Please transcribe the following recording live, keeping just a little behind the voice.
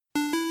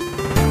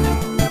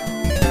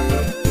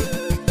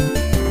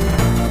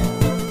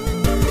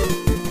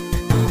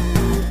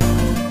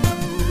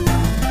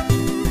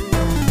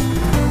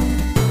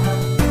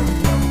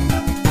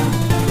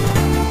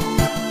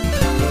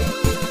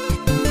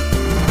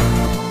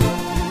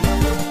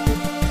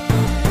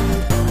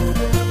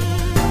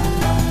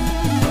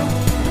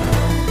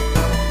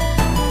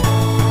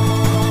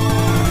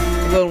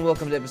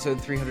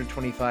episode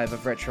 325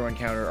 of Retro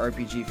Encounter,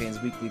 RPG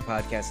Fans Weekly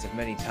podcast of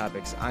many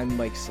topics. I'm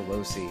Mike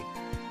Solosi.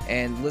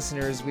 And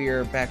listeners, we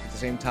are back with the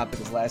same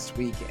topic as last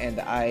week, and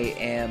I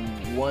am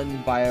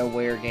one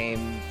BioWare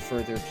game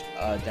further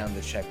down the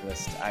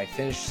checklist. I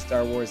finished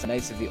Star Wars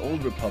Knights of the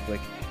Old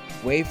Republic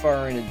way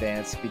far in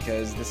advance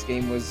because this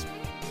game was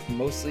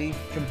mostly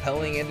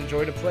compelling and a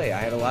joy to play. I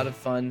had a lot of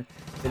fun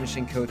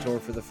finishing KOTOR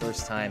for the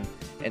first time,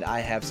 and I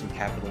have some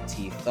capital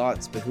T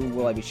thoughts, but who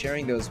will I be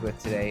sharing those with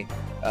today?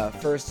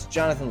 First,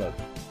 Jonathan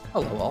Logan.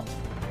 Hello, all.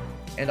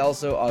 And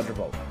also Audra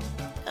Bolt.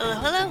 Hello,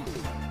 hello.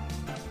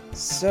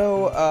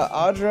 So,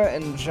 Audra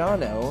and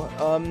Jono,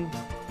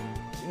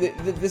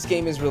 this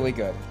game is really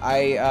good.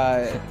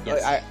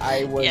 Yes.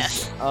 I was,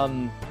 Yes.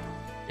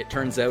 It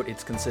turns out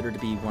it's considered to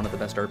be one of the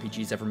best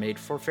RPGs ever made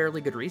for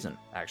fairly good reason,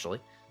 actually.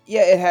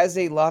 Yeah, it has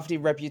a lofty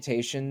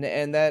reputation,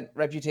 and that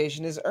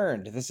reputation is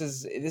earned. This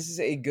is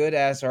a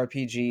good-ass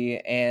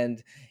RPG,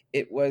 and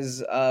it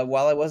was,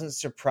 while I wasn't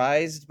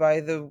surprised by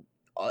the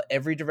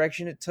every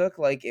direction it took,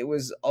 like, it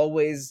was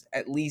always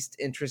at least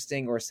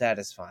interesting or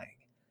satisfying.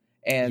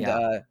 And,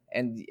 Yeah.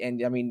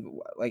 And I mean,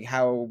 like,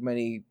 how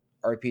many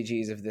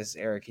RPGs of this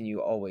era can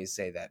you always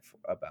say that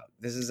about?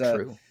 This is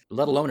True.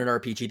 Let alone an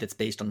RPG that's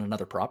based on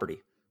another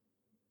property.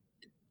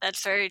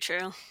 That's very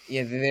true.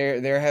 Yeah,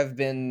 there have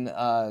been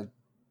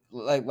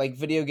like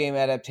video game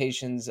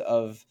adaptations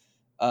of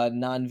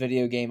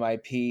non-video game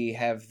IP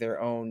have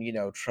their own,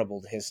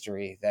 troubled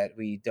history that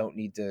we don't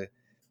need to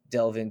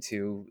delve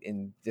into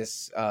in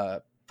this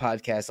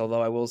podcast.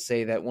 Although I will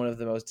say that one of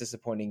the most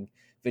disappointing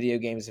video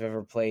games I've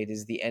ever played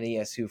is the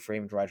NES Who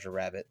Framed Roger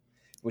Rabbit,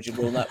 which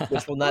will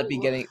not be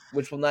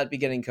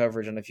getting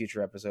coverage on a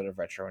future episode of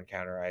Retro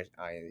Encounter.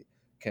 I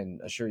can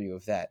assure you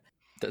of that.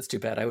 That's too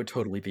bad. I would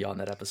totally be on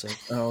that episode.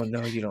 Oh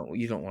no, you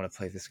don't want to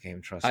play this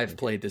game. Trust me. I've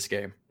played this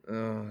game.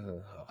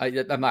 Oh.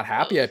 I'm not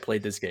happy I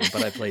played this game,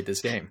 but I played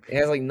this game. It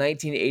has like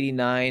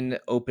 1989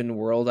 open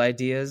world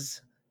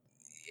ideas,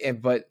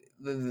 but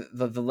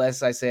the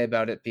less I say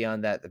about it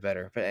beyond that, the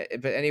better. But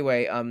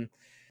anyway,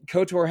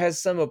 KOTOR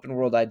has some open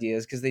world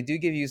ideas because they do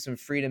give you some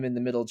freedom in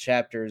the middle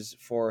chapters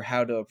for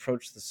how to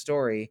approach the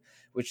story,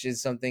 which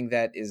is something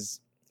that is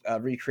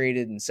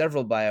recreated in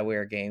several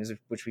BioWare games,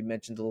 which we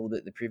mentioned a little bit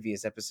in the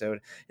previous episode.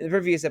 In the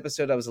previous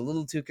episode, I was a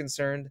little too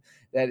concerned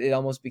that it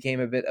almost became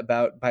a bit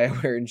about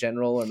BioWare in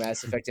general or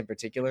Mass Effect in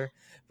particular.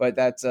 But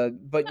that's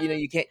but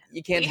you can't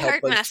We help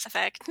heard but Mass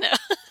Effect. No.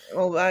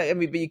 well, I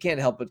mean, but you can't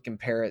help but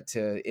compare it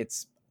to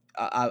its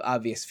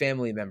obvious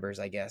family members,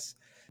 I guess.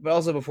 But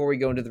also, before we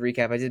go into the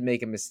recap, I did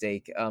make a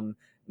mistake.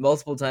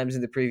 Multiple times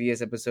in the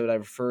previous episode, I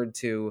referred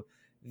to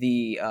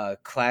the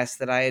class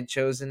that I had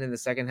chosen in the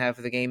second half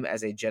of the game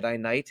as a Jedi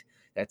Knight.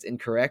 That's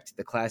incorrect.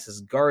 The class is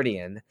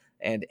Guardian,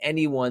 and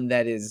anyone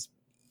that is,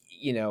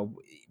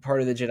 part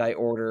of the Jedi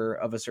Order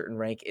of a certain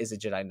rank is a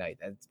Jedi Knight.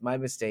 That's my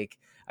mistake.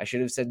 I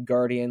should have said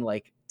Guardian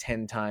like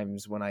 10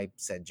 times when I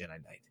said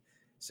Jedi Knight.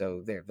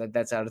 So there,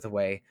 that's out of the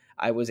way.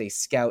 I was a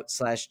Scout /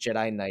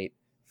 Jedi Knight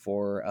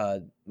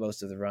for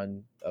most of the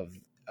run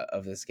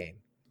of this game.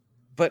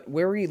 But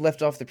where we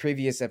left off the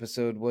previous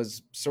episode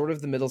was sort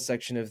of the middle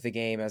section of the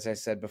game. As I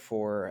said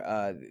before,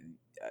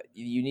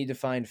 you need to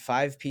find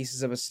 5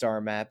 pieces of a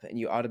star map, and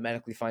you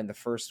automatically find the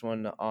first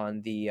one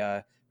on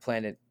the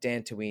planet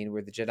Dantooine,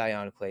 where the Jedi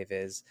Enclave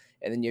is.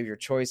 And then you have your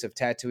choice of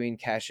Tatooine,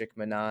 Kashyyyk,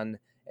 Manaan,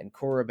 and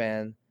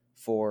Korriban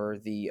for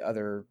the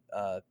other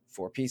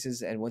 4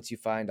 pieces. And once you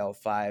find all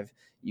 5,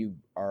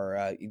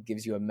 it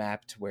gives you a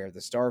map to where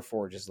the Star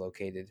Forge is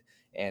located,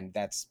 and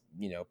that's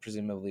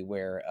presumably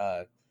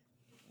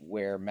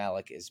where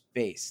Malak is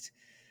based.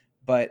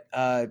 But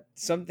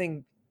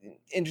something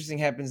interesting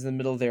happens in the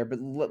middle there. But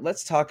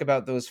let's talk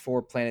about those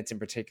 4 planets in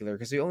particular,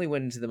 because we only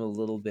went into them a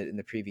little bit in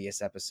the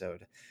previous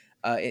episode.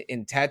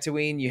 In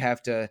Tatooine, you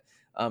have to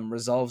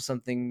resolve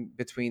something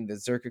between the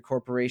Zerka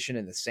Corporation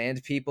and the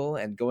Sand People,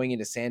 and going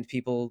into Sand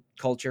People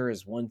culture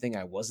is one thing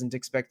I wasn't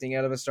expecting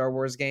out of a Star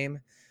Wars game.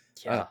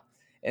 Yeah.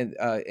 And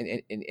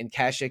in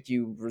Kashyyyk,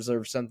 you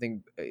resolve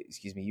something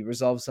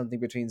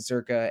between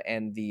Zerka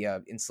and the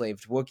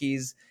enslaved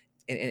Wookiees.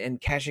 And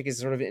Kashyyyk is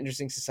sort of an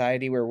interesting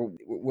society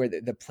where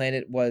the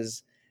planet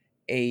is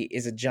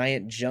a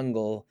giant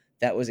jungle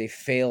that was a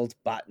failed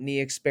botany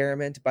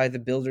experiment by the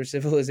Builder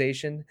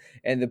civilization,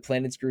 and the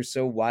planets grew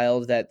so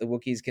wild that the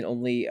Wookiees can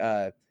only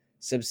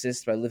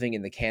subsist by living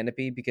in the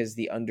canopy because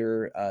the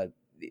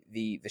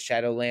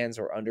Shadowlands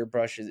or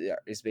underbrush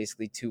is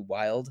basically too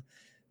wild.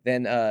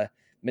 Then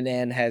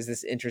Manaan has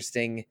this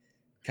interesting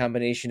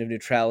combination of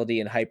neutrality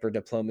and hyper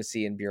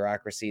diplomacy and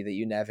bureaucracy that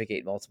you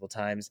navigate multiple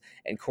times.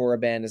 And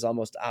Korriban is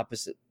almost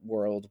opposite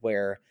world,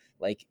 where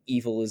like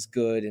evil is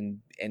good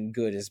and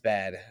good is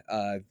bad.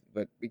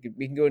 But we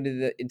can go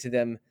into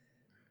them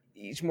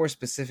each more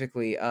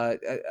specifically.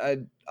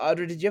 Audra,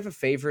 did you have a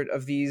favorite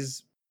of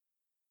these?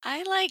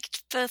 I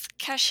liked both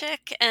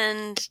Kashyyyk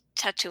and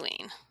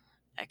Tatooine,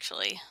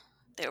 actually.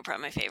 They were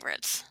probably my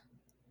favorites.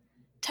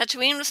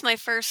 Tatooine was my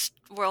first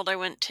world I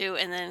went to,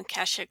 and then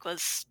Kashyyyk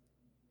was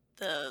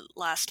the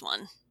last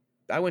one.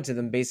 I went to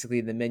them basically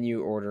in the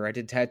menu order. I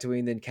did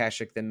Tatooine, then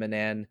Kashyyyk, then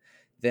Manaan,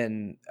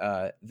 then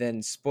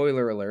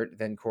spoiler alert,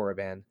 then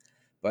Korriban.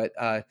 But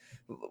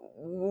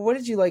what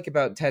did you like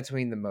about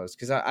Tatooine the most?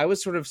 Because I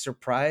was sort of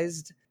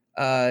surprised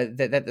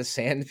that the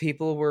Sand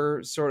People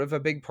were sort of a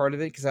big part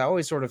of it, because I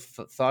always sort of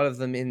thought of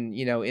them in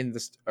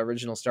the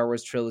original Star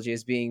Wars trilogy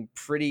as being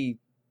pretty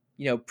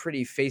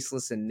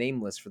faceless and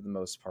nameless for the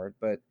most part.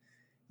 But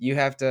you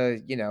have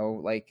to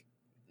like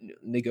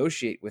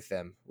negotiate with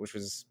them, which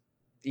was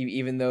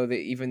even though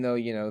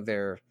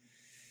their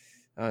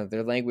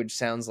language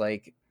sounds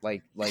like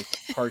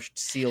parched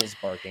seals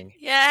barking.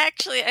 Yeah,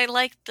 actually, I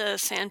liked the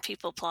Sand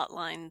People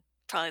plotline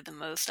probably the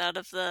most out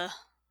of the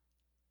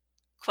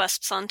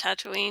quests on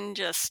Tatooine.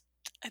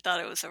 I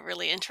thought it was a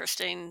really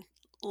interesting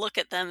look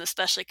at them,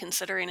 especially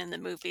considering in the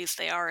movies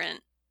they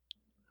aren't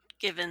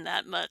given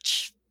that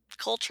much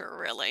culture,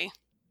 really.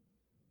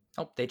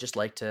 Oh, they just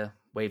like to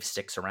wave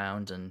sticks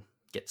around and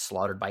get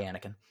slaughtered by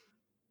Anakin.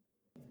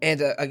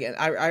 And again,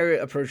 I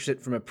approached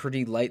it from a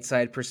pretty light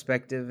side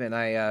perspective, and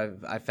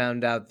I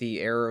found out the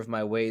error of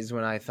my ways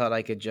when I thought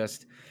I could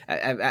just,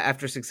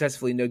 after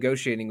successfully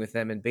negotiating with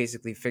them and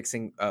basically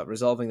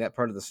resolving that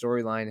part of the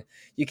storyline,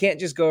 you can't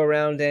just go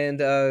around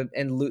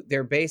and loot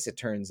their base. It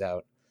turns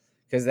out,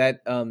 because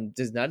that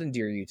does not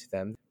endear you to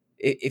them.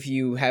 If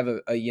you have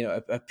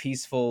a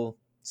peaceful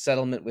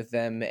settlement with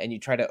them and you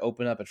try to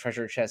open up a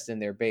treasure chest in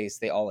their base,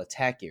 they all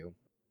attack you.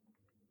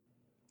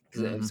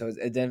 Mm-hmm. So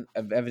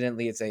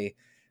evidently it's a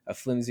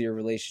flimsier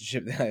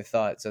relationship than I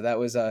thought. So that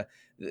was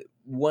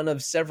one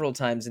of several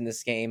times in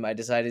this game I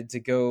decided to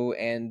go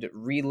and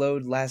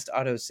reload last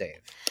autosave.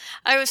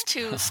 I was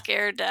too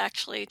scared to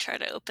actually try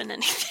to open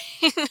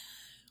anything.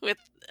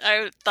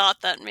 I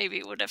thought that maybe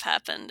it would have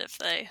happened if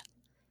they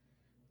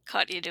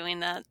caught you doing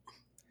that.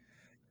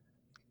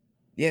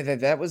 Yeah,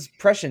 that was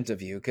prescient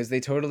of you, because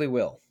they totally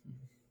will.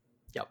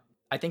 Yep.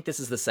 I think this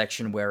is the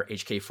section where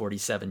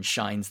HK-47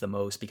 shines the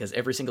most, because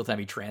every single time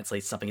he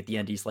translates something at the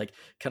end, he's like,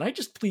 can I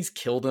just please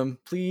kill them?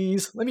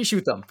 Please? Let me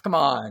shoot them. Come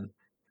on.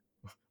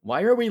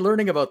 Why are we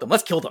learning about them?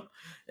 Let's kill them.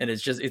 And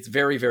it's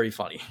very, very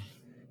funny.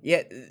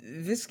 Yeah,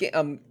 this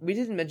game, we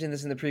didn't mention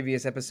this in the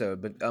previous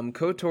episode, but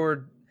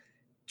KOTOR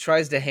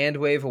tries to hand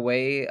wave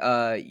away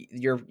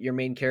your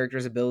main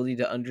character's ability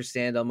to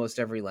understand almost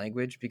every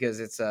language, because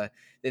it's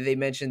they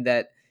mentioned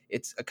that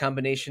it's a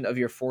combination of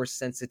your force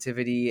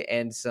sensitivity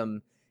and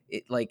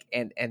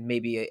and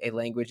maybe a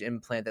language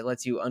implant that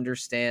lets you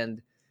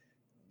understand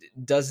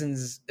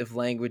dozens of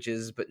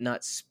languages but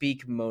not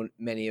speak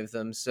many of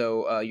them.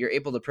 So you're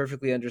able to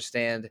perfectly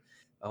understand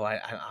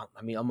I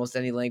mean almost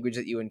any language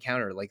that you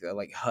encounter, like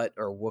Hutt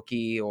or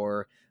Wookiee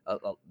or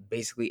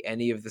basically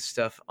any of the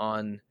stuff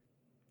on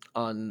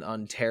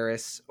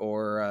Terrace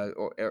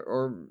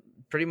or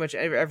pretty much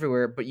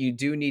everywhere. But you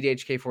do need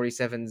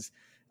HK-47's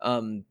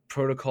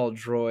protocol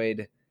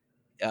droid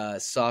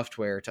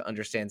software to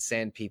understand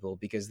Sand People,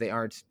 because they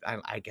aren't,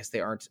 I guess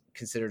they aren't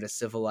considered a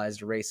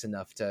civilized race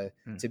enough to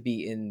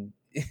be in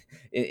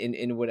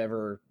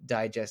whatever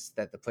digest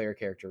that the player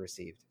character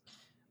received.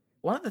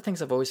 One of the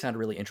things I've always found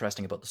really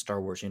interesting about the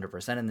Star Wars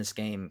universe, and in this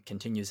game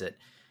continues it,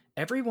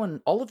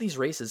 all of these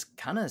races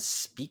kind of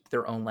speak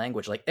their own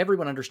language. Like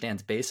everyone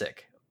understands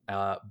Basic,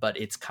 but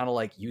it's kind of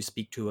like you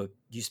speak to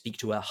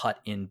a Hutt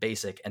in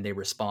Basic and they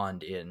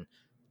respond in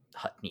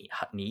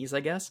Huttese, I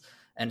guess.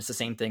 And it's the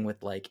same thing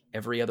with like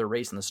every other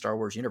race in the Star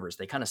Wars universe.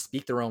 They kind of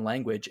speak their own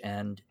language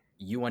and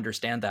you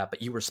understand that,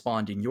 but you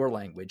respond in your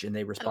language and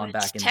they respond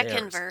back in theirs.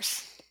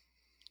 Tekkenverse.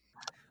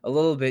 A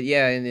little bit,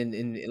 yeah. In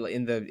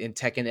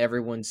Tekken,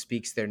 everyone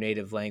speaks their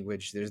native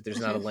language. There's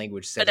not a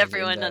language set, but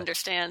everyone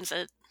understands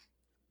it.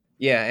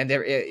 Yeah, and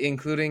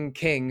including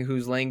King,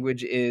 whose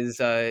language is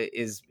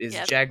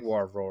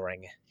Jaguar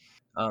roaring.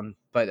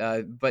 But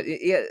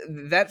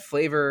that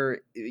flavor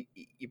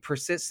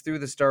persists through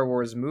the Star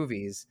Wars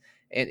movies,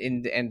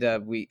 and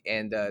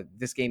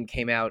this game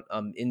came out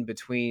in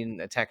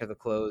between Attack of the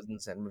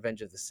Clones and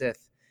Revenge of the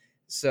Sith,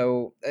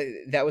 so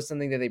that was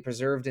something that they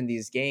preserved in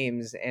these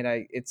games, and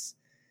it's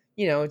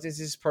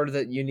just part of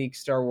the unique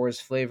Star Wars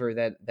flavor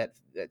that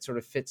sort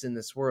of fits in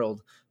this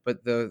world.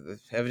 But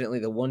evidently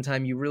the one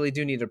time you really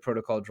do need a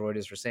protocol droid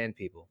is for Sand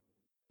People.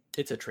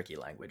 It's a tricky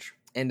language,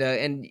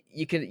 and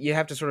you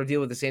have to sort of deal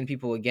with the Sand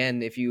People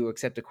again if you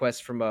accept a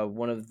quest from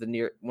one of the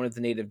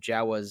native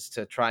Jawas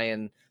to try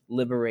and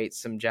liberate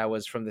some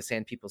Jawas from the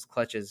Sand People's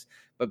clutches.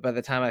 But by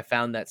the time I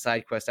found that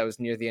side quest, I was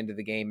near the end of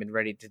the game and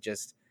ready to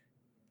just.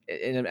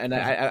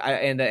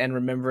 And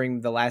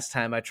remembering the last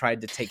time I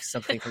tried to take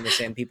something from the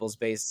Sand People's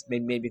base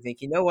made me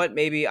think, you know what?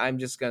 Maybe I'm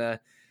just gonna.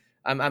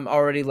 I'm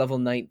already level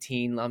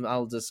 19.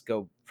 I'll just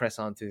go press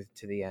on to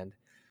the end.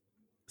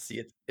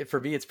 See,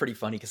 for me, it's pretty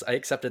funny because I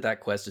accepted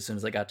that quest as soon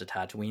as I got to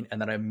Tatooine, and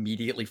then I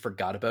immediately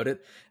forgot about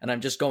it. And I'm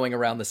just going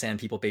around the Sand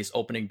People base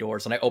opening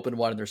doors, and I open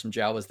one, and there's some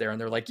Jawas there,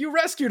 and they're like, "You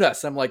rescued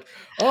us!" I'm like,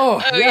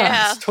 "Oh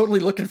yeah. I was totally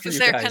looking for you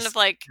guys." They're kind of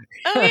like,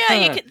 "Oh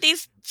yeah,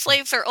 these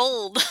slaves are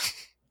old.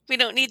 We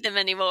don't need them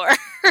anymore."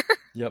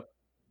 Yep.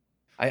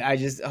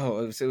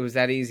 So it was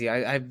that easy.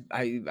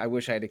 I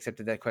wish I had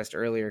accepted that quest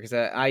earlier, because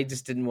I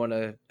just didn't want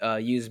to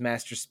use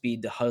Master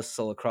Speed to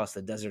hustle across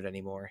the desert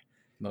anymore.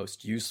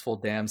 Most useful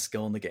damn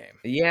skill in the game.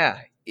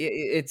 Yeah,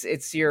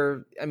 it's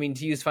your. I mean,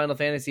 to use Final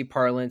Fantasy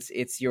parlance,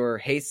 it's your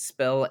haste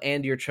spell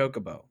and your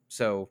chocobo.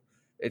 So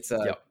it's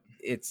Yep.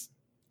 it's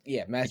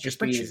yeah, It's your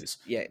sprint shoes.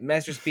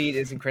 master speed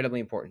is incredibly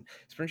important.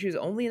 Sprint shoes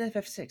only in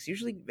FF6.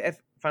 Usually,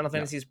 Final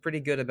Fantasy is pretty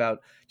good about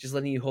just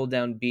letting you hold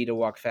down B to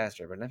walk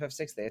faster, but in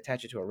FF6 they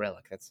attach it to a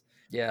relic.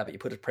 But you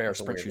put a pair of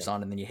sprint shoes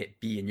on, and then you hit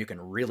B, and you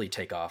can really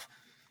take off.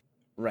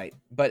 Right,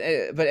 but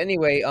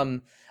anyway,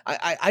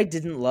 I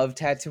didn't love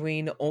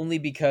Tatooine only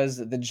because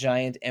the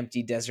giant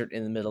empty desert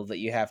in the middle that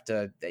you have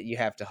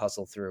to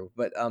hustle through.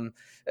 But a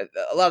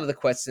lot of the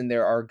quests in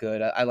there are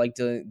good. I like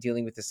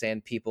dealing with the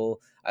Sand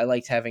People. I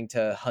liked having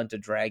to hunt a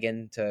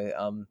dragon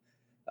to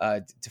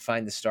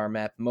find the star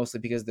map, mostly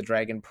because the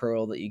dragon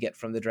pearl that you get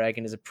from the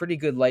dragon is a pretty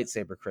good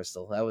lightsaber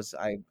crystal.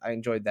 I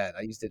enjoyed that.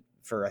 I used it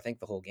for I think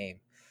the whole game,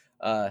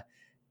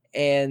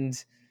 and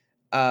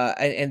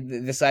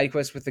the side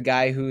quest with the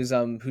guy who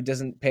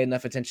doesn't pay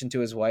enough attention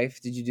to his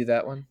wife. Did you do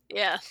that one?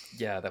 Yeah,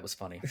 that was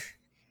funny.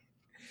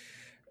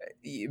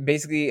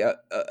 Basically,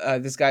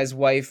 this guy's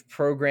wife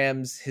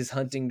programs his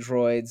hunting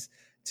droids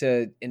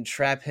to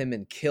entrap him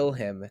and kill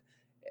him,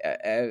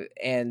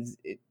 and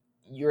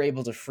you're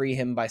able to free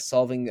him by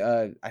solving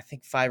I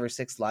think 5 or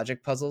 6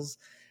 logic puzzles,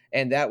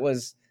 and that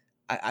was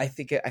I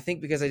think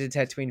because I did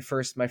Tatooine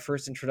first, my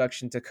first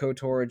introduction to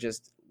KOTOR,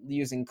 just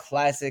using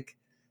classic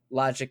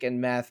logic and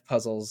math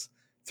puzzles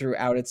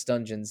throughout its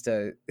dungeons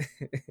to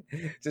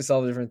to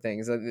solve different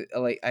things.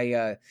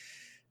 There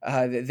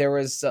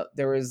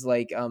was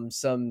like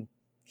some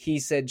he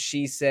said,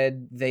 she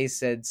said, they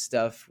said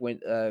stuff when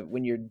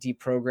you're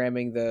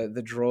deprogramming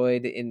the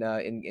droid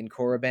in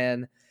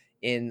Korriban.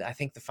 In I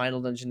think the final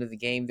dungeon of the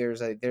game,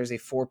 there's a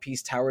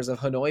 4-piece Towers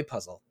of Hanoi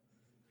puzzle.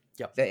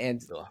 Yep.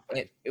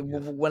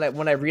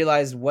 When I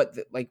realized when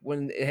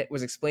it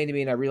was explained to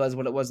me and I realized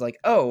what it was, like,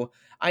 oh,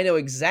 I know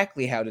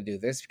exactly how to do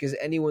this, because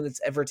anyone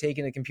that's ever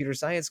taken a computer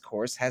science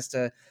course has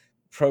to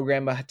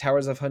program a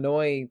Towers of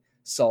Hanoi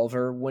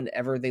solver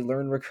whenever they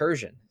learn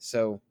recursion.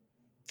 So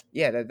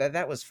yeah,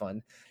 that was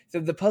fun.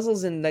 The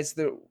puzzles in Knights of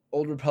the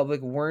Old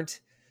Republic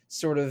weren't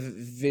sort of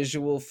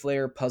visual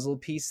flair puzzle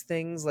piece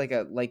things like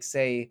a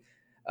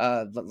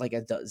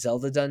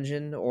Zelda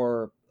dungeon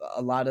or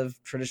a lot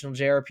of traditional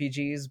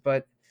JRPGs,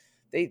 but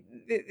they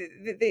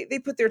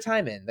put their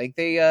time in. Like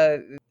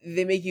they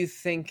make you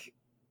think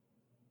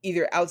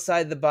either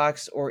outside the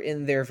box or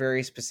in their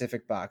very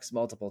specific box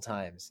multiple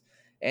times,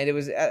 and it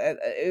was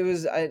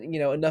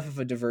enough of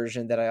a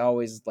diversion that I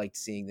always liked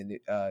seeing the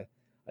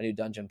new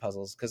dungeon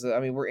puzzles, because I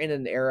mean we're in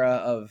an era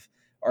of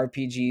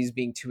RPGs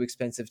being too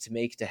expensive to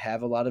make to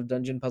have a lot of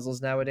dungeon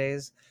puzzles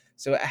nowadays.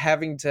 So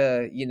having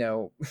to,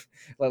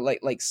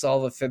 like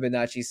solve a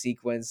Fibonacci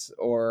sequence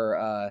or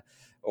a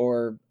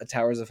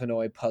Towers of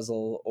Hanoi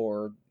puzzle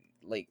or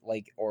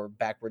or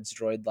backwards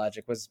droid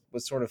logic was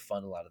sort of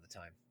fun a lot of the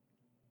time.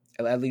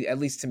 At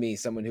least to me,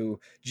 someone who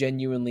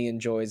genuinely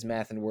enjoys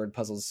math and word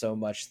puzzles so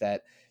much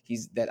that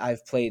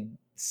I've played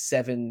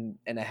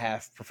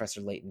 7.5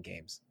 Professor Layton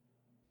games.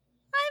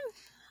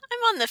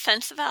 I'm on the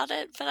fence about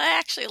it, but I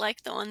actually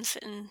like the ones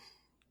in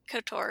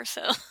KOTOR,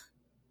 so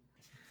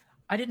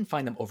I didn't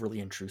find them overly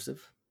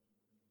intrusive.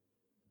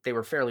 They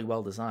were fairly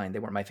well designed. They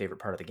weren't my favorite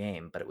part of the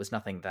game, but it was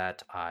nothing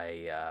that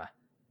I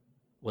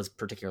was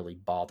particularly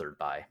bothered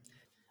by.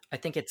 I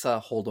think it's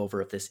a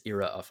holdover of this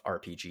era of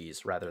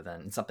RPGs rather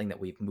than something that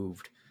we've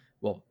moved.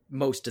 Well,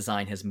 most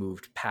design has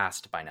moved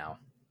past by now.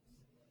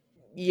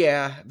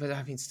 Yeah, but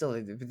I mean, still,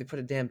 they put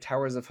a damn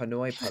Towers of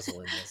Hanoi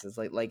puzzle in this. It's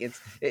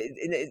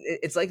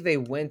it's like they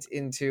went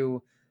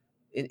into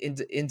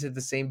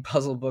the same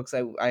puzzle books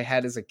I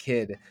had as a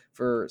kid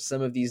for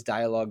some of these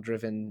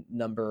dialogue-driven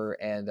number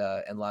and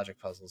logic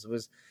puzzles. It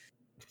was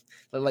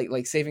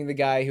like saving the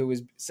guy who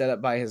was set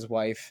up by his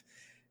wife.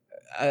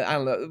 I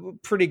don't know,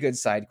 pretty good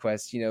side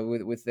quest,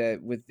 with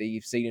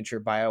the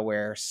signature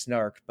BioWare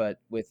snark, but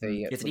with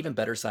it's an even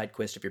better side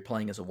quest if you're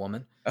playing as a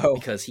woman, oh,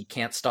 because he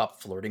can't stop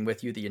flirting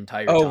with you the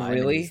entire time. Oh,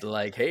 really? And he's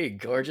like, "Hey,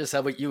 gorgeous, how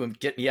about you and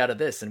get me out of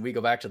this?" And we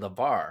go back to the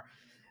bar,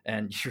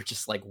 and you're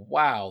just like,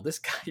 "Wow, this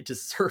guy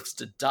deserves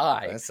to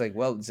die." That's like,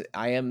 well,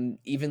 I am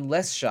even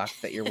less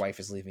shocked that your wife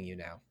is leaving you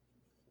now.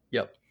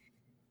 Yep.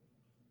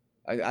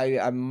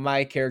 I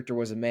my character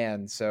was a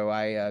man, so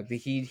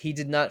he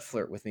did not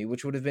flirt with me,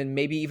 which would have been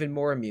maybe even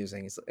more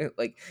amusing. It's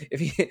like if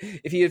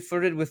he had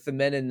flirted with the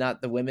men and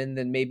not the women,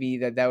 then maybe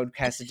that would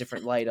cast a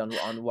different light on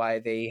why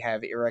they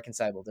have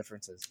irreconcilable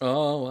differences.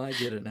 Oh, I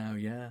get it now.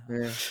 Yeah.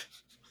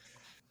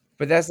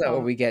 But that's not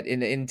what we get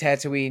in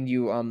Tatooine.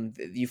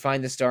 You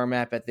find the star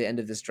map at the end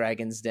of this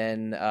dragon's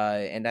den,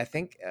 and I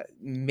think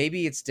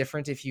maybe it's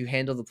different if you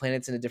handle the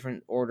planets in a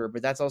different order.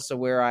 But that's also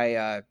where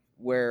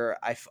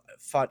I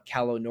fought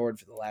Calo Nord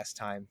for the last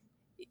time.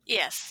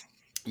 Yes.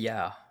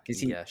 Yeah, because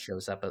he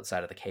shows up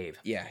outside of the cave.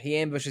 Yeah, he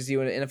ambushes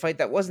you in a fight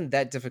that wasn't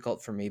that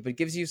difficult for me, but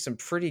gives you some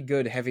pretty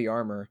good heavy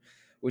armor,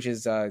 which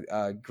is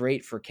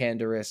great for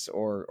Canderous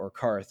or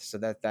Karth. So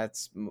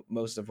that's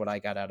most of what I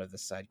got out of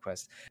this side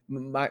quest.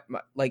 Can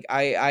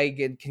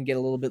get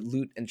a little bit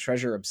loot and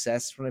treasure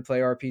obsessed when I play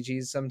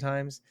RPGs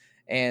sometimes,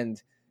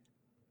 and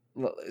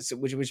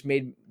which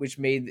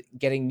made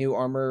getting new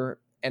armor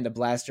and a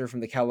blaster from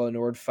the Kalo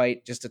Nord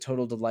fight just a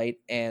total delight.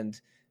 And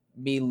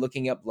me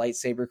looking up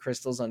lightsaber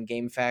crystals on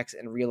GameFAQs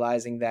and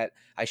realizing that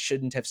I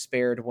shouldn't have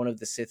spared one of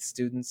the Sith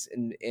students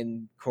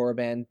in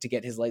Korriban to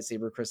get his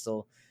lightsaber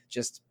crystal,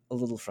 just a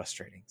little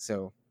frustrating.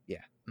 So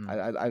yeah,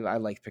 I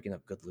like picking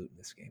up good loot in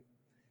this game.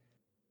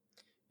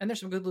 And there's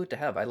some good loot to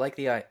have. I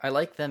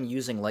like them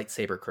using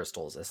lightsaber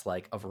crystals as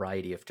like a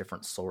variety of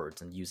different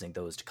swords and using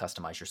those to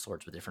customize your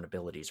swords with different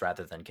abilities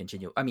rather than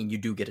continue. I mean, you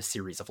do get a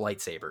series of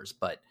lightsabers,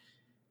 but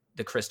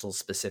the crystals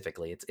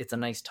specifically, it's a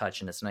nice touch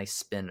and it's a nice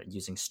spin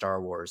using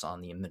Star Wars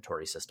on the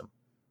inventory system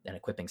and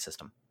equipping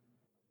system.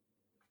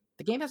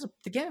 The game has a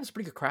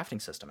pretty good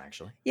crafting system,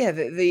 actually. Yeah,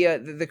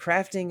 the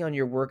crafting on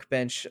your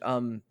workbench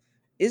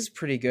is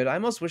pretty good. I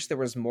almost wish there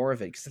was more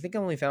of it because I think I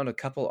only found a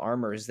couple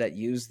armors that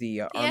use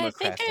the armor crafting. I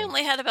think I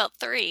only had about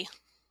 3.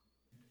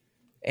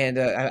 And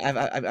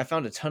I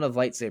found a ton of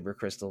lightsaber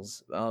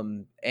crystals,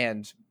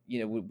 and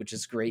which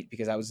is great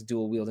because I was a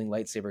dual wielding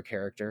lightsaber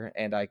character,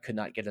 and I could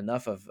not get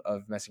enough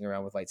of messing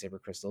around with lightsaber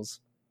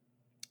crystals.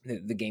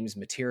 The game's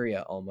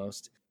materia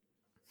almost.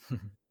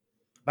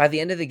 By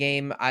the end of the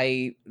game,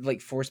 I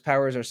like force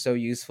powers are so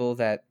useful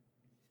that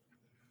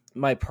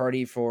my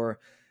party for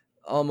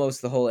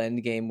almost the whole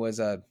end game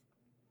was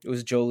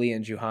Jolee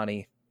and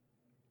Juhani,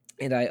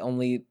 and I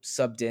only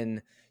subbed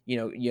in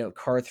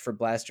Karth for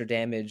blaster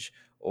damage,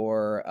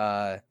 or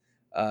I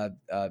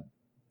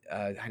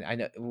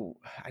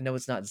know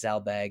it's not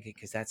Zalbag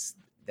because that's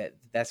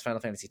Final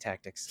Fantasy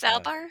Tactics.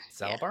 Zalbar?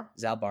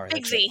 Zalbar.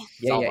 Big Z.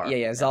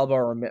 Yeah.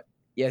 Zalbar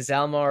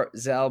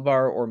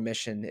or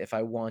Mission if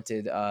I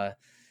wanted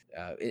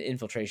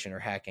infiltration or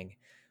hacking.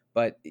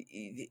 But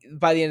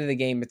by the end of the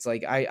game, it's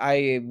like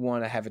I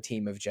want to have a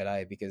team of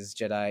Jedi because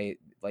Jedi,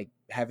 like,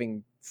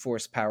 having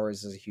force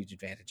powers is a huge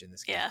advantage in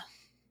this game. Yeah.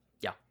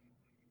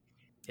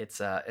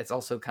 It's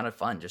also kind of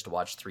fun just to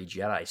watch 3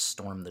 Jedi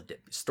storm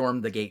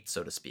the gate,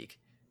 so to speak.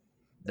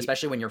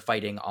 Especially when you're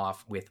fighting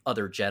off with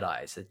other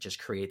Jedis, it just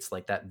creates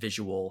like that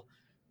visual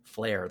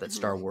flair that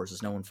Star Wars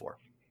is known for.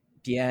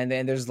 Yeah, and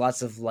then there's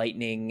lots of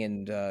lightning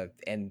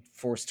and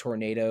force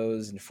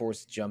tornadoes and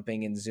force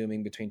jumping and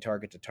zooming between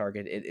target to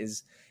target.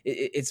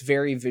 It's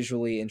very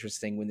visually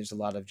interesting when there's a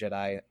lot of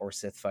Jedi or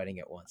Sith fighting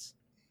at once.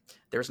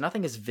 There's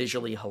nothing as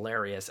visually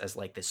hilarious as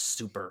like this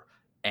super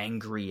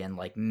angry and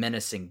like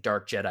menacing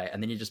dark Jedi,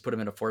 and then you just put him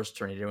in a force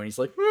tornado and he's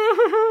like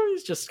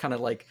he's just kind of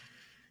like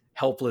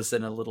helpless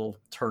in a little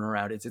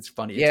turnaround. It's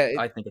funny. Yeah,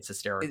 I think it's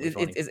hysterically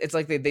funny. It's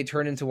like they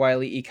turn into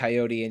Wile E.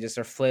 Coyote and just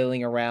are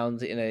flailing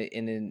around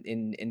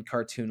in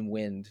cartoon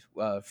wind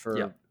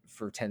for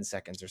 10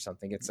 seconds or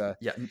something. It's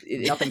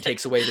nothing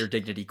takes away their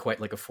dignity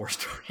quite like a force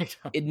tornado.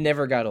 It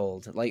never got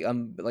old. Like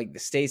the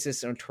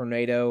stasis and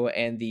tornado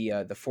and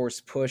the force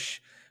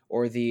push,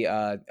 or the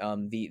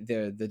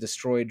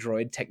destroy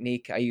droid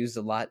technique I used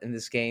a lot in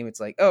this game.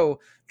 It's like, oh,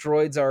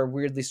 droids are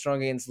weirdly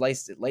strong against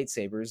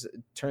lightsabers.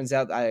 It turns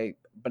out I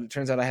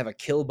have a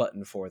kill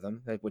button for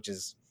them, which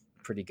is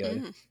pretty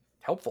good.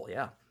 Helpful,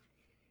 yeah.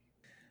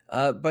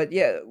 But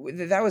yeah,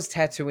 that was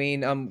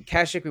Tatooine.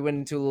 Kashyyyk we went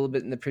into a little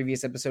bit in the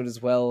previous episode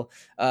as well.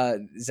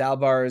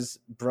 Zalbar's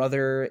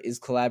brother is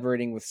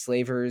collaborating with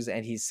slavers,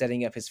 and he's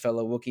setting up his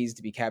fellow Wookiees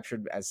to be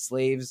captured as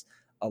slaves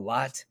a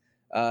lot.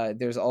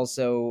 There's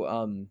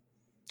also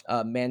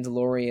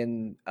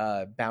Mandalorian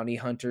bounty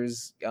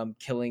hunters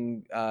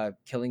killing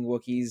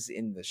Wookiees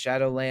in the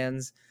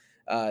Shadowlands.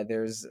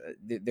 There's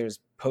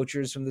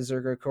poachers from the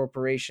Zerga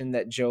Corporation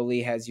that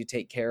Jolee has you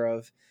take care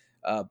of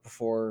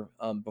before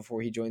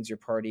he joins your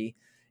party.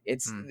 I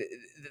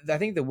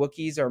think the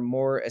Wookiees are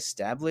more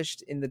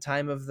established in the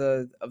time of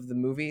the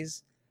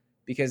movies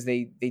because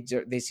they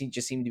seem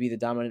to be the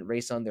dominant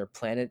race on their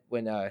planet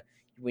when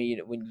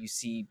you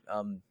see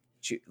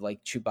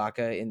like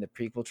Chewbacca in the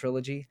prequel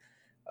trilogy,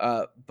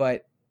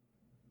 but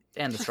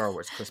and the Star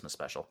Wars Christmas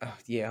special.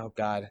 Oh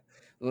God,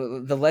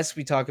 the less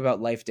we talk about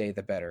Life Day,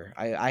 the better.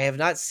 I have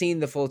not seen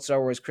the full Star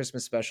Wars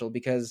Christmas special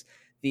because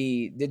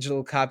the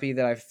digital copy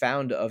that I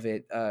found of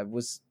it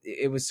was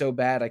so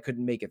bad I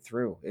couldn't make it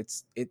through.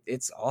 It's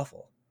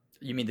awful.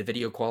 You mean the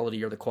video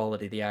quality or the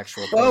quality of the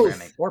actual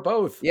programming, or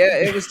both? Yeah,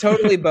 it was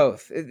totally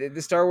both.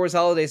 The Star Wars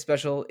Holiday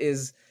Special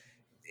is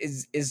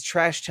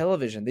trash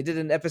television. They did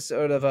an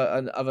episode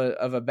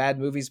of a bad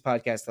movies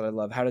podcast that I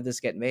love, How Did This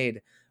Get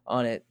Made,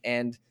 on it,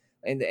 and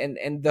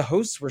the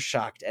hosts were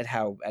shocked at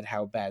how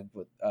bad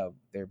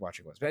their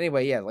watching was. But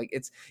anyway, yeah, like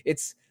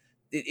it's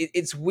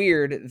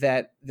weird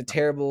that the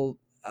terrible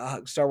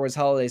Star Wars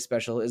Holiday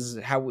Special is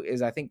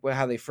I think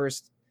how they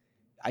first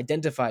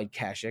identified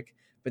Kashyyyk,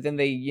 but then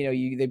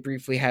they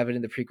briefly have it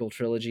in the prequel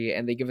trilogy,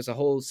 and they give us a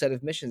whole set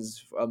of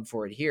missions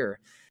for it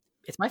here.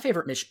 It's my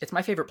favorite mission. It's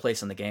my favorite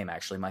place in the game,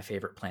 actually, my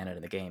favorite planet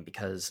in the game,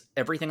 because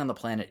everything on the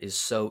planet is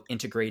so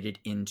integrated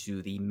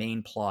into the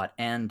main plot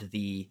and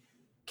the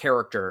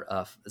character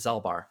of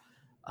Zalbar.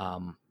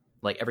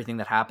 Like everything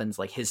that happens,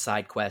 like his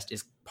side quest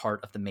is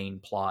part of the main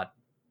plot,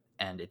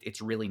 and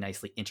it's really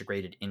nicely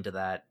integrated into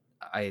that.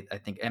 I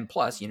think, and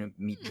plus,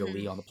 meet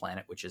Jolee on the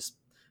planet, which is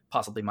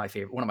possibly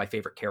one of my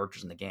favorite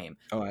characters in the game.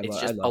 Oh, It's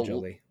I just love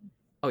Jolie.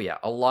 Oh yeah,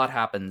 a lot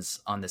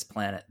happens on this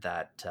planet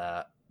that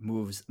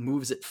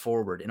moves it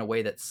forward in a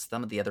way that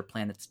some of the other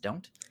planets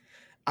don't.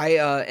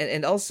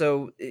 And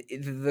also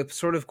the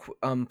sort of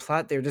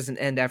plot there doesn't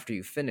end after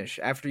you finish.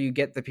 After you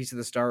get the piece of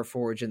the Star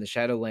Forge in the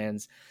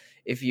Shadowlands,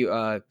 if you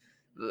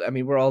I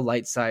mean, we're all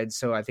light side,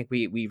 so I think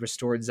we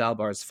restored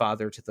Zalbar's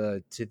father to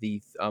the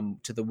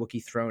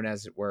Wookiee throne,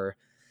 as it were,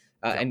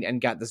 and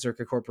got the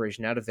Zerka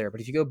Corporation out of there. But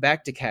if you go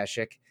back to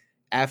Kashyyyk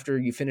after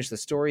you finish the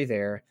story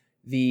there,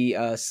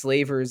 the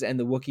slavers and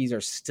the Wookiees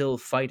are still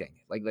fighting.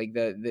 Like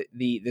the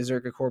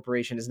Zerka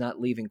Corporation is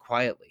not leaving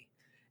quietly.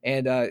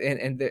 And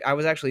I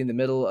was actually in the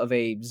middle of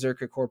a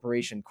Zerka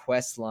Corporation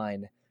quest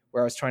line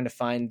where I was trying to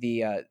find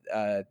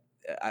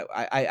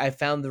I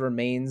found the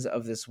remains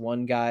of this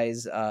one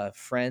guy's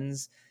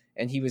friends,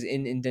 and he was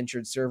in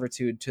indentured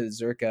servitude to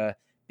Zerka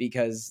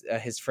because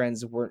his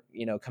friends weren't,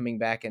 coming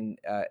back and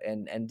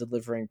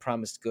delivering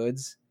promised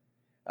goods.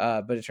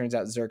 But it turns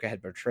out Zerka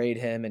had betrayed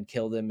him and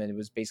killed him, and it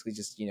was basically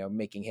just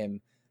making him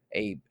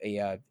an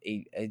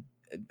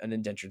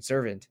indentured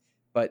servant.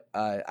 But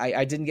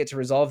I didn't get to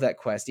resolve that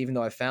quest, even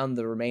though I found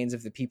the remains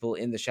of the people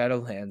in the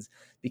Shadowlands.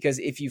 Because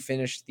if you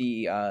finish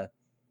the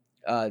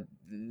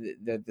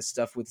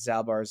stuff with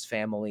Zalbar's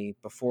family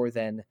before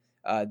then,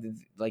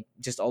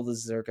 just all the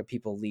Zerka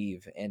people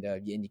leave, and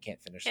you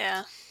can't finish.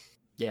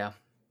 Yeah.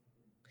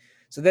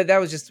 So that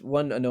was just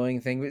one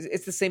annoying thing.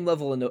 It's the same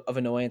level of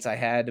annoyance I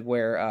had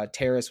where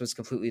Terrace was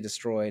completely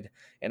destroyed,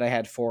 and I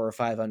had 4 or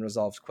 5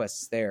 unresolved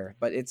quests there.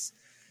 But it's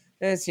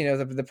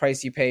the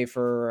price you pay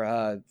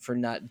for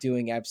not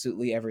doing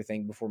absolutely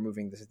everything before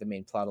moving the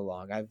main plot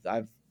along.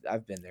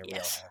 I've been there.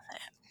 Yes.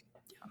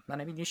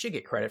 And I mean, you should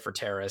get credit for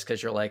Terrace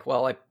because you're like,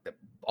 well,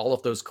 all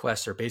of those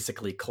quests are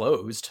basically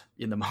closed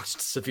in the most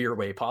severe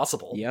way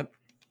possible. Yep.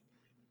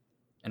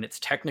 And it's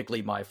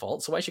technically my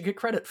fault, so I should get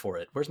credit for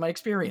it. Where's my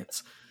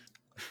experience?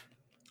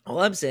 All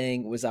I'm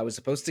saying was I was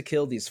supposed to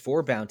kill these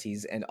 4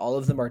 bounties, and all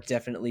of them are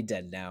definitely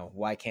dead now.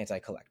 Why can't I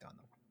collect on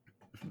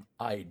them?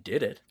 I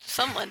did it.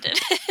 Someone did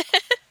it.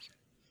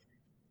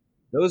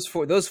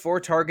 Those four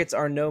targets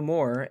are no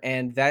more,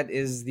 and that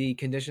is the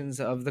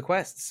conditions of the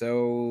quest.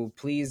 So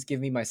please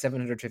give me my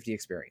 750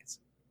 experience.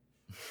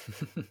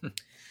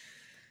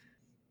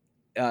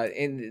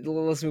 And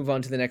let's move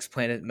on to the next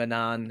planet,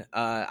 Manaan.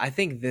 I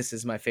think this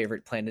is my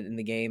favorite planet in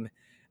the game.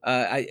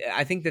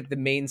 I think that the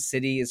main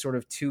city is sort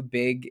of too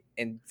big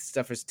and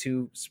stuff is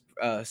too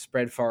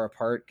spread far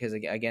apart. Because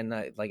again,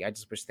 I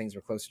just wish things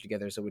were closer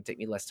together, so it would take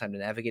me less time to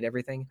navigate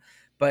everything.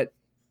 But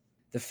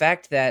the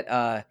fact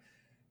that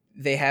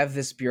they have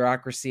this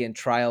bureaucracy and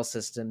trial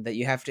system that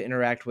you have to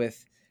interact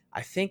with,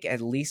 I think, at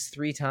least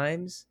 3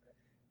 times.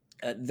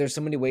 There's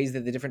so many ways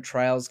that the different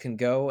trials can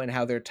go and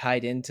how they're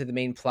tied into the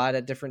main plot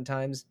at different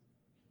times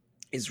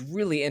is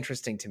really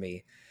interesting to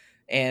me.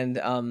 And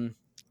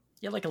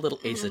like a little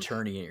Ace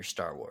Attorney in your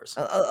Star Wars.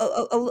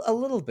 A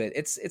little bit.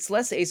 It's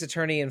less Ace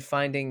Attorney and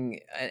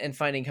finding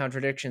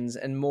contradictions,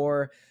 and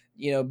more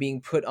being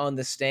put on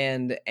the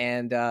stand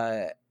and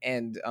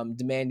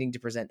demanding to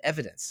present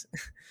evidence.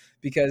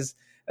 Because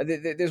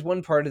there's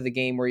one part of the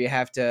game where you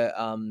have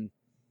to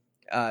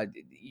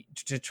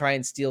try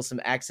and steal some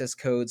access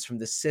codes from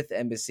the Sith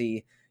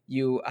embassy.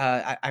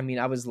 I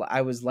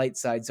was light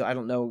side, so I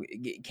don't know.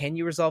 Can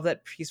you resolve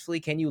that peacefully?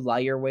 Can you lie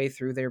your way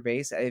through their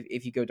base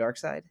if you go dark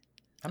side?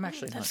 I'm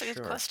actually not sure. That's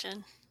a good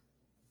question.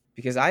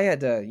 Because I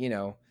had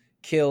to,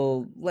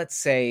 kill, let's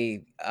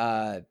say,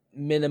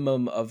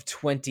 minimum of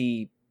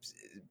 20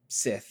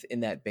 Sith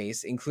in that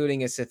base,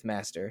 including a Sith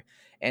Master.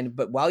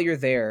 But while you're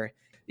there,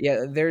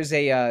 there's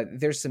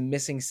some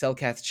missing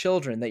Selkath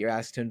children that you're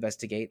asked to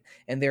investigate,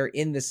 and they're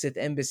in the Sith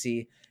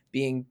embassy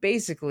being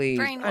basically,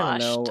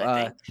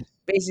 brainwashed,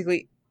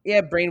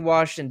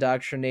 brainwashed,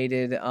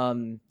 indoctrinated,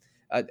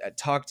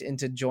 talked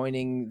into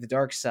joining the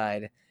dark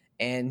side.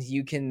 And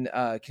you can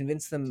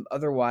convince them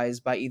otherwise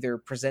by either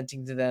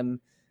presenting to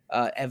them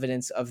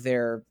evidence of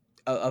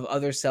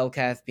other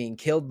Selkath being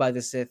killed by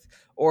the Sith,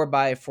 or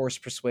by force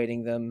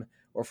persuading them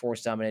or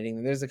force dominating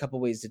them. There's a couple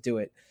ways to do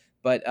it.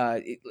 But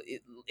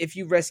if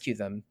you rescue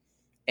them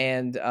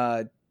and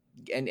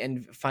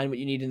find what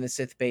you need in the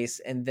Sith base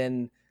and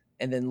then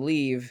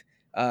leave,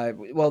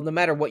 no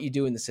matter what you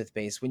do in the Sith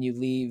base, when you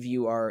leave,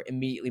 you are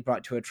immediately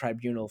brought to a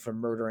tribunal for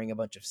murdering a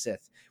bunch of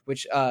Sith,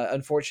 which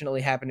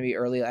unfortunately happened to me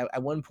early.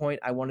 At one point,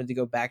 I wanted to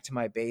go back to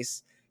my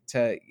base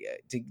to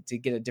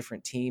get a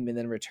different team and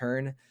then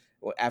return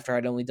after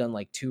I'd only done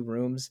like 2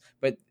 rooms.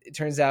 But it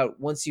turns out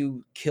once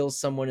you kill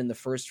someone in the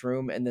first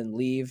room and then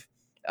leave,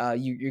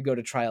 you go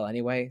to trial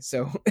anyway.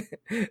 So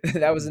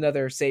that was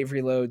another save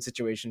reload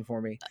situation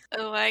for me.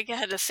 Oh, I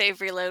had a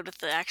save reload with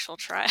the actual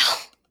trial.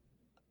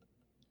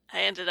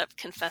 I ended up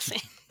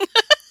confessing.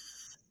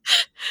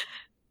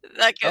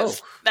 That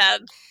goes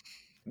bad.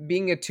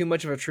 Being too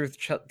much of a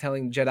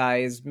truth-telling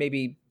Jedi is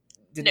maybe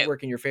didn't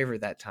work in your favor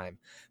that time.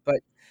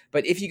 But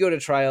But if you go to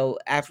trial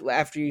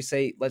after you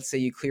let's say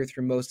you clear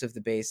through most of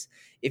the base,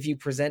 if you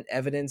present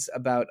evidence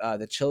about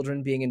the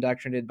children being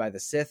indoctrinated by the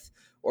Sith,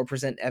 or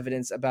present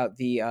evidence about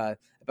the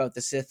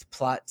Sith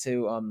plot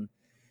to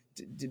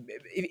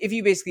if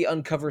you basically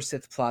uncover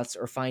Sith plots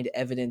or find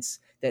evidence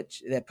that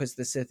puts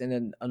the Sith in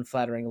an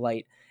unflattering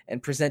light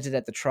and present it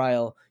at the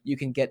trial, you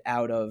can get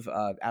out of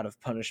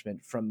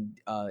punishment from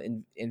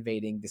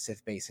invading the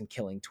Sith base and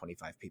killing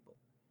 25 people.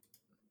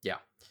 Yeah,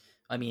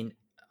 I mean,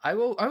 I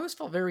always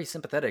felt very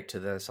sympathetic to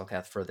the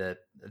Selkath for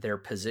their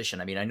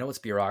position. I mean, I know it's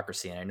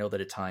bureaucracy, and I know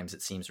that at times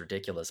it seems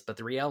ridiculous, but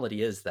the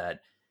reality is that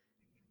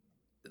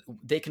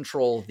they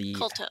control the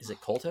Kolto. Is it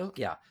Kolto?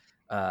 Yeah.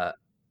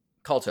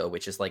 Kolto,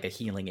 which is like a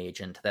healing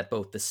agent that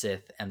both the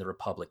Sith and the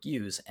Republic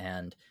use.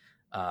 And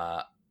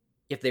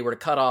if they were to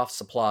cut off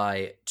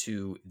supply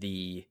to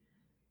the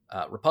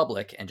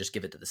Republic and just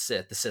give it to the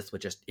Sith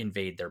would just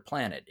invade their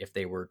planet. If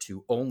they were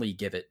to only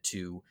give it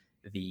to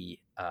the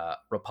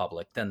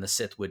Republic, then the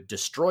Sith would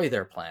destroy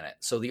their planet.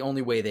 So the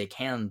only way they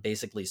can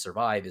basically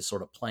survive is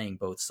sort of playing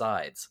both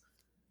sides.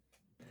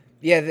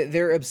 Yeah,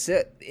 they're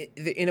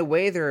in a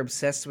way. They're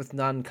obsessed with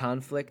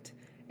non-conflict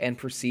and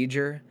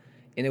procedure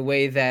in a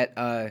way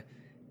that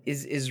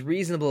is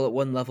reasonable at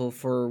one level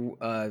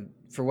for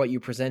what you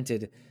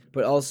presented,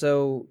 but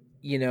also,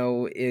 you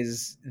know,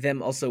 is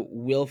them also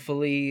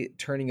willfully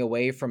turning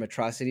away from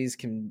atrocities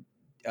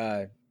committed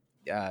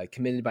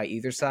by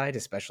either side,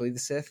 especially the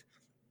Sith.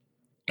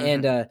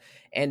 Mm-hmm.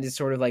 And it's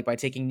sort of like by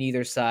taking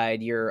neither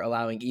side, you're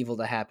allowing evil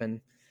to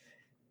happen,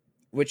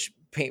 which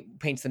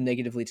paints them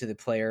negatively to the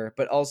player.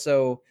 But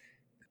also,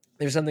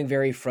 there's something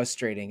very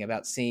frustrating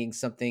about seeing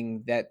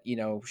something that, you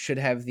know, should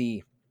have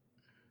the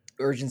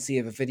urgency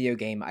of a video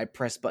game, I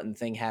press button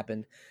thing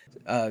happen,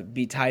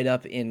 be tied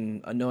up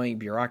in annoying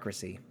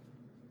bureaucracy.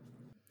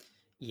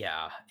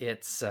 Yeah,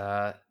 it's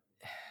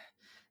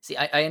see,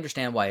 I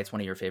understand why it's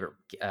one of your favorite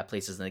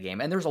places in the game,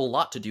 and there's a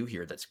lot to do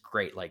here that's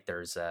great. Like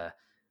there's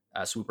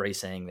swoop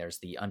racing, there's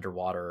the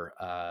underwater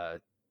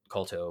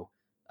Kolto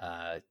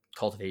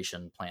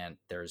cultivation plant.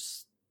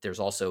 There's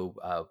also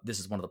this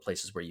is one of the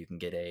places where you can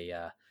get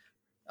a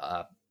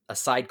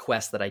side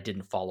quest that I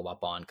didn't follow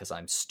up on because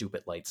I'm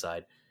stupid light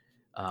side.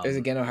 There's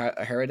again a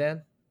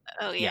Haradan.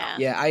 Oh yeah,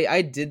 yeah.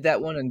 I did that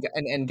one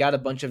and got a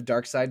bunch of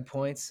dark side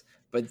points,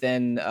 but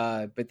then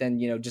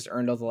you know, just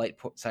earned all the light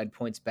side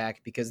points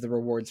back because the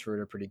rewards for it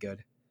are pretty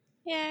good.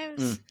 Yeah,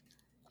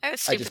 I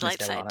was stupid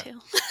light side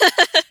too.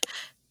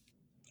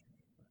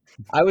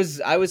 I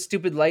was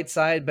stupid light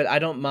side, but I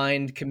don't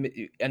mind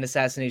an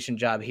assassination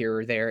job here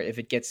or there if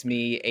it gets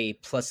me a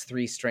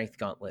 +3 strength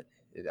gauntlet.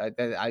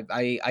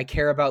 I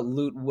care about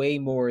loot way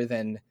more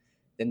than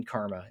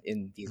karma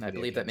in these. I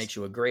believe games. That makes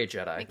you a gray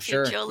Jedi. Makes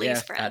sure, yeah,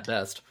 friend. At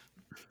best.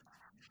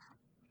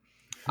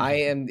 I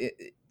am.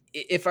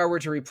 If I were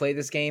to replay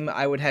this game,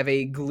 I would have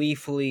a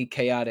gleefully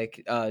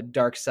chaotic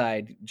dark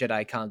side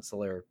Jedi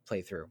consular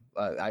playthrough.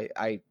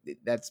 I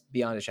that's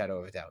beyond a shadow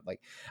of a doubt.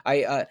 Like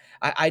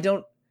I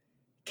don't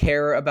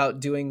care about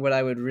doing what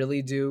I would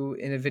really do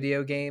in a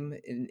video game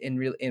in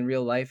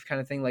real life kind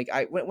of thing. Like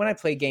when I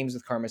play games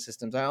with karma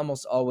systems, I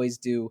almost always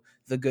do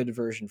the good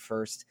version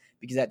first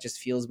because that just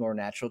feels more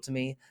natural to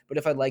me. But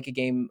if I like a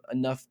game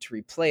enough to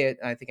replay it,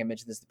 and I think I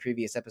mentioned this in the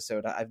previous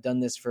episode, I've done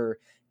this for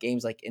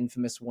games like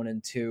Infamous 1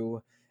 and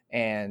 2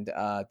 and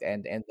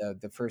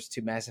the first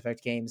two Mass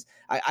Effect games.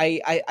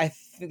 I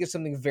think there's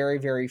something very,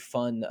 very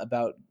fun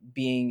about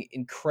being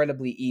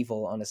incredibly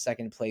evil on a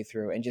second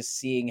playthrough and just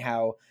seeing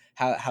how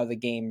the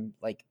game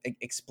like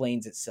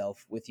explains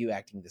itself with you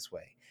acting this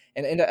way.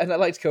 And I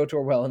liked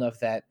KOTOR well enough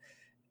that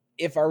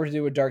if I were to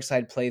do a dark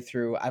side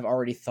playthrough, I've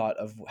already thought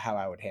of how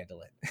I would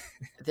handle it.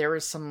 There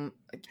is some,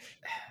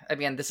 I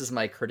mean, this is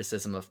my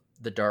criticism of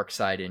the dark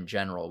side in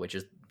general, which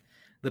is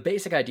the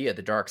basic idea of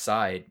the dark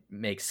side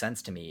makes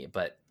sense to me,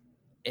 but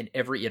in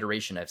every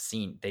iteration I've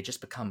seen, they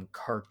just become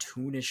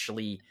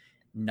cartoonishly,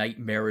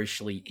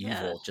 nightmarishly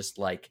evil, just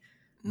like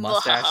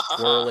mustache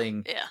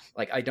twirling. Yeah.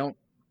 Like I don't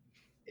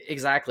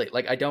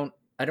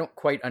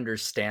quite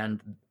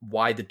understand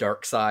why the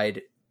dark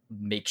side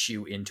makes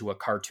you into a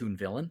cartoon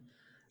villain,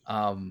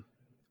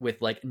 with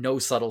like no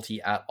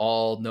subtlety at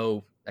all,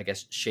 no, I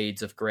guess,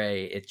 shades of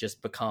gray. It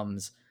just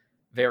becomes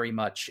very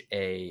much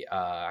a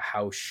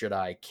how should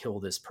I kill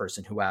this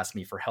person who asked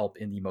me for help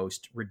in the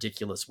most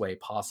ridiculous way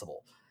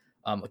possible.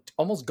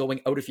 Almost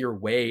going out of your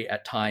way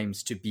at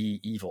times to be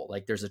evil.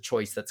 Like there's a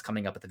choice that's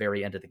coming up at the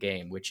very end of the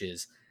game, which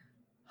is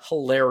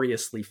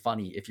hilariously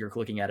funny if you're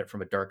looking at it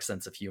from a dark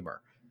sense of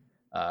humor.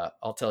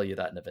 I'll tell you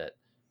that in a bit.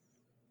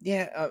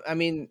 Yeah, I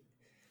mean,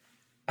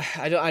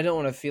 I don't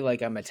want to feel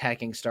like I'm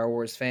attacking Star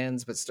Wars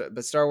fans, but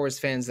Star Wars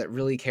fans that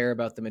really care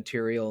about the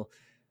material,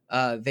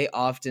 they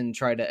often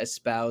try to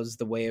espouse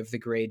the way of the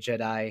Grey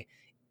Jedi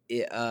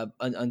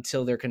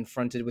until they're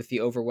confronted with the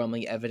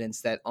overwhelming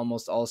evidence that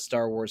almost all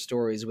Star Wars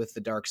stories with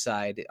the dark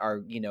side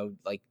are,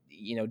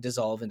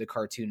 dissolve into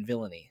cartoon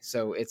villainy.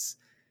 So it's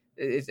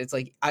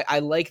like I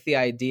like the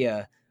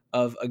idea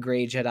of a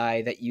Grey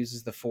Jedi that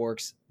uses the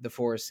Force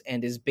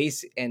and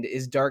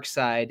is dark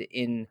side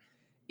in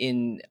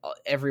in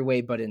every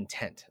way but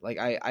intent. Like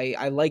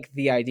I like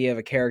the idea of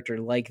a character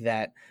like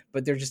that,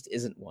 but there just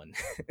isn't one.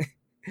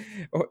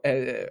 Or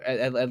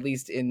at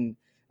least in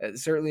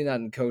certainly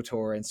not in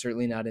KOTOR, and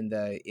certainly not in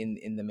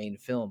the main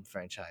film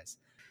franchise.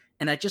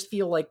 And I just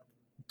feel like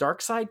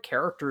Darkseid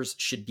characters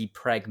should be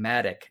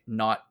pragmatic,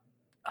 not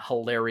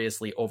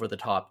hilariously over the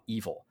top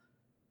evil.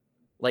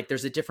 Like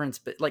there's a difference,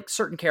 but like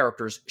certain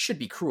characters should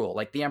be cruel,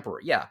 like the Emperor.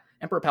 Yeah,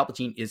 Emperor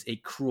Palpatine is a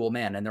cruel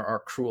man, and there are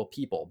cruel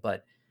people,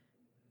 but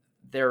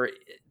there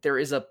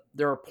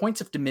are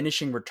points of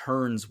diminishing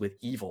returns with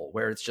evil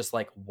where it's just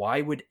like,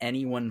 why would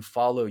anyone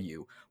follow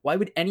you? Why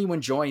would anyone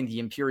join the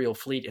Imperial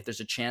fleet if there's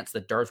a chance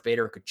that Darth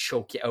Vader could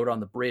choke you out on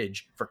the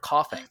bridge for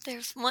coughing?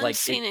 There's one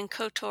scene in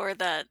KOTOR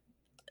that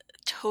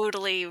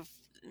totally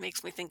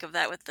makes me think of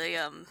that with the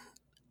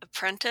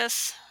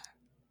apprentice,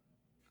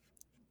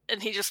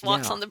 and he just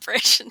walks on the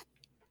bridge. And,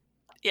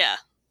 yeah,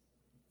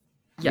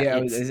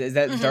 is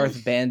that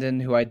Darth Bandon,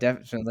 who I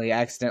definitely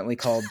accidentally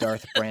called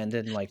Darth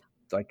Brandon like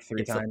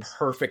 3 times? It's a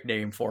perfect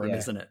name for him,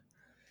 isn't it?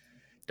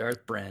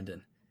 Darth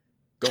Brandon.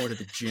 Going to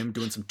the gym,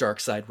 doing some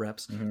Darkseid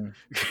reps. Mm-hmm.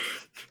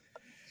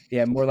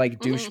 Yeah, more like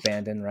douche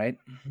Bandon, right?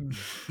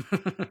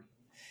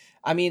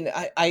 I mean,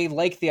 I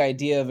like the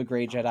idea of a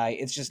Grey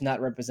Jedi. It's just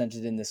not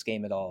represented in this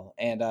game at all,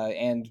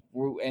 and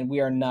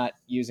we are not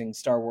using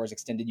Star Wars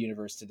Extended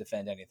Universe to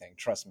defend anything.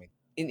 Trust me.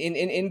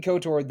 In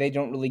KOTOR, they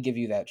don't really give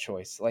you that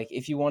choice. Like,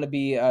 if you want to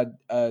be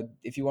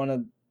if you want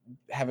to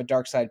have a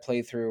Darkseid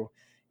playthrough,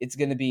 it's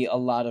going to be a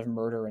lot of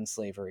murder and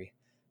slavery.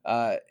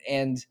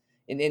 And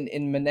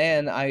in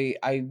Manaan,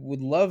 I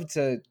would love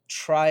to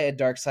try a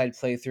Darkseid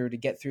playthrough to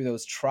get through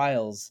those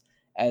trials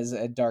as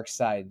a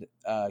Darkseid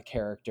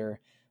character.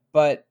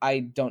 But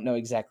I don't know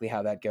exactly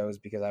how that goes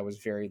because I was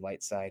very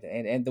light side.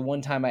 And the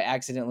one time I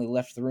accidentally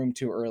left the room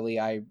too early,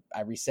 I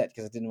reset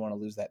because I didn't want to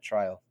lose that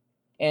trial.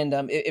 And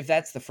if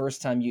that's the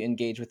first time you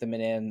engage with the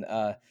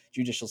Manaan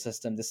judicial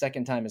system, the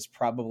second time is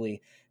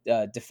probably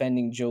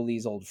defending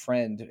Jolie's old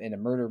friend in a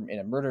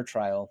murder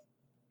trial,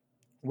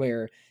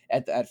 where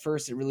at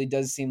first it really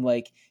does seem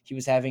like he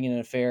was having an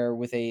affair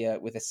with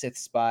a Sith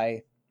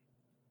spy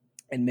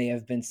and may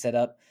have been set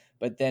up.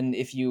 But then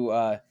if you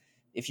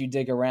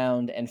dig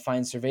around and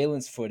find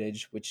surveillance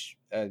footage, which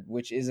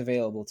is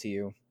available to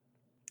you,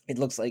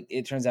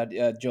 it turns out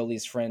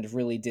Jolie's friend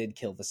really did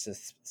kill the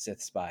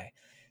Sith spy.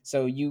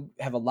 So you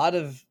have a lot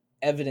of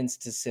evidence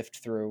to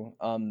sift through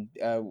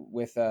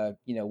with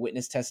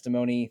witness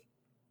testimony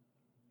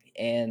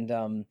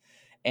and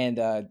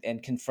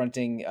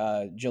confronting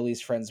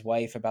Jolie's friend's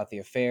wife about the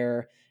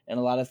affair, and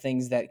a lot of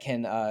things that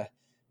can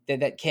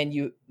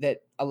that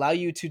allow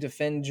you to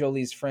defend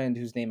Jolie's friend,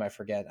 whose name I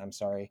forget. I'm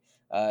sorry.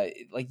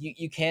 Like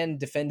you can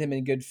defend him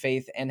in good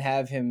faith and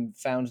have him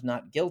found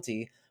not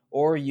guilty,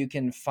 or you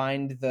can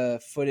find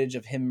the footage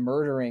of him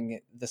murdering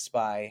the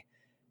spy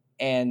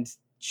and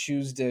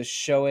choose to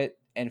show it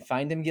and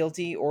find him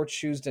guilty, or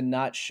choose to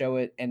not show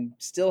it and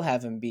still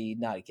have him be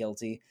not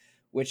guilty,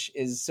 which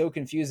is so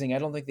confusing. I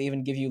don't think they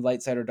even give you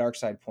light side or dark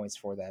side points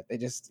for that. They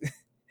just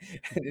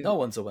no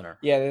one's a winner.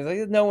 Yeah, they're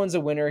like, no one's a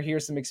winner.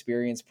 Here's some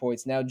experience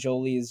points. Now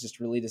Jolie is just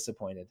really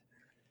disappointed.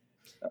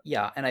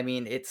 Yeah, and I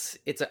mean, I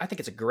think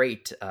it's a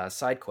great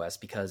side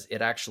quest because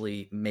it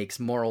actually makes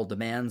moral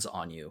demands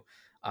on you.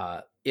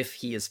 If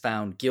he is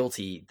found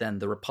guilty, then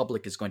the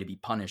Republic is going to be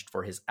punished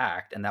for his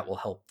act, and that will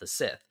help the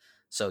Sith.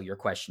 So your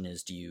question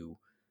is, do you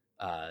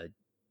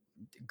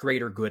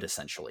greater good,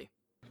 essentially?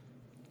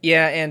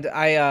 Yeah, and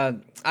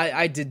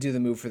I did do the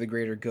move for the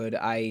greater good.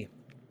 I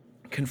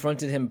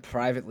confronted him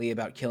privately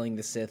about killing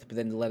the Sith, but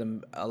then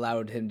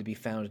allowed him to be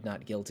found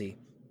not guilty.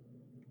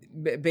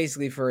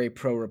 Basically for a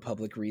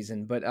pro-Republic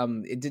reason, but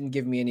it didn't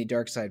give me any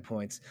dark side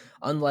points.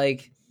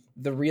 Unlike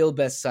the real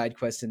best side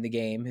quest in the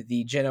game,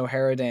 the Jeno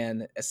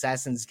Haradan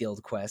Assassin's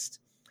Guild quest,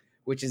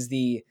 which is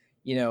the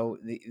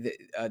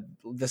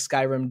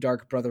Skyrim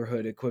Dark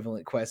Brotherhood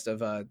equivalent quest of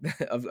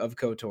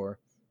KOTOR.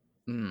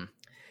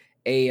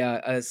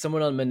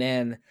 Someone on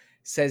Manaan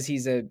says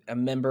he's a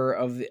member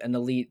of an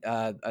elite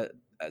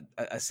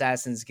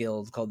Assassin's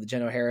Guild called the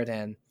Jeno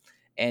Haradan,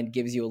 and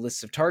gives you a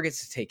list of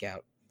targets to take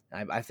out.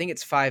 I think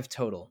it's 5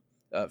 total.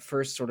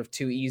 First, sort of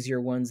 2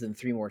 easier ones, then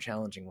 3 more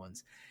challenging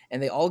ones,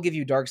 and they all give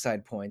you dark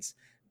side points.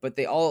 But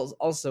they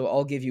also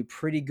all give you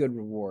pretty good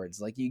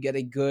rewards. Like, you get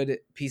a good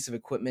piece of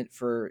equipment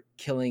for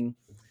killing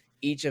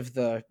each of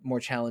the more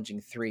challenging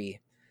 3,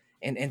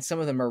 and some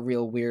of them are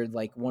real weird.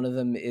 Like, one of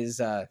them is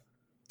the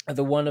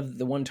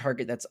one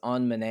target that's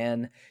on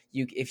Manaan.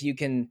 If you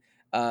can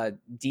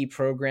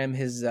deprogram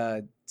his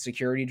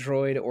security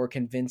droid or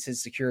convince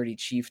his security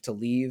chief to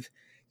leave,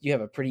 you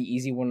have a pretty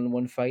easy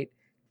 1-on-1 fight.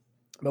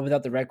 But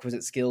without the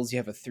requisite skills, you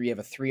have a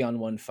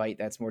 3-on-1 fight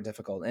that's more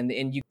difficult. And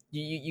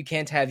you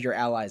can't have your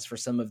allies for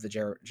some of the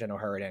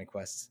Jeno Haradan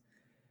quests,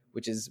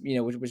 which is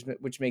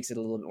which makes it a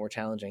little bit more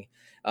challenging.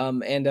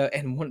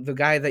 The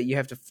guy that you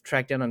have to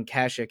track down on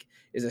Kashyyyk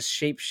is a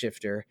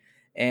shapeshifter,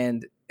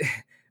 and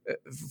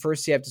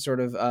first you have to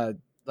sort of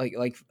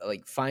like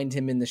find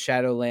him in the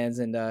Shadowlands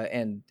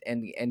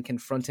and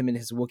confront him in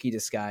his Wookiee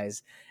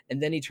disguise,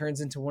 and then he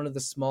turns into one of the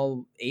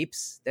small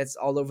apes that's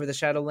all over the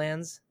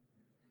Shadowlands,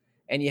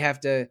 and you have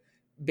to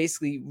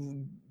basically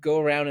go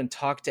around and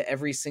talk to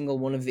every single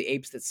one of the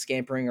apes that's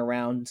scampering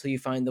around until you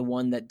find the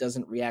one that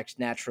doesn't react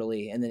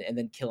naturally, and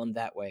then kill him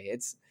that way.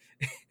 It's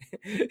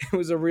it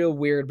was a real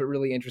weird but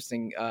really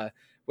interesting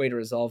way to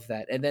resolve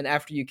that. And then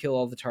after you kill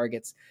all the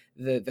targets,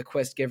 the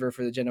quest giver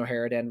for the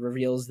Genoharadan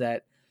reveals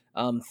that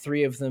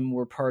 3 of them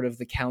were part of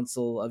the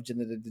council of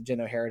the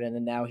Genoharadan,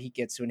 and now he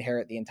gets to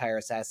inherit the entire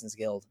Assassin's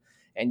Guild.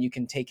 And you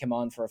can take him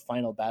on for a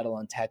final battle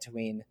on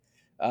Tatooine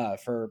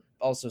for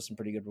also some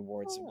pretty good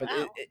rewards. Oh, but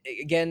wow.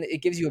 again,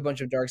 it gives you a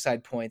bunch of dark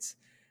side points,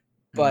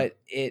 but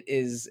it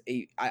is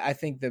I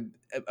think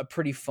a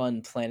pretty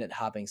fun planet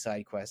hopping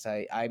side quest.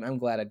 I'm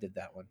glad I did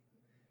that one.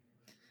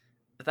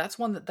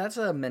 That's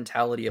a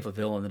mentality of a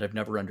villain that I've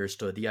never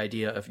understood. The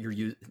idea of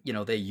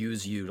they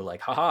use you to like,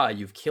 haha,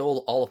 you've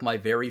killed all of my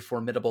very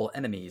formidable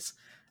enemies.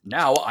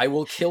 Now I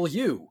will kill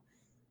you.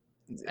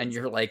 And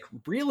you're like,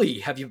 really?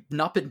 Have you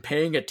not been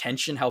paying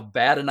attention how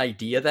bad an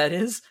idea that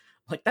is?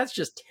 Like, that's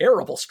just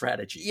terrible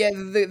strategy. Yeah,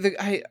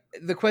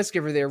 the quest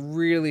giver there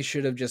really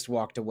should have just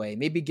walked away.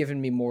 Maybe given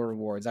me more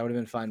rewards. I would have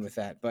been fine with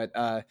that.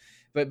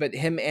 But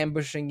him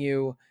ambushing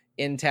you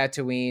in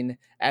Tatooine,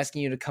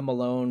 asking you to come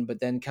alone, but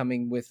then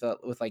coming with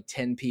like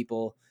 10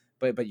 people,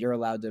 but you're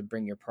allowed to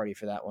bring your party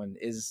for that one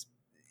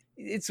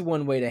it's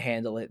one way to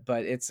handle it,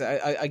 but it's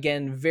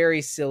again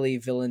very silly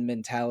villain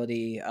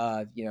mentality.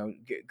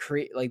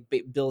 Create like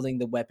building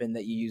the weapon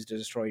that you use to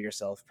destroy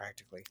yourself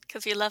practically.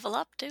 Because you level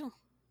up too.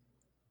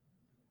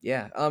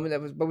 Yeah.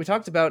 But we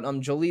talked about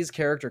Jolie's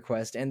character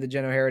quest and the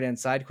Genoharadan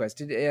side quest.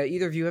 Did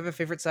either of you have a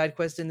favorite side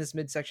quest in this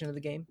midsection of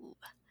the game?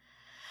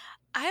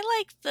 I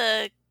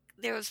like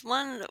there was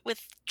one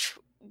with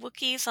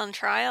Wookiees on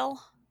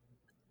trial,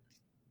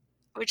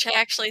 which I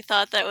actually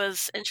thought that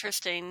was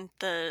interesting.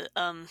 The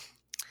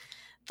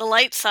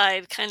light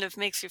side kind of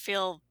makes you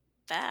feel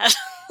bad.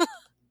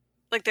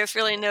 Like there's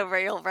really no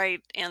real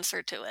right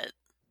answer to it.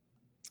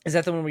 Is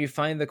that the one where you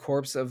find the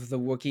corpse of the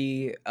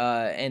Wookiee,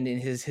 and in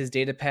his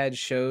data pad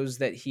shows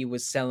that he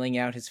was selling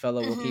out his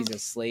fellow Wookiees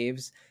as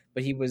slaves,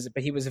 but he was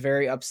a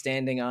very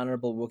upstanding,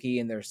 honorable Wookiee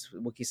in their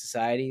Wookiee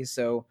society.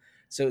 So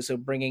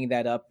bringing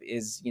that up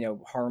is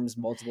harms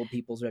multiple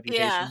people's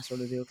reputation,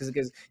 sort of deal, because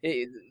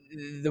the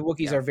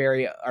Wookiees are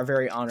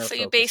very honor. So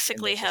you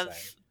basically have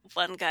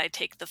one guy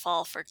take the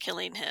fall for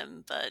killing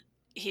him, but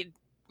he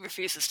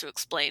refuses to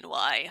explain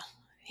why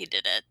he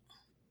did it.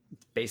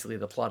 Basically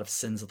the plot of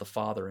Sins of the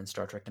Father in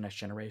Star Trek: The Next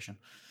Generation.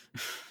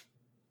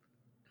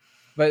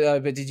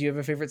 But did you have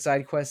a favorite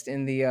side quest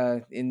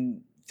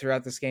in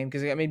throughout this game?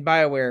 Because I mean,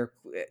 BioWare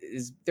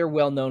they're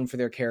well known for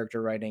their character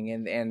writing,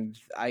 and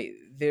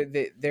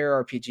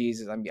their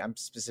RPGs. I'm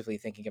specifically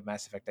thinking of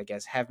Mass Effect, I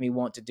guess, have me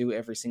want to do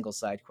every single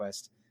side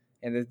quest,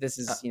 and this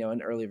is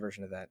an early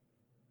version of that.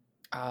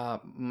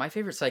 My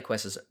favorite side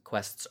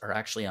quests are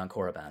actually on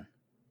Korriban,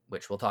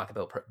 which we'll talk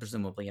about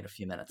presumably in a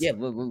few minutes. Yeah,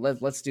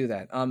 let's do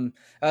that.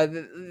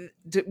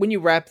 When you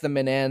wrap the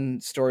Manan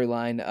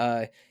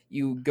storyline,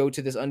 you go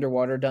to this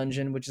underwater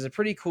dungeon, which is a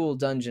pretty cool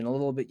dungeon. A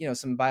little bit,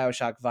 some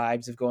BioShock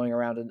vibes of going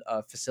around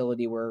a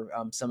facility where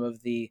some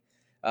of the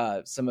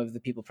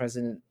people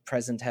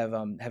present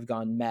have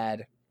gone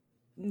mad.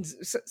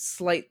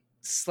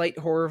 Slight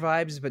horror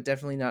vibes, but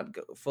definitely not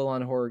full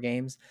on horror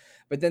games.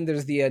 But then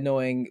there's the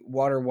annoying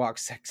water walk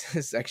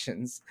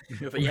sections.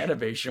 The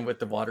animation with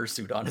the water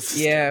suit on is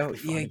you have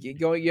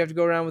to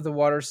go around with the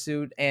water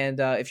suit, and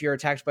if you're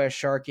attacked by a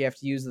shark, you have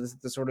to use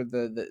the sort of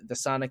the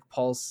sonic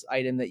pulse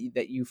item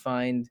that you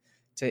find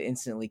to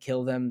instantly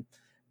kill them.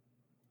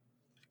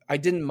 I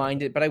didn't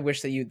mind it, but I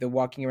wish that the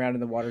walking around in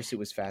the water suit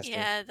was faster.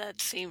 Yeah,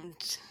 that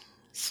seemed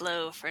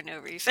slow for no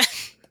reason.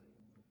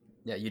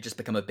 Yeah, you just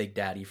become a big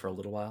daddy for a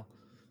little while.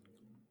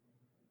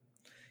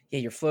 Yeah,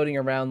 you're floating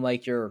around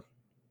like you're,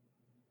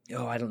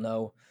 I don't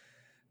know,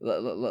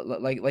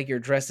 like you're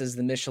dressed as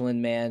the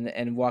Michelin Man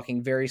and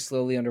walking very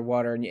slowly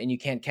underwater, and you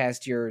can't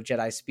cast your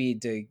Jedi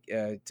speed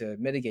to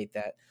mitigate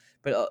that.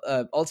 But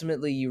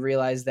ultimately, you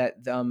realize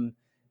that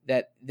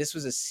that this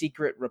was a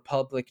secret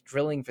Republic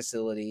drilling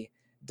facility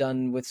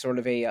done with sort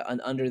of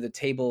an under the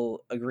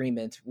table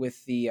agreement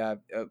with the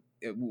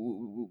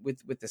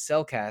with the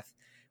Selkath,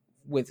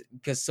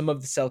 because some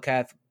of the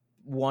Selkath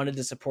wanted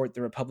to support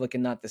the Republic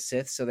and not the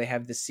Sith, so they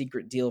have this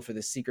secret deal for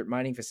the secret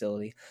mining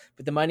facility.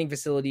 But the mining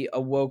facility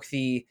awoke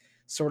the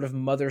sort of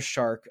mother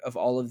shark of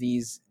all of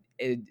these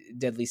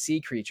deadly sea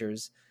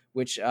creatures,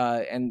 which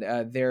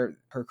her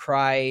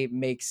cry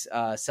makes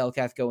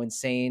Selkath go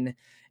insane,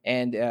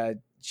 and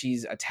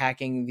she's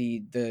attacking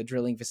the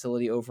drilling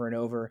facility over and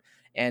over.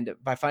 And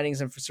by finding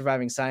some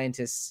surviving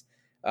scientists,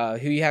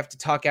 who you have to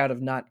talk out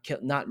of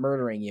not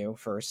murdering you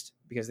first,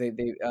 because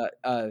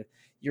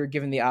you're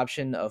given the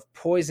option of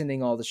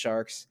poisoning all the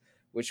sharks,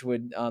 which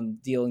would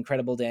deal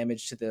incredible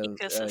damage to the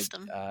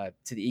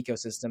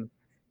ecosystem.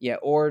 Yeah,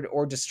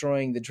 or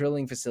destroying the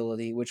drilling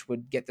facility, which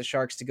would get the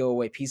sharks to go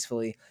away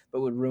peacefully,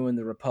 but would ruin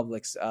the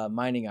Republic's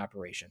mining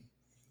operation.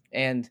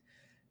 And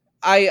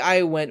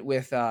I went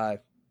with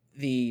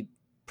the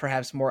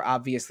perhaps more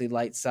obviously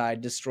light side,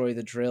 destroy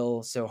the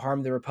drill, so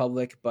harm the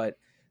Republic, but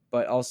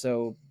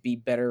also be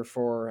better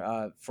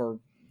for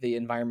the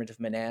environment of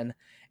Manan.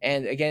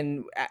 And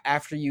again,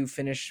 after you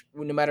finish,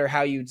 no matter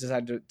how you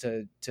decide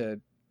to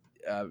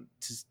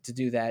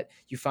do that,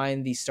 you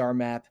find the star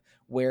map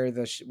where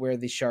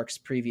the sharks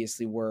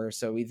previously were.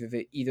 So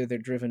either they're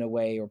driven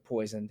away or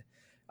poisoned.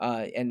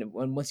 And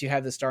once you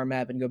have the star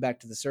map and go back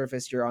to the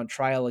surface, you're on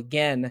trial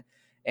again,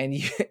 and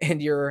you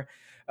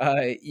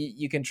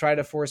can try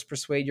to force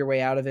persuade your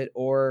way out of it,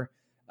 or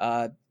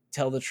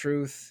tell the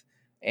truth,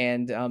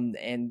 and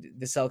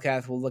the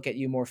Selkath will look at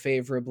you more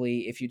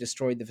favorably if you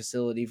destroyed the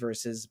facility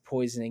versus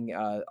poisoning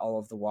all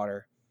of the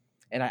water.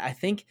 And I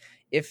think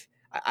if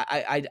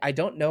I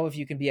don't know if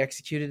you can be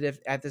executed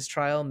at this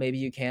trial. Maybe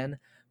you can,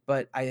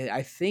 but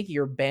I think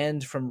you're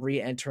banned from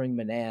re-entering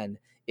Manan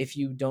if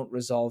you don't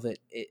resolve it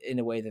in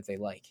a way that they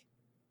like.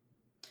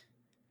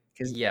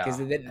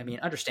 I mean,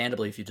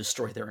 understandably, if you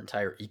destroy their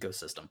entire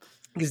ecosystem,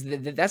 because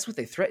that's what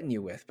they threaten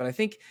you with. But I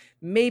think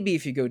maybe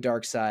if you go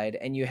dark side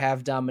and you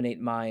have dominate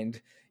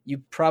mind, you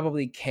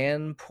probably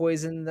can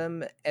poison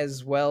them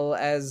as well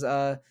as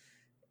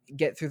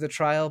get through the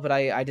trial. But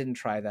I didn't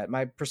try that.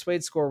 My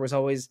persuade score was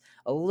always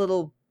a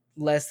little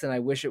less than I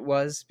wish it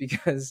was,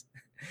 because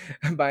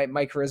my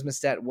charisma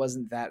stat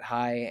wasn't that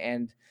high,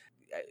 and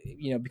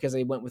because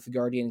I went with the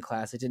Guardian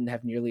class, I didn't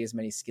have nearly as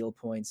many skill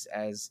points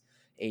as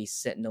a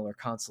Sentinel or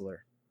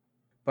Consular.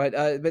 But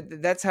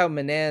that's how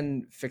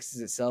Manan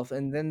fixes itself.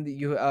 And then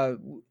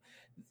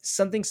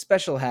something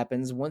special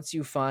happens once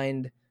you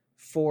find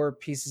 4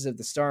 pieces of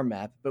the star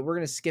map. But we're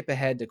going to skip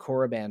ahead to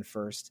Korriban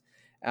first,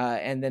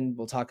 and then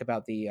we'll talk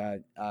about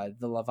the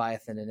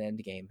Leviathan and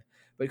Endgame.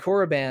 But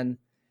Korriban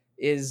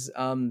is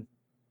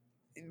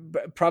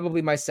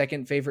probably my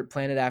second favorite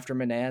planet after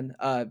Manan,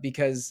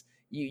 because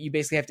you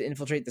basically have to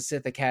infiltrate the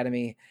Sith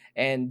Academy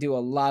and do a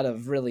lot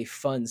of really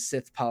fun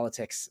Sith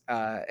politics,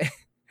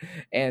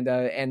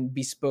 and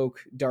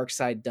bespoke dark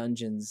side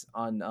dungeons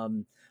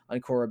on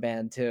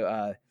Korriban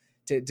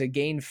to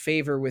gain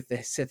favor with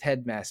the Sith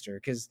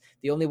headmaster. Because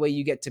the only way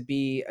you get to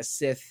be a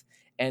Sith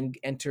and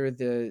enter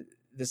the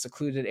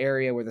secluded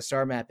area where the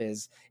star map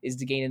is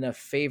to gain enough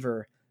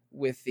favor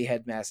with the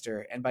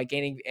headmaster. And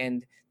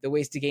the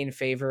ways to gain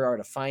favor are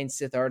to find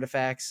Sith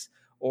artifacts,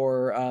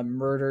 or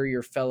murder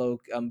your fellow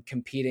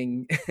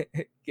competing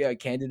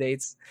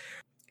candidates.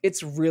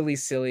 It's really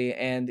silly,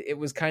 and it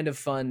was kind of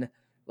fun,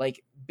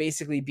 like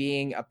basically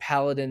being a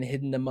paladin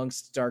hidden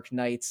amongst dark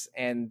knights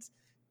and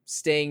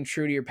staying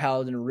true to your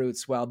paladin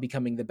roots while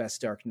becoming the best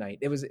dark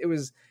knight.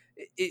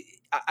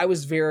 I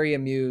was very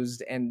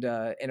amused and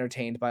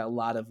entertained by a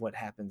lot of what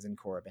happens in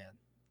Korriban.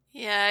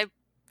 Yeah,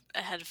 I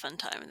had a fun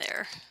time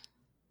there.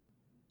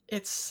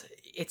 It's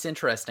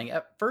interesting.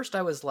 At first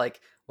I was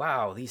like,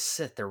 wow, these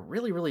Sith, they're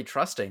really, really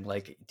trusting.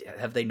 Like,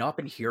 have they not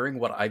been hearing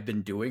what I've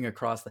been doing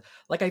across the...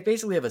 Like, I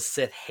basically have a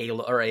Sith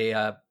halo, or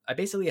I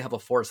basically have a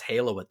Force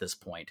halo at this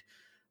point.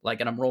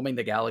 Like, and I'm roaming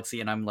the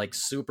galaxy, and I'm like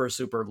super,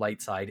 super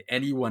light side.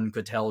 Anyone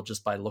could tell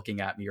just by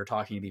looking at me or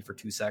talking to me for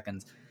 2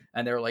 seconds.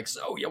 And they're like,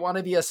 so you want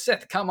to be a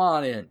Sith? Come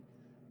on in.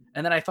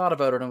 And then I thought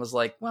about it and was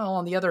like, well,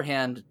 on the other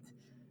hand,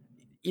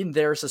 in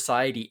their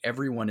society,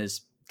 everyone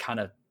is kind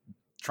of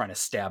trying to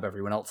stab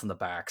everyone else in the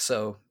back.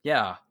 So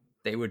yeah,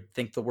 they would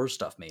think the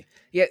worst of me.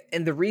 Yeah,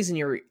 and the reason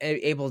you're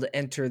able to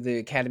enter the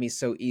academy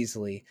so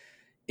easily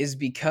is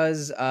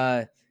because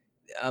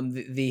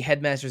the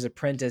headmaster's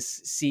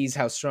apprentice sees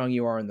how strong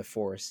you are in the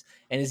Force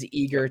and is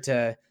eager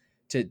to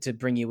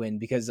bring you in,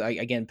 because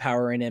again,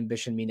 power and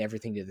ambition mean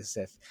everything to the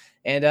Sith.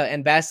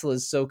 And Bastila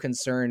is so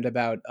concerned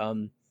about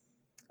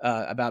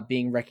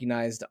being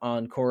recognized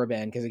on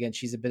Korriban, because again,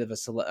 she's a bit of a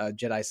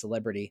Jedi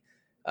celebrity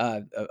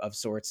of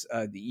sorts.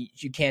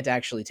 You can't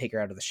actually take her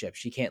out of the ship.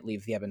 She can't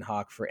leave the Ebon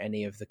Hawk for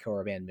any of the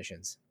Korriban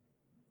missions.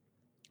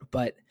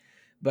 But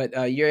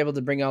you're able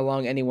to bring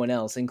along anyone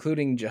else,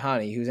 including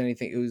Juhani,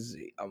 who's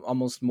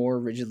almost more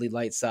rigidly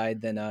light side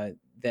than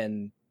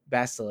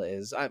Bastila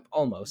is.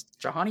 Almost.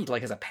 Juhani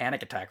like has a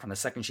panic attack from the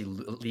second she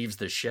leaves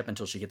the ship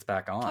until she gets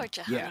back on. Poor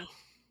Juhani. Yeah.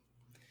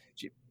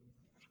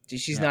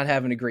 She's not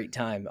having a great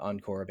time on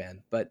Korriban,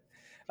 but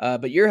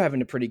you're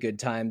having a pretty good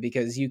time,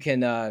 because you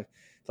can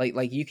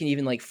like you can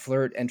even like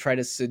flirt and try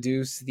to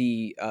seduce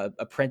the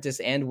apprentice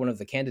and one of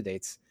the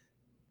candidates,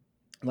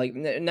 like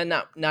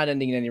not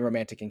ending in any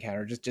romantic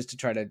encounter, just to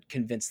try to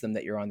convince them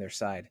that you're on their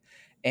side.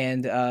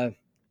 And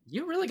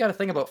you really got to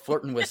think about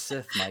flirting with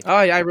Sith, Mike. Oh,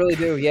 I really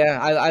do. Yeah,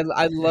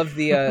 I love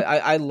the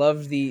I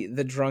love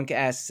the drunk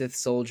ass Sith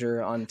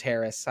soldier on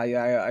Terrace.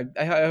 I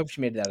hope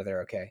she made it out of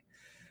there okay.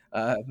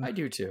 I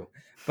do too.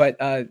 But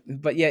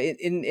yeah,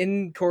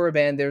 in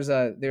Korriban, there's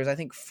I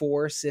think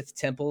 4 Sith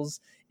temples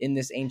in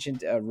this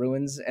ancient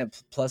ruins, and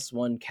plus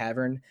 1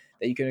 cavern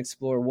that you can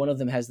explore. One of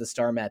them has the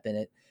star map in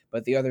it,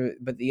 but the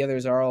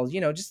others are all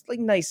just like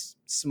nice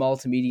small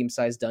to medium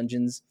sized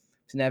dungeons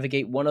to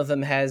navigate. One of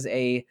them has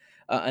an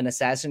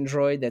assassin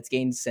droid that's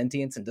gained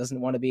sentience and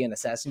doesn't want to be an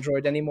assassin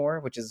droid anymore,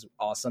 which is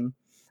awesome.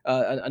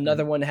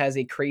 Another one has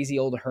a crazy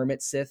old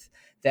hermit Sith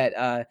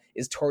that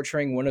is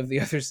torturing one of the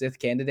other Sith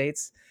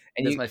candidates.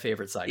 And That's my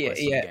favorite side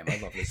quest of the game. I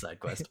love this side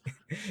quest.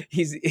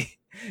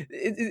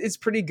 It's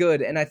pretty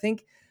good, and I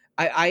think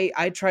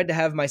I tried to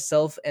have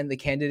myself and the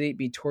candidate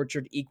be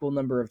tortured equal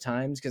number of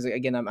times because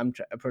again I'm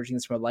approaching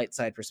this from a light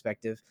side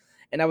perspective,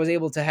 and I was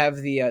able to have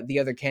the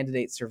other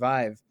candidate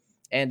survive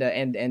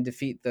and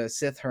defeat the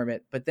Sith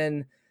hermit. But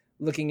then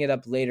looking it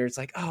up later, it's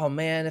like, oh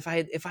man, if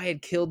I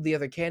had killed the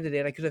other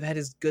candidate, I could have had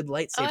his good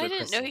lightsaber. Oh, I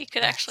didn't know he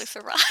could actually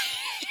survive.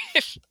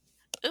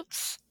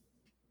 Oops.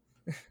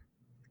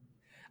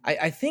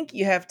 I think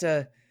you have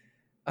to.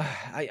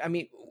 I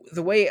mean,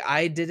 the way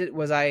I did it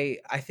was I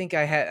think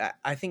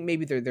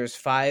maybe there's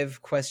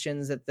 5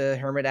 questions that the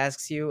hermit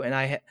asks you, and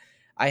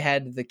I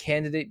had the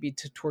candidate be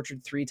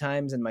tortured 3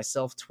 times and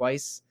myself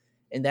twice,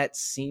 and that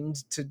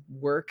seemed to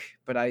work,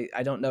 but I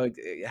don't know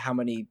how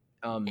many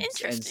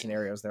end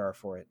scenarios there are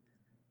for it.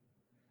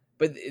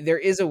 But there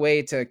is a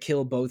way to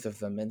kill both of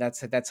them, and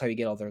that's how you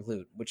get all their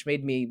loot, which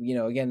made me,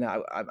 again,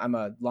 I'm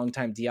a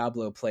longtime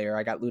Diablo player.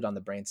 I got loot on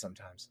the brain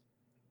sometimes.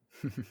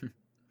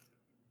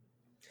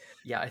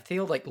 Yeah, I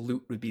feel like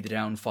loot would be the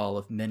downfall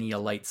of many a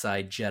light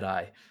side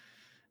Jedi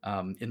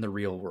in the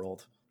real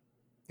world.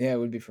 Yeah, it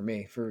would be for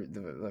me, for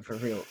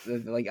real.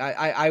 Like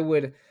I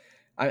would.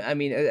 I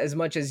mean, as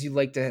much as you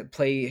like to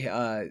play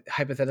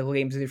hypothetical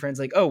games with your friends,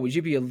 like, oh, would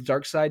you be a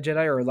dark side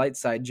Jedi or a light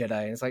side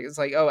Jedi? And it's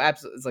like, oh,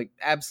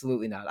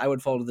 absolutely not. I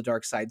would fall to the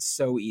dark side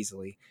so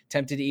easily,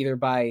 tempted either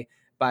by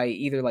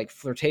either like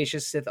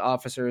flirtatious Sith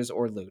officers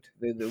or loot.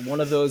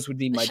 One of those would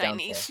be my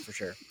downfall for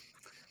sure.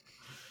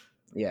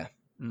 Yeah.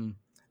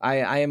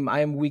 I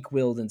am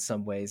weak-willed in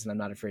some ways, and I'm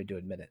not afraid to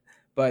admit it.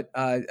 But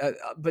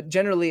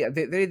generally,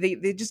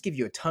 they just give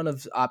you a ton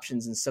of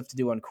options and stuff to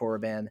do on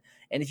Korriban,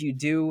 and if you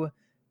do,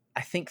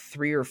 I think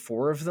 3 or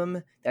 4 of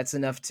them, that's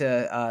enough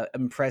to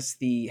impress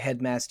the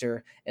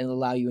headmaster and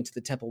allow you into the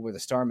temple where the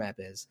star map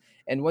is.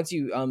 And once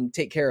you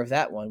take care of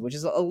that one, which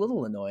is a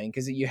little annoying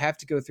because you have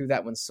to go through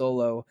that one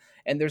solo,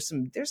 and there's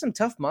some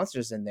tough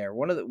monsters in there.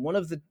 One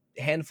of the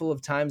handful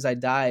of times I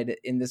died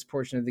in this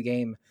portion of the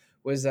game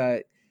was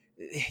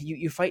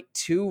you fight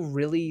 2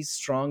 really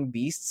strong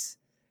beasts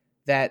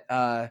that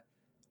are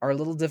a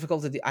little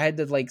difficult to do. I had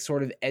to like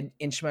sort of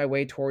inch my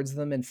way towards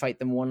them and fight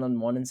them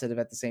one-on-one instead of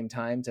at the same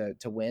time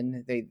to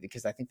win.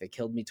 Because I think they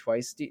killed me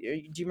twice. Do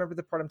you remember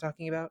the part I'm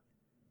talking about?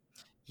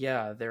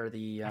 Yeah, they're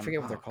the I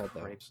forget what they're called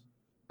though.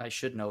 I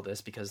should know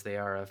this because they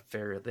are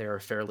a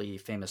fairly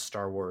famous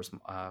Star Wars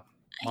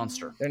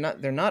monster.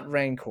 They're not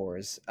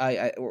Rancors.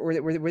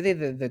 Were they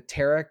the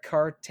Terra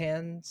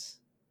Cartans?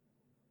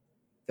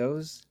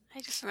 Those? I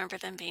just remember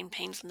them being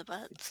pains in the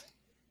butts.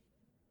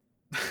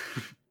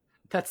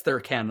 That's their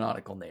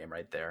canonical name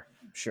right there.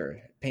 Sure,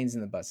 pains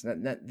in the butts.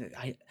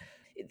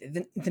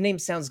 The name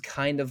sounds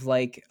kind of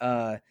like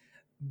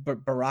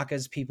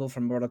Baraka's people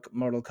from Mortal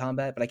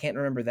Kombat, but I can't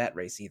remember that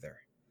race either.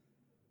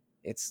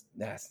 It's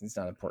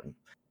not important.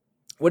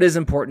 What is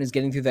important is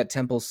getting through that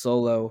temple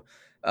solo.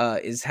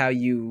 Is how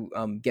you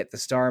get the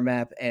star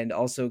map and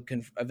also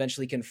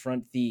eventually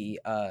confront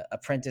the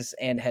apprentice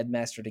and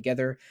headmaster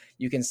together.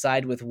 You can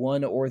side with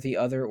one or the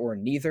other or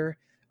neither.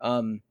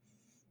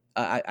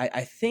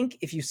 I think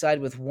if you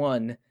side with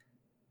one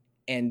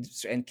and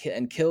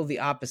kill the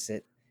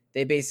opposite,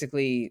 they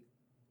basically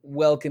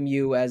welcome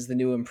you as their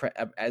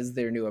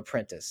new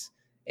apprentice.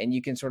 And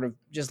you can sort of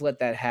just let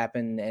that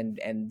happen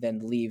and then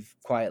leave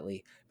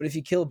quietly. But if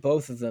you kill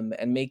both of them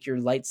and make your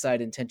light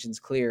side intentions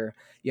clear,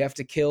 you have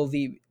to kill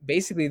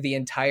basically the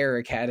entire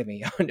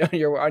academy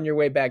on your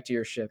way back to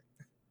your ship.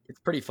 It's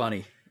pretty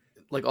funny.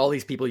 Like all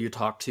these people you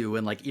talk to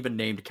and like even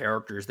named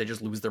characters, they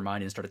just lose their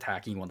mind and start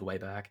attacking you on the way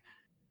back.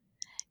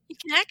 You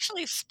can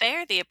actually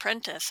spare the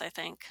apprentice, I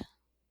think.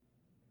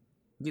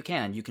 You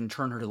can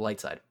turn her to the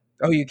light side.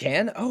 Oh, you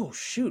can? Oh,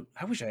 shoot!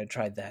 I wish I had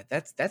tried that.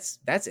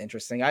 That's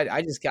interesting.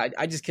 I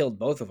just killed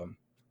both of them.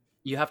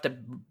 You have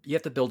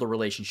to build a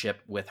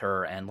relationship with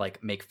her and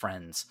like make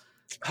friends.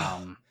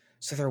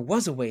 So there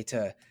was a way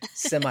to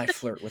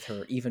semi-flirt with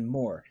her even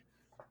more.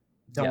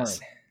 Darn.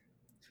 Yes.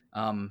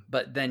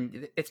 But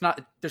then it's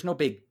not. There's no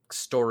big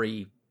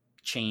story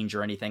change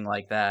or anything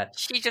like that.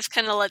 She just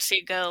kind of lets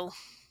you go.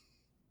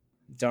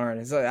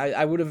 Darn. So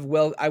I would have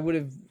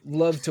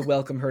loved to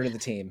welcome her to the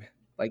team.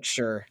 Like,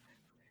 sure.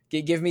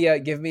 Give me a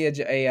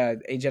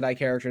Jedi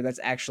character that's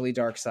actually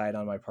dark side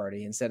on my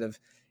party instead of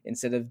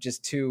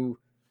just 2,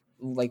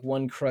 like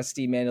one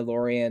crusty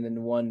Mandalorian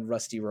and one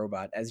rusty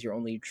robot as your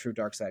only true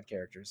dark side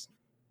characters.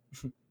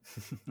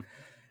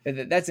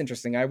 That's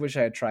interesting. I wish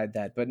I had tried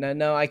that, but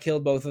no, I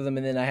killed both of them,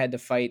 and then I had to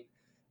fight,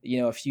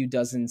 a few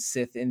dozen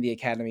Sith in the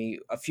academy,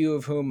 a few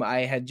of whom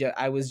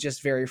I was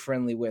just very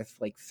friendly with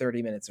like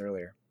 30 minutes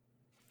earlier.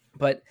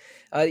 But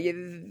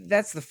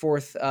that's the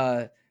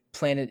 4th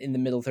planet in the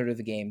middle third of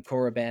the game,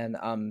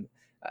 Korriban.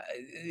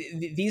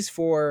 These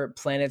 4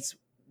 planets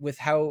with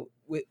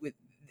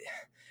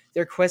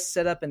their quest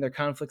setup and their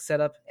conflict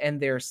setup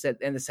and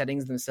the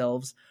settings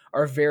themselves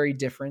are very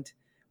different,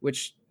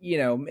 which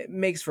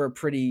makes for a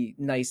pretty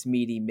nice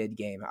meaty mid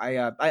game.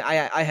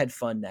 I had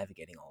fun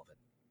navigating all of it.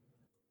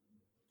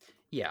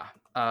 Yeah,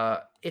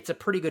 it's a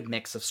pretty good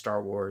mix of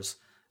Star Wars,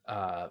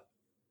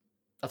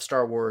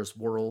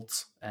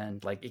 worlds,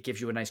 and like it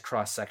gives you a nice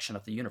cross section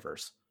of the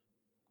universe.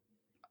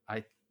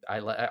 I,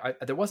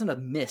 there wasn't a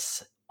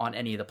miss on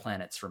any of the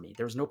planets for me.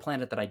 There was no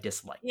planet that I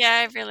disliked.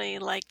 Yeah, I really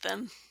like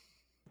them.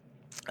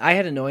 I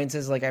had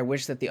annoyances like I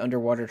wish that the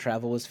underwater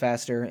travel was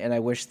faster, and I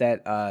wish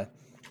that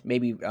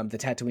maybe the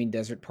Tatooine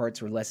desert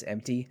parts were less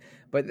empty.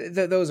 But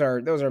those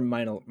are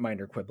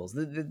minor quibbles.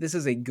 This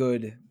is a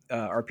good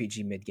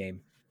RPG mid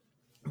game.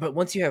 But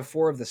once you have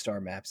 4 of the star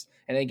maps,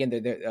 and again,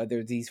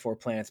 they're these 4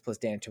 planets plus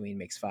Dantooine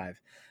makes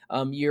 5,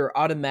 you're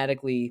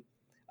automatically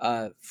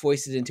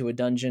foisted into a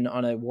dungeon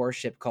on a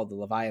warship called the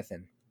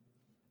Leviathan.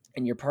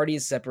 And your party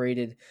is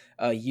separated.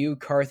 You,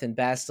 Karth, and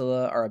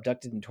Bastila are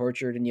abducted and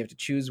tortured, and you have to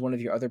choose one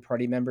of your other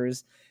party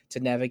members to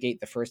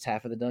navigate the first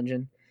half of the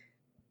dungeon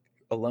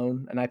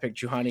alone. And I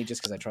picked Juhani just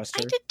because I trust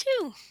her. I did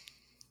too.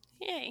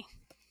 Yay.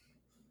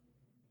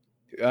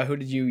 Who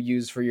did you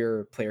use for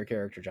your player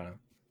character, John?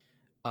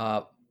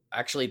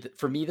 Actually,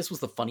 for me, this was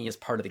the funniest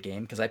part of the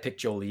game because I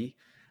picked Jolee.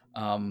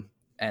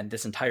 And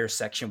this entire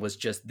section was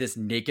just this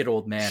naked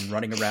old man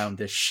running around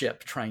this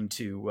ship trying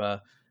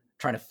to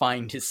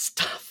find his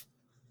stuff.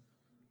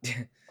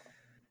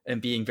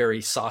 And being very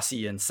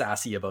saucy and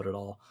sassy about it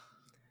all.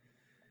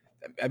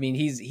 I mean,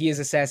 he is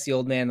a sassy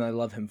old man, and I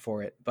love him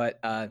for it. But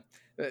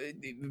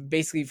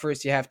basically,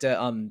 first you have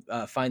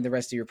to find the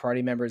rest of your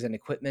party members and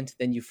equipment.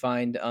 Then you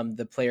find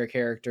the player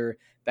character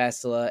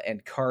Bastila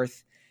and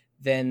Karth.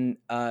 Then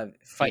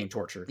fight being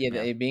tortured.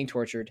 Yeah, being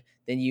tortured.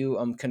 Then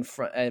you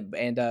confront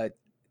and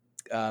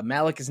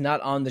Malak is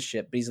not on the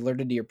ship, but he's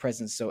alerted to your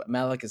presence. So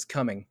Malak is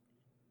coming,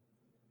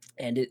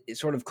 and it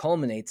sort of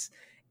culminates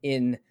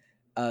in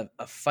a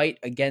fight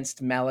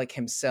against Malak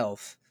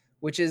himself,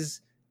 which is,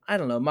 I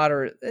don't know,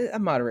 a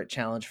moderate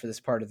challenge for this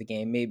part of the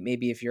game.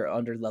 Maybe if you're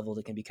under leveled,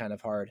 it can be kind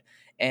of hard.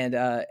 And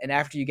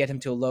after you get him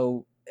to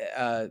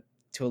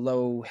a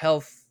low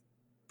health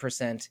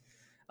percent,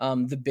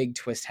 the big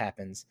twist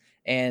happens.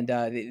 And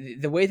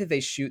the way that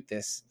they shoot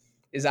this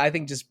is, I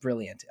think, just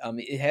brilliant.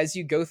 It has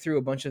you go through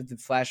a bunch of the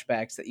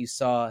flashbacks that you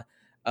saw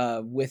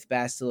with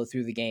Bastila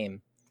through the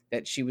game,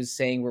 that she was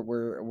saying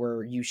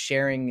were you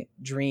sharing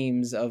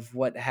dreams of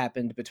what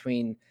happened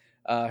between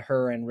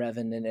her and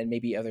Revan and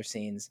maybe other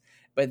scenes.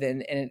 But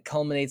then, and it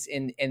culminates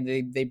in, and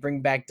they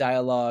bring back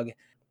dialogue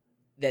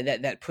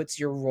that puts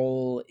your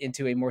role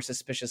into a more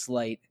suspicious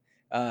light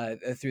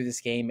through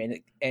this game, and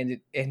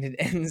it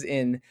ends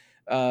in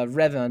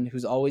Revan,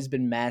 who's always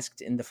been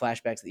masked in the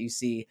flashbacks that you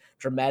see,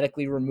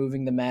 dramatically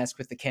removing the mask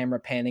with the camera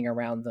panning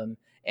around them,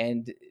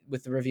 and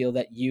with the reveal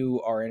that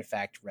you are in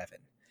fact Revan.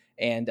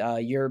 And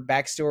your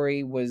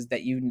backstory was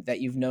that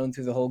you've known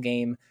through the whole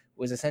game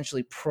was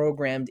essentially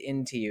programmed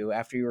into you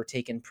after you were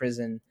taken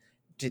prisoner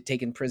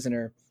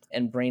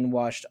and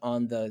brainwashed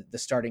on the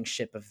starting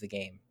ship of the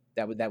game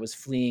that was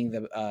fleeing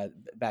the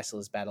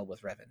Basila's battle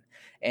with Revan.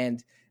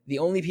 And the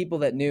only people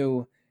that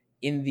knew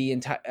in the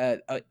entire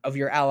of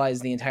your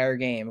allies the entire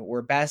game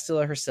were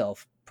Bastila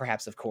herself,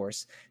 perhaps, of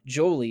course,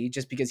 Jolee,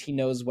 just because he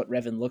knows what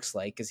Revan looks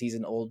like because he's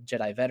an old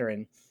Jedi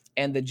veteran,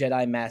 and the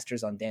Jedi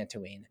Masters on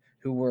Dantooine,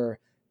 who were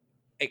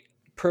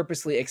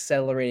purposely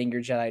accelerating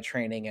your Jedi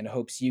training in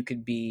hopes you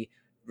could be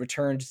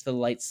returned to the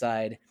light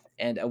side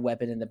and a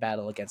weapon in the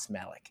battle against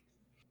Malak.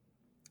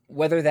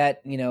 Whether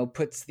that,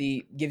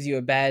 gives you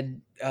a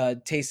bad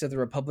taste of the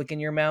Republic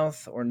in your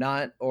mouth or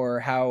not, or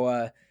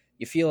how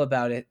you feel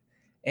about it.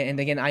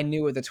 And again, I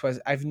knew what the twist.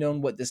 I've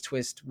known what this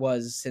twist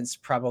was since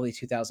probably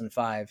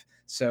 2005.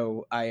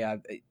 So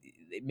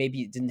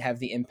maybe it didn't have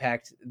the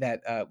impact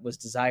that was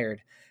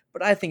desired,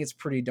 but I think it's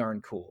pretty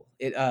darn cool.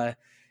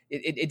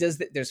 It does.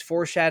 There's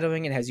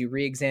foreshadowing. It has you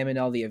re-examine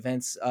all the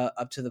events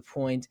up to the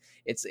point.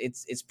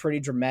 It's pretty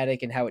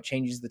dramatic in how it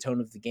changes the tone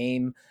of the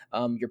game.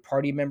 Your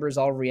party members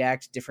all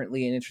react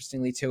differently and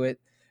interestingly to it.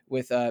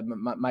 With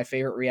my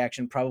favorite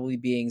reaction probably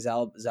being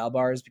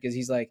Zalbar's, because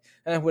he's like,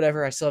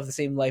 whatever. I still have the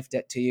same life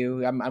debt to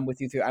you. I'm with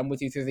you through. I'm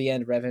with you through the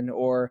end, Revan,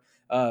 or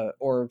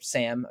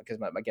Sam, because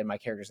my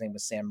character's name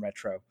was Sam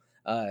Retro.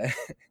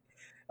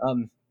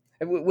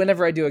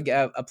 Whenever I do a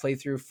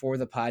playthrough for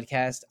the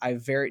podcast, I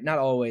not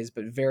always,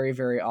 but very,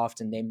 very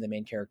often name the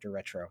main character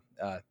Retro,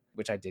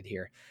 which I did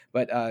here.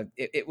 But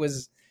it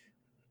was,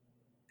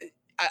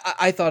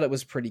 I thought it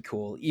was pretty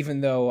cool,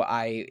 even though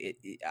I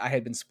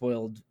had been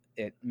spoiled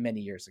it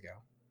many years ago.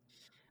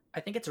 I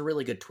think it's a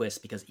really good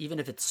twist because even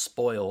if it's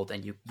spoiled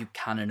and you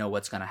kind of know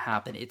what's going to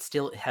happen, it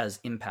still has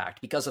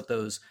impact because of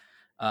those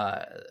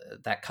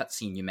that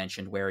cutscene you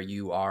mentioned where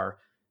you are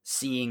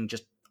seeing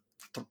just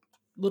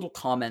little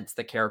comments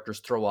that characters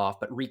throw off,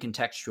 but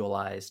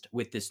recontextualized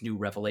with this new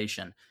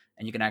revelation,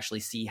 and you can actually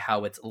see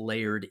how it's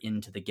layered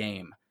into the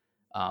game.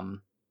 I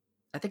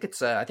think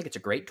it's a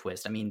great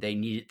twist. I mean,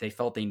 they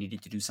felt they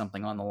needed to do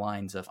something on the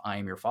lines of "I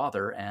am your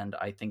father," and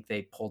I think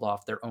they pulled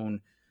off their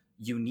own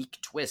unique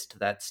twist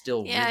that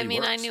still really I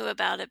mean, works. I knew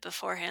about it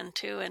beforehand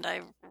too, and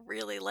I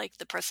really liked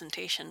the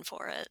presentation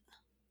for it.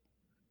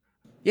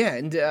 Yeah,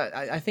 and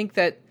I think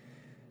that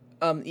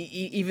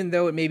Even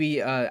though it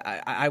maybe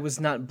I was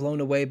not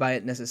blown away by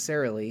it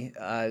necessarily,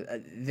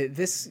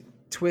 this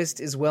twist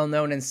is well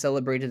known and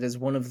celebrated as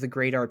one of the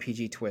great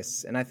RPG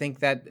twists, and I think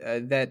that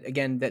that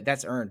again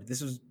that's earned.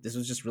 This was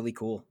just really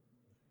cool.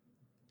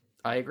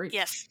 I agree.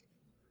 Yes.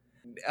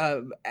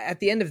 At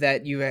the end of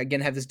that, you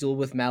again have this duel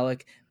with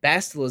Malik.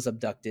 Bastila is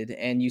abducted,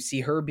 and you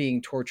see her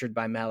being tortured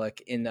by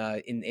Malik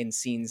in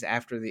scenes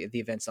after the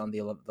events on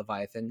the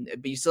Leviathan.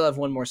 But you still have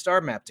one more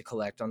star map to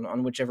collect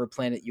on whichever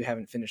planet you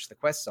haven't finished the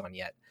quests on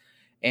yet.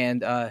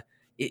 And I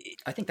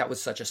think that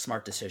was such a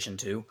smart decision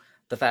too.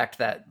 The fact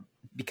that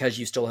because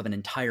you still have an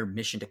entire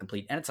mission to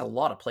complete, and it's a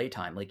lot of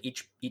playtime. Like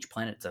each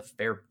planet is a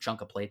fair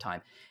chunk of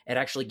playtime. It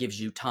actually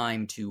gives you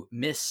time to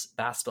miss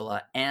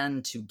Bastila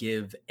and to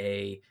give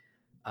a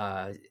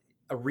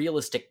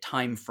realistic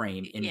time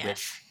frame in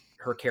which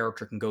her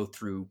character can go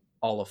through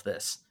all of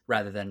this,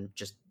 rather than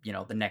just, you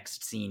know, the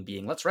next scene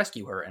being let's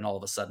rescue her, and all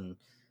of a sudden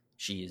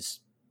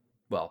she's,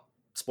 well,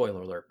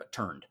 spoiler alert, but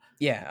turned.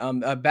 Yeah,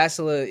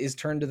 Bastila is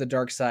turned to the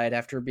dark side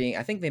after being,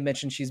 I think they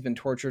mentioned she's been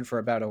tortured for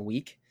about a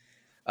week.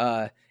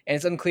 And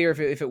it's unclear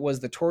if it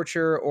was the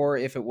torture or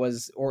if there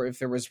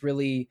was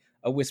really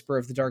a whisper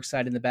of the dark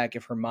side in the back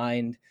of her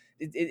mind.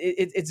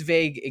 It's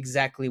vague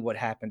exactly what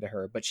happened to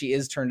her, but she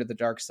is turned to the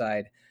dark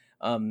side,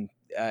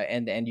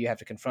 and you have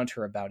to confront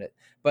her about it.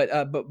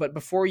 But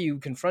before you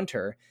confront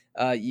her,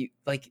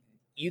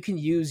 you can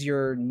use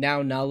your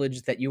now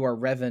knowledge that you are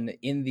Revan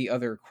in the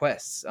other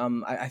quests.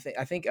 I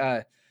think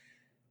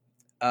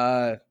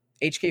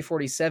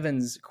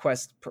HK-47's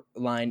quest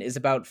line is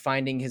about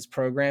finding his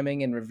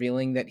programming and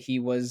revealing that he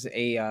was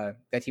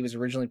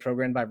originally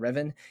programmed by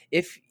Revan.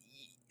 If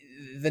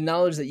the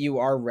knowledge that you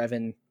are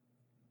Revan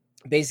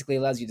basically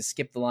allows you to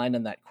skip the line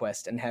on that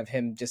quest and have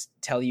him just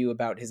tell you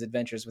about his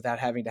adventures without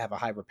having to have a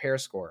high repair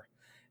score.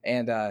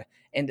 And I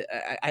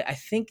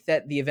think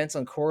that the events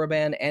on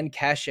Korriban and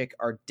Kashyyyk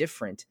are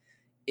different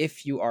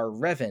if you are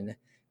Revan,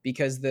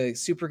 because the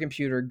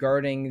supercomputer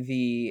guarding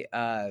the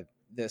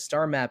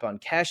star map on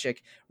Kashyyyk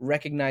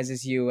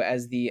recognizes you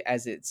as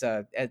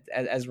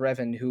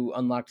Revan, who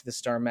unlocked the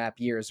star map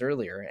years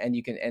earlier,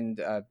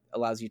 and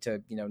allows you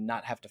to, you know,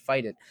 not have to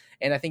fight it.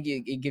 And I think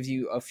it gives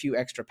you a few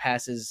extra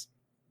passes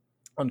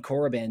on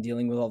Korriban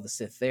dealing with all the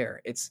Sith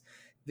there. It's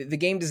the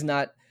game does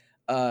not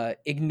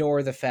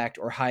ignore the fact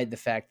or hide the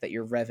fact that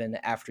you're Revan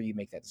after you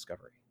make that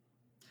discovery.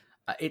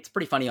 It's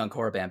pretty funny on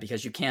Korriban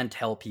because you can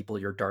tell people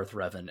you're Darth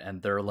Revan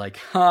and they're like,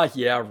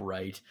 yeah,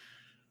 right.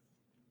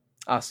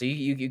 So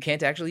you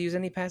can't actually use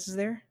any passes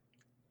there?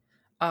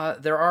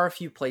 There are a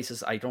few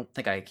places. I don't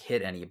think I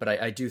hit any, but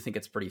I do think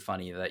it's pretty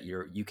funny that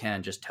you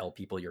can just tell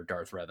people you're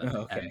Darth Revan,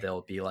 okay. And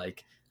they'll be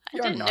like, I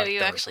didn't know you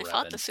Darth actually Revan.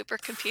 fought the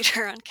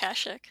supercomputer on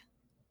Kashyyyk.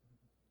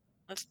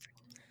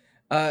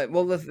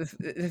 Well,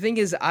 the thing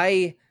is,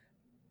 I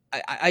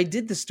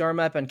did the star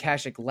map on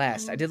Kashyyyk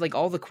last. I did like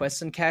all the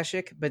quests on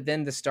Kashyyyk, but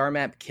then the star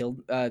map's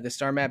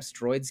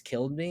droids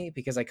killed me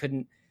because I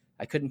couldn't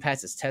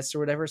pass its tests or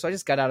whatever. So I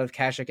just got out of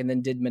Kashyyyk and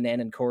then did Manaan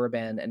and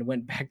Korriban and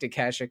went back to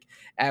Kashyyyk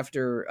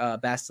after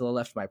Bastila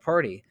left my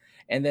party.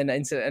 And then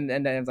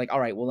and I was like, all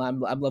right, well,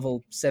 I'm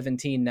level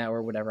 17 now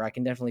or whatever. I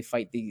can definitely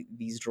fight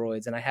these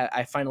droids, and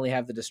I finally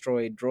have the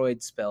destroyed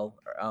droid spell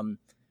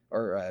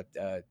or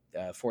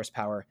force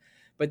power.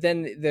 But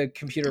then the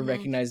computer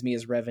recognized me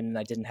as Revan, and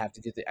I didn't have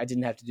to do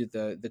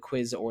the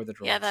quiz or the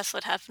droids. Yeah, that's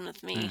what happened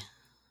with me.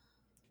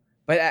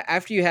 But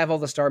after you have all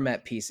the star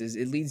map pieces,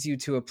 it leads you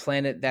to a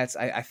planet that's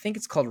I think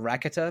it's called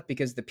Rakata,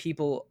 because the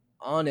people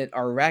on it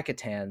are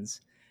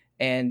Rakatans,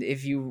 and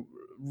if you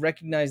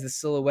recognize the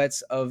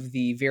silhouettes of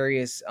the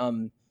various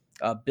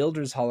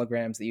builders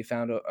holograms that you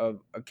found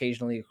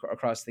occasionally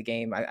across the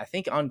game, I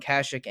think on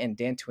Kashyyyk and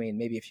Dantooine,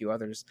 maybe a few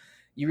others,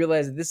 you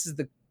realize that this is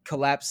the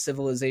collapsed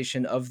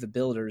civilization of the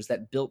builders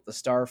that built the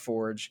Star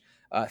Forge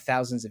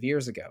thousands of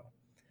years ago.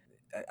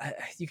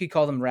 You could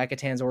call them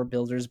Rakatans or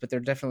builders, but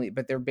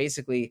they're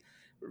basically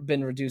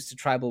been reduced to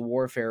tribal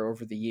warfare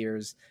over the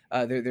years.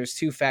 There's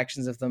two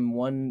factions of them.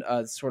 One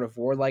sort of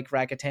warlike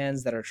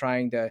Rakatans that are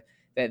trying to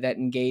that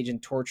engage in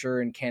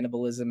torture and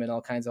cannibalism and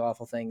all kinds of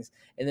awful things,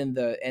 and then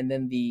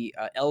the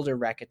elder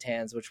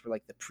Rakatans, which were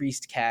like the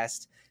priest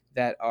caste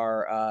that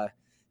are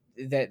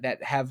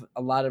that have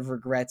a lot of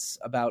regrets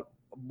about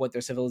what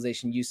their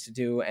civilization used to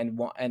do and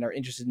are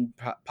interested in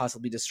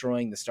possibly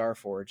destroying the Star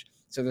Forge.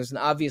 So there's an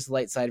obvious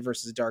light side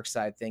versus dark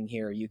side thing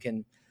here. You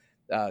can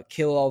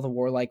kill all the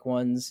warlike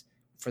ones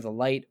for the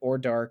light or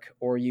dark,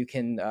 or you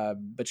can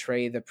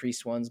betray the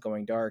priest ones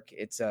going dark.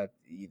 It's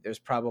there's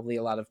probably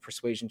a lot of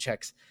persuasion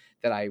checks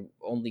that I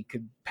only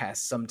could pass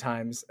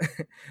sometimes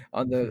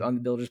on the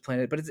builder's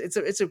planet, but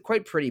it's a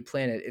quite pretty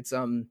planet. It's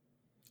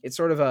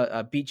sort of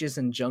a beaches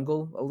and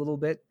jungle a little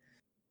bit.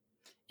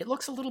 It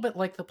looks a little bit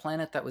like the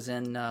planet that was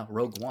in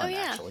Rogue One,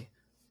 actually.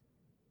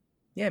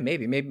 Yeah,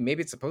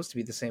 maybe it's supposed to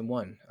be the same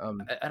one.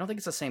 I don't think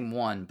it's the same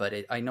one, but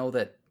I know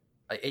that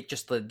it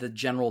just the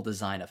general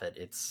design of it.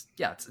 It's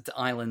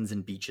islands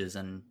and beaches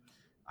and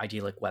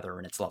idyllic weather,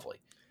 and it's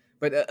lovely.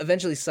 But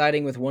eventually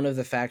siding with one of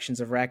the factions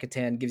of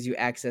Rakatan gives you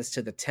access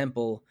to the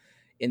temple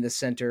in the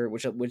center,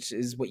 which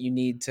is what you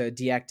need to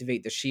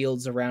deactivate the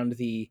shields around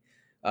the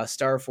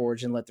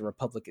Starforge and let the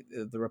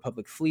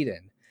Republic fleet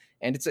in.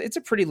 And it's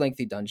a pretty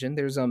lengthy dungeon.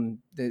 There's some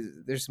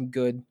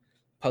good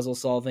puzzle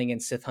solving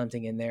and Sith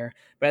hunting in there.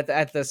 But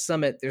at the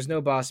summit, there's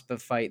no boss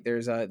fight.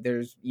 There's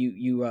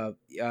you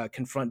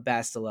confront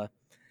Bastila,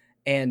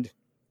 and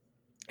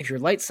if you're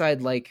light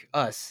side like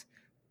us,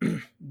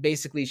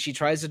 basically she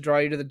tries to draw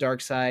you to the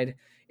dark side.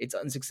 It's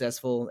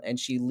unsuccessful, and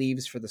she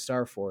leaves for the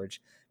Starforge.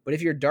 But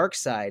if you're dark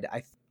side,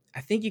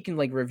 I think you can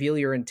like reveal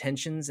your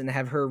intentions and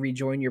have her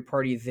rejoin your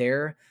party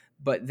there.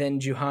 But then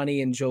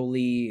Juhani and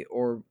Jolee,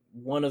 or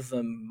one of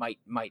them, might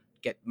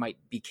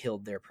be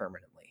killed there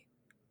permanently.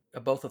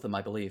 Both of them,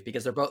 I believe,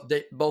 because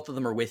both of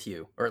them are with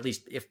you, or at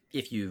least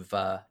if you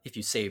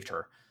saved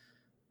her.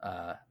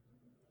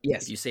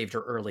 Yes. If you saved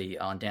her early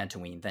on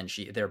Dantooine, then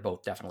they're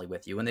both definitely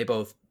with you, and they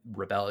both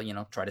rebel,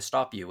 try to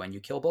stop you, and you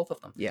kill both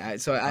of them. Yeah.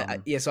 So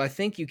I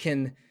think you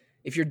can,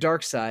 if you're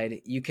dark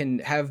side, you can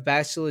have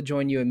Bastila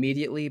join you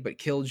immediately, but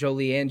kill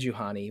Jolee and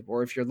Juhani.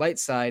 Or if you're light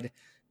side,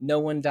 no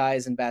one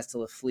dies and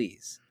Bastila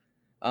flees.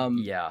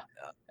 Yeah.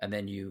 And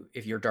then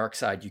if you're dark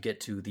side, you get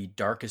to the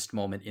darkest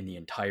moment in the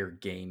entire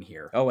game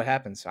here. Oh, what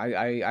happens?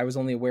 I was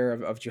only aware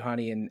of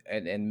Juhani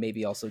and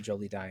maybe also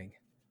Jolee dying.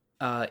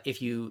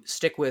 If you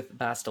stick with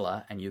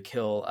Bastila and you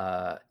kill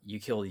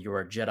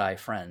your Jedi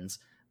friends,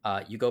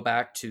 you go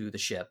back to the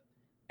ship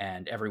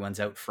and everyone's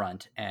out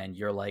front and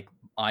you're like,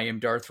 I am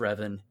Darth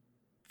Revan,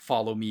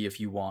 follow me if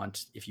you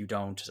want. If you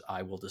don't,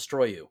 I will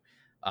destroy you.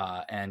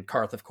 And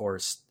Karth, of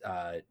course,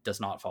 does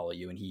not follow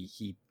you, and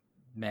he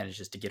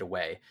manages to get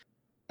away.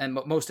 And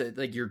most of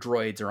your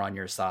droids are on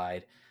your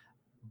side,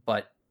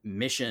 but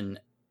Mission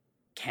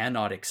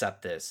cannot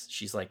accept this.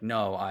 She's like,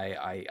 no,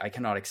 I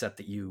cannot accept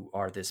that you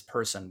are this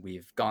person.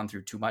 We've gone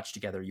through too much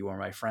together. You are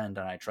my friend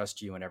and I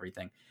trust you and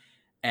everything.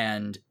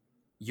 And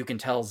you can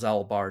tell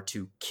Zalbar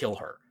to kill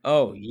her.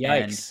 Oh,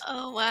 yikes.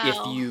 Oh,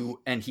 wow.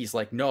 And he's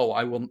like, no,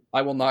 I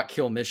will not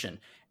kill Mission.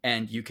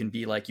 And you can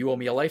be like, you owe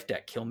me a life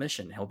debt, kill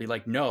Mission. He'll be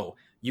like, no,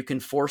 you can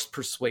force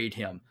persuade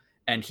him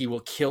and he will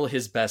kill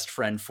his best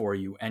friend for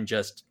you and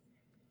just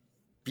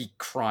be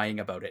crying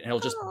about it. And he'll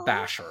just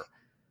bash her.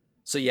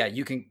 So yeah,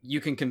 you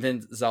can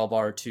convince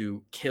Zalbar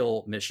to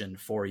kill Mission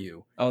for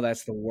you. Oh,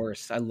 that's the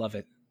worst. I love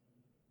it.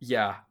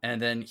 Yeah,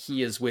 and then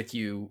he is with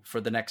you for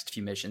the next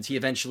few missions. He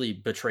eventually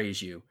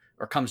betrays you,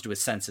 or comes to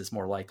his senses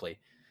more likely,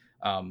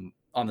 on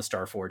the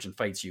Starforge and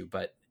fights you.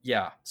 But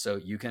yeah, so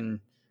you can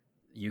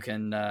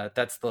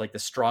that's the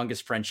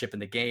strongest friendship in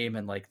the game,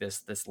 and like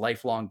this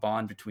lifelong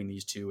bond between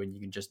these two, and you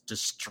can just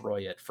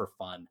destroy it for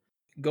fun.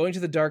 Going to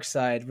the dark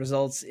side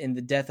results in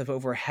the death of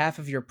over half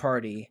of your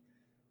party.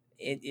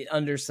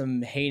 Under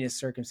some heinous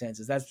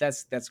circumstances.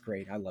 That's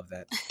great. I love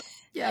that.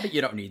 Yeah, but you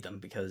don't need them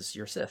because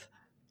you're Sith.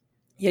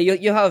 Yeah,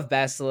 you'll have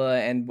Bastila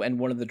and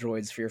one of the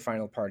droids for your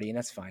final party, and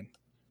that's fine.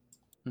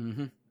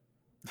 Mm-hmm.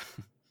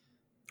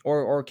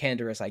 or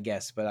Canderous, I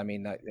guess. But I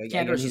mean,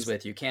 Canderous is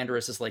with you.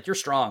 Canderous is like, you're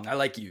strong. I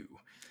like you.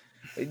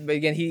 But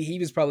again, he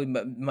was probably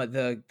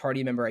the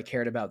party member I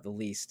cared about the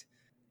least.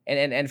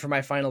 And for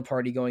my final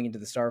party going into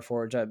the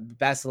Starforge,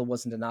 Bastila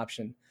wasn't an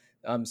option.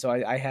 So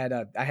I had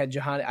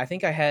Juhani. I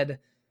think I had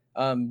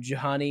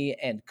Juhani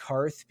and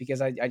Karth,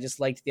 because I just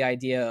liked the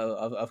idea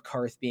of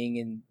Karth being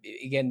in,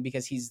 again,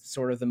 because he's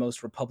sort of the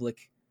most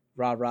Republic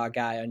rah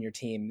guy on your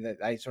team, that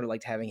I sort of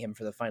liked having him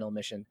for the final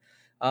mission.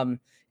 And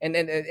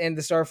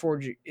the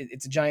Starforge,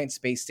 it's a giant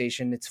space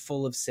station. It's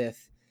full of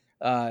Sith.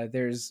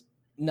 There's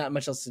not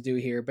much else to do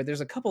here, but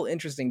there's a couple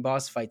interesting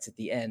boss fights at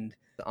the end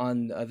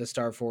on the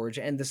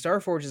Starforge, and the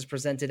Starforge is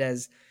presented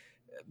as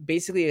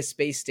basically a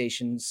space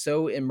station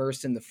so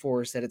immersed in the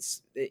Force that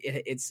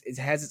it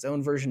has its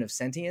own version of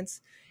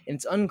sentience, and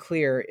it's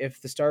unclear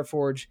if the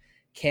Starforge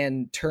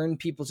can turn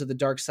people to the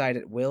dark side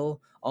at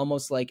will,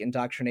 almost like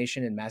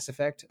indoctrination in Mass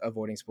Effect,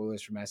 avoiding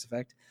spoilers for Mass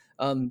Effect,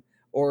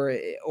 or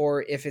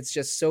if it's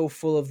just so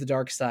full of the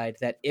dark side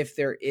that if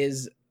there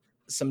is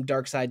some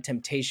dark side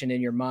temptation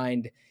in your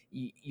mind,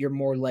 you're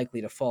more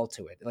likely to fall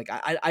to it. Like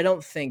I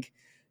don't think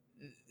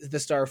the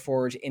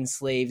Starforge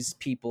enslaves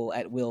people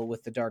at will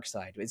with the dark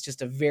side. It's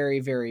just a very,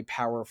 very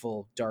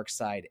powerful dark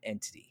side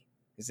entity.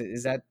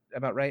 Is that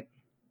about right?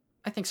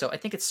 I think so. I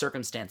think it's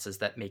circumstances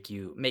that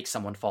make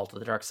someone fall to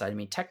the dark side. I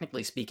mean,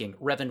 technically speaking,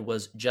 Revan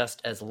was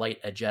just as light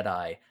a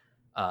Jedi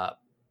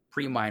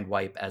pre-mind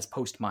wipe as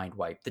post-mind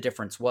wipe. The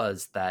difference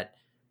was that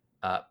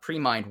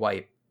pre-mind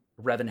wipe,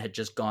 Revan had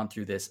just gone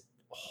through this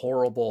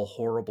horrible,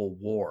 horrible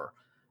war,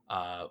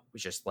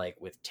 just like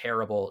with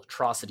terrible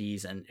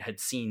atrocities, and had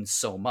seen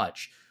so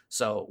much.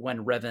 So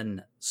when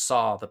Revan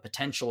saw the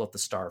potential of the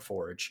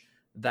Starforge,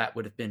 that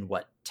would have been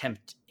what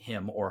tempted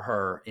him or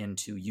her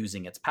into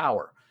using its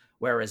power.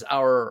 Whereas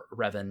our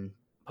Revan,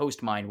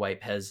 post-mind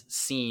wipe, has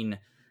seen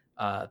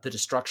the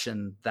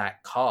destruction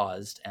that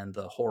caused and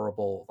the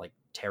horrible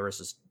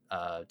terrorist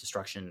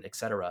destruction,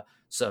 etc.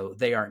 So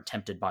they aren't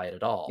tempted by it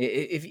at all.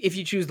 If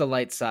you choose the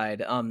light side,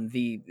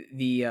 the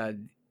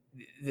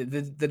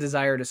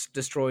desire to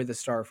destroy the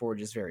Starforge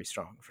is very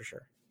strong, for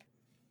sure.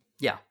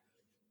 Yeah.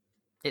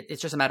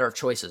 It's just a matter of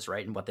choices,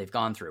 right? And what they've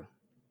gone through.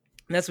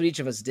 And that's what each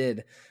of us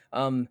did.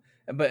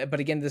 But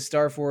again, the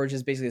Starforge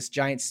is basically this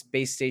giant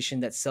space station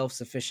that's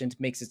self-sufficient,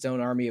 makes its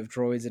own army of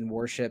droids and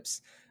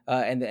warships,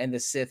 and the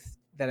Sith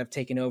that have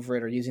taken over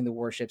it are using the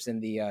warships in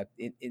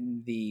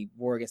the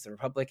war against the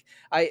Republic.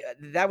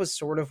 That was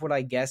sort of what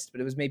I guessed,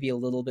 but it was maybe a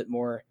little bit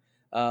more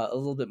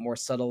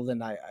subtle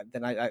than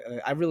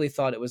I really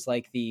thought. It was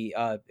like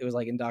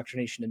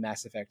indoctrination in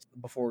Mass Effect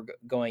before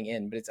going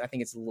in, but I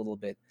think it's a little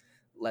bit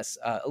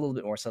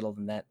more subtle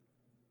than that.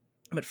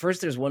 But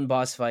first, there's one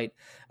boss fight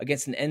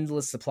against an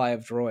endless supply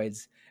of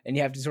droids, and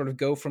you have to sort of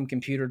go from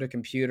computer to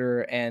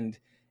computer and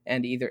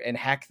either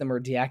hack them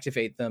or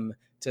deactivate them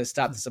to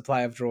stop the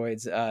supply of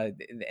droids,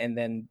 and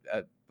then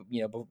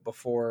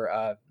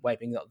before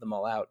wiping them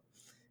all out.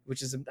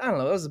 Which is, I don't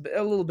know, it was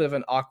a little bit of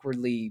an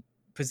awkwardly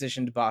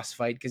positioned boss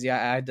fight because I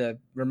had to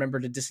remember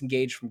to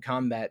disengage from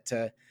combat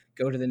to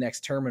go to the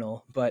next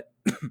terminal. But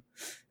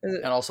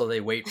and also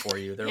they wait for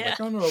you. They're like,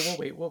 no,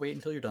 we'll wait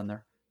until you're done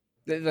there.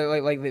 They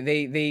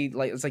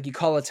it's like you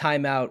call a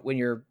timeout when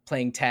you're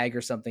playing tag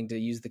or something to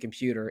use the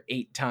computer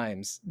 8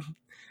 times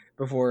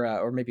before,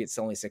 or maybe it's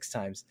only 6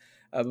 times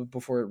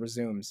before it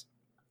resumes.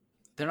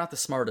 They're not the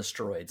smartest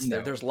droids.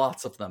 No. There's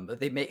lots of them,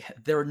 but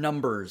they're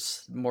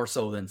numbers more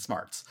so than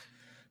smarts.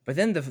 But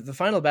then the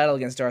final battle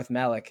against Darth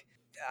Malak,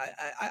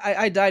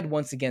 I died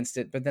once against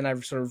it, but then I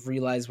sort of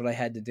realized what I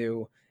had to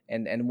do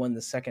and won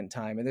the second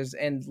time.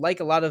 And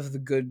like a lot of the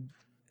good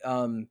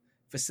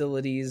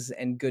facilities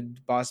and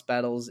good boss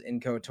battles in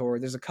KOTOR,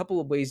 there's a couple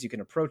of ways you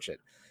can approach it.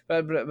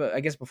 But I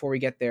guess before we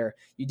get there,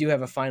 you do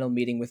have a final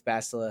meeting with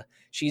Bastila.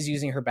 She's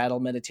using her battle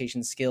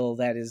meditation skill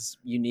that is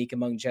unique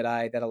among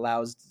Jedi that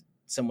allows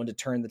someone to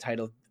turn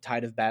the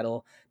tide of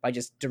battle by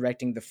just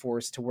directing the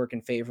Force to work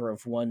in favor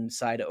of one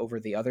side over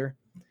the other.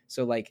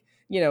 So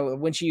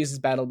when she uses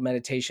battle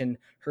meditation,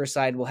 her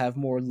side will have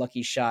more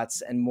lucky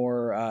shots and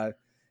more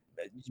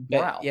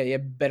morale.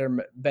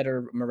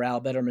 Better morale,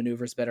 better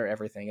maneuvers, better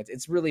everything.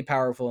 It's really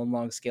powerful in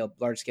large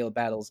scale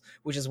battles,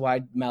 which is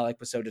why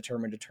Malak was so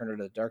determined to turn her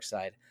to the dark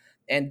side.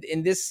 And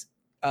in this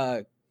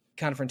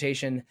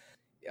confrontation,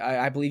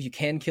 I believe you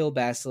can kill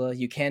Bastila.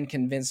 You can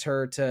convince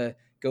her to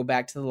go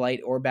back to the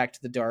light or back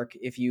to the dark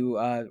if you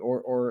I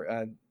don't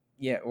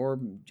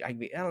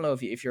know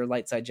if you're a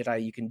light side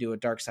Jedi, you can do a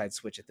dark side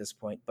switch at this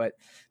point. But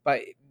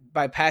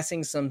by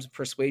passing some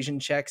persuasion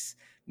checks,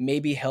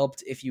 maybe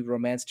helped if you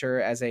romanced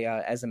her as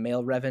a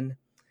male Revan.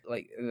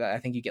 Like I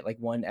think you get like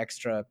 1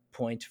 extra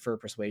point for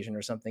persuasion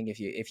or something if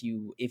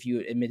you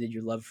admitted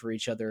your love for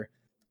each other.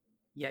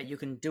 Yeah, you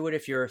can do it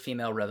if you're a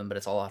female Revan, but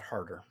it's a lot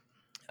harder.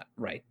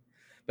 Right.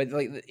 But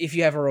like if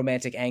you have a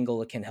romantic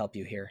angle, it can help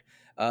you here.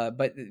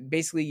 But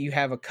basically, you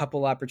have a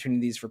couple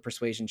opportunities for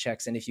persuasion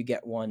checks, and if you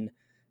get one,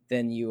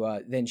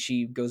 then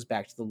she goes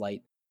back to the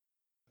light.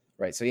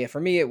 Right. So yeah, for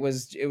me, it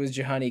was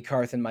Juhani,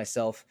 Karth, and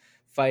myself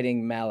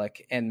fighting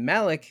Malak, and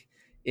Malak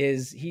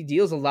he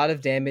deals a lot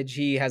of damage.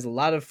 He has a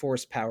lot of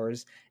force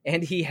powers,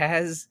 and he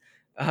has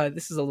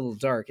this is a little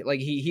dark. Like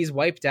he's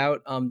wiped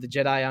out the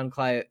Jedi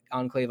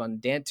enclave on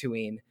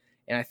Dantooine,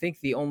 and I think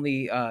the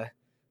only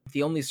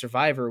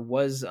survivor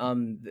was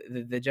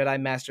the Jedi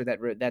Master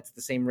that's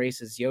the same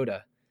race as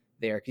Yoda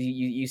there, because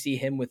you see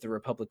him with the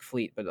Republic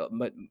fleet, but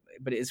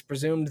it's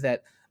presumed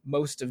that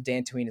most of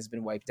Dantooine has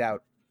been wiped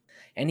out,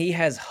 and he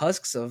has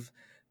husks of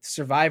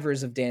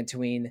survivors of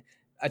Dantooine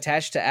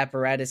attached to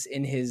apparatus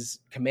in his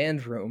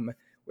command room,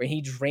 where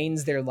he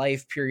drains their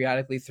life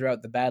periodically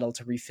throughout the battle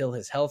to refill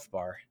his health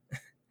bar.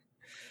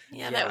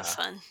 Yeah, that was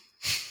fun.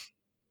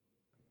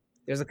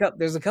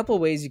 There's a couple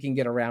ways you can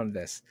get around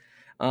this.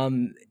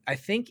 I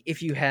think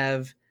if you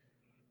have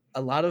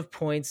a lot of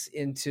points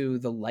into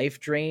the life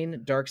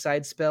drain dark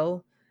side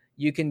spell,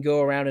 you can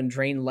go around and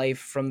drain life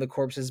from the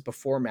corpses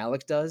before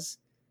Malak does,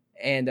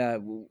 and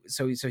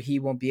so he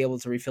won't be able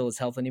to refill his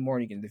health anymore,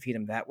 and you can defeat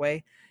him that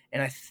way.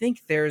 And I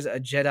think there's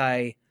a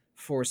Jedi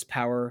Force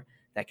power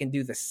that can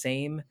do the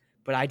same,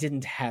 but I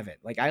didn't have it.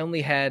 Like I only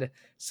had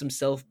some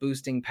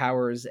self-boosting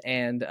powers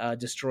and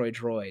destroy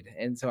droid,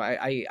 and so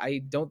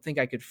I don't think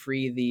I could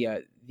free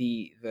the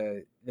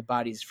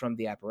bodies from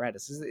the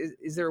apparatus.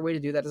 Is there a way to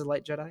do that as a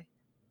light Jedi?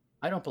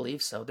 I don't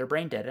believe so. They're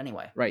brain dead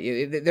anyway.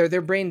 Right.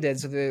 They're brain dead,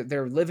 so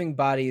they're living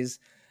bodies,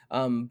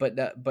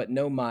 but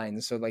no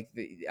minds. So like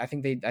I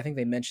think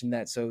they mentioned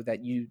that so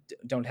that you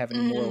don't have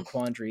any moral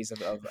quandaries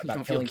about you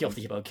don't killing feel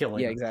guilty about killing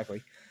them. them.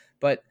 Exactly.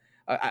 But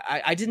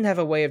I didn't have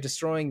a way of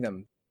destroying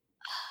them.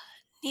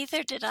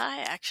 Neither did I,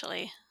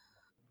 actually.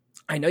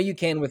 I know you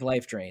can with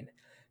life drain,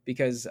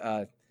 because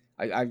I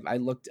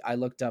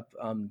looked up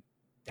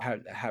how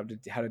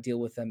to deal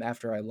with them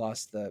after I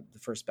lost the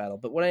first battle.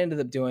 But what I ended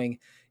up doing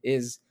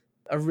is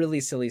a really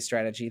silly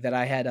strategy that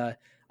I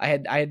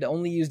had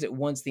only used it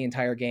once the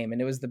entire game,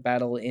 and it was the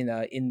battle in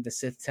the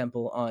Sith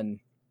Temple on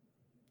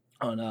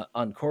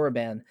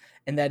Korriban,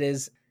 and that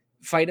is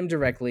fight him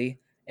directly,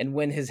 and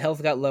when his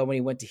health got low when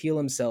he went to heal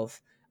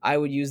himself, I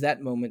would use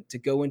that moment to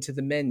go into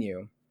the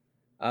menu,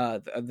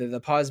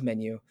 the pause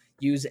menu,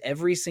 use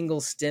every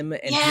single stim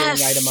and healing item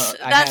I had on myself.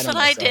 That's what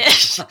I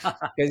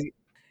did.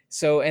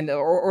 So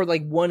or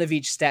like one of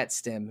each stat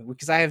stim,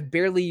 because I have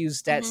barely used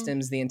stat Mhm.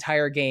 stims the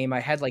entire game.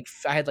 I had like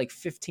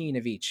 15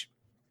 of each.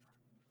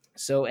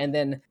 So, and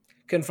then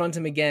confront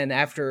him again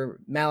after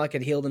Malik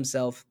had healed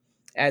himself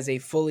as a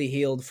fully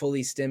healed,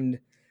 fully stimmed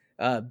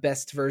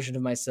best version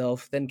of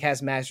myself, then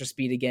cast Master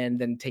Speed again,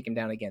 then take him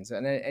down again. So,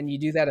 and you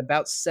do that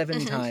about 7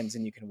 Mhm. times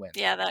and you can win.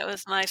 Yeah, that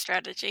was my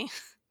strategy.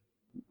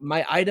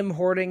 My item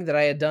hoarding that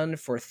I had done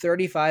for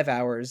 35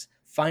 hours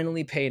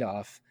finally paid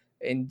off,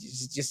 and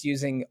just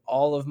using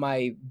all of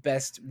my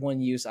best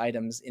one-use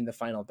items in the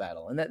final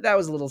battle. And that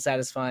was a little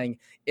satisfying,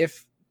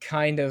 if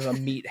kind of a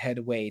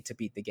meathead way to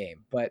beat the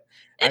game. But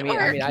It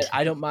worked.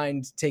 I don't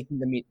mind taking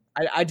the meat.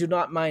 I do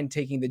not mind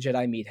taking the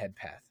Jedi meathead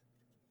path.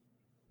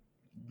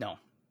 No.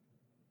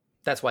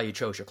 That's why you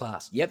chose your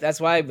class. Yep, that's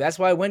why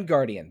I went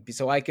Guardian,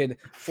 so I could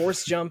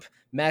force jump,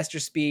 Master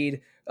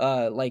Speed,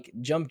 like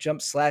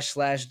jump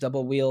slash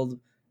double wield,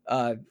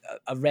 a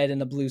red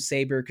and a blue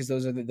saber, because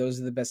those are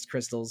the best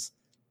crystals.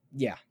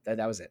 Yeah,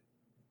 that was it.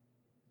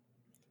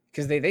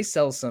 Because they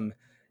sell some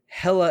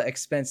hella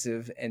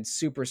expensive and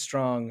super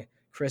strong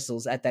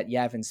crystals at that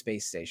Yavin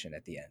space station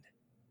at the end.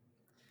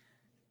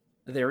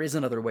 There is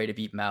another way to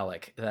beat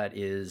Malik that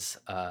is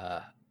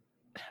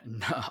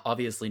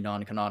obviously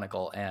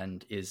non-canonical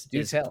and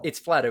it's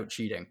flat out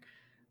cheating.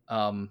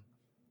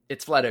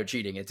 It's flat out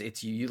cheating.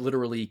 It's you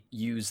literally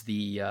use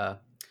the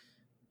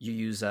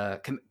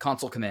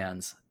console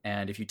commands,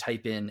 and if you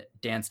type in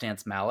Dance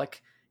Dance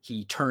Malik,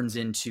 he turns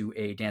into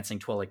a dancing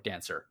Twi'lek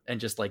dancer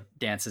and just like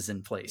dances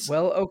in place.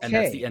 Well, okay, and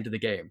that's the end of the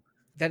game.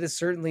 That is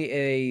certainly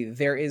a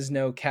there is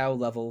no cow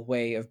level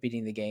way of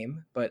beating the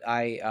game, but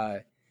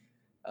but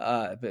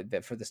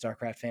for the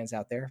StarCraft fans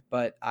out there,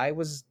 but I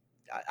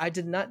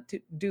did not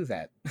do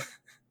that.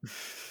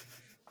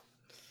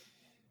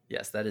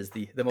 Yes, that is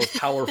the most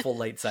powerful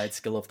light side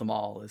skill of them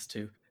all, is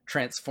to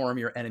transform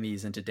your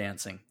enemies into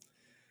dancing.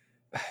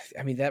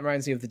 I mean, that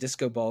reminds me of the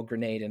disco ball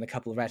grenade in a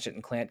couple of Ratchet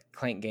and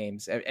Clank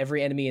games.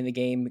 Every enemy in the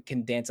game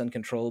can dance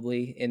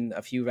uncontrollably in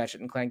a few Ratchet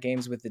and Clank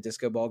games with the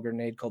disco ball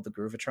grenade called the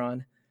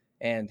Groovatron,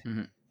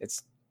 and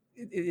it's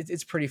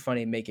pretty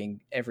funny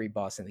making every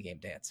boss in the game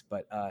dance,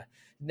 but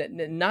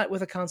not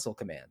with a console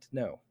command,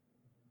 no.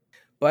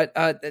 But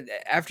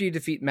after you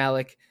defeat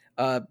Malik,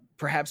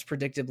 perhaps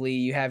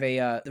predictably, you have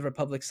the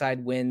Republic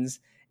side wins,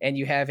 and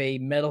you have a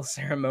medal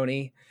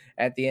ceremony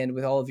at the end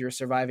with all of your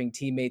surviving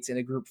teammates in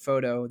a group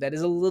photo that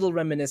is a little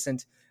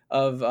reminiscent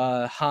of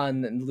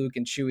Han and Luke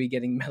and Chewie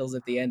getting medals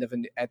at the end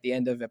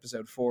of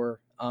Episode 4.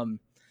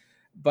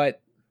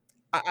 But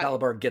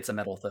Calabar gets a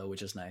medal though,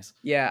 which is nice.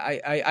 Yeah,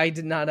 I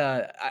did not.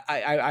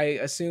 I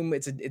assume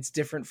it's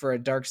different for a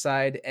dark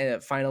side and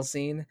a final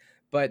scene.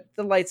 But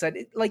the light side,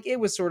 it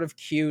was sort of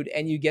cute,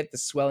 and you get the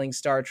swelling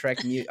Star Trek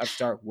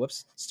Star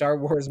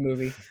Wars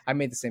movie. I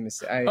made the same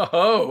mistake.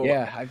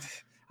 Yeah,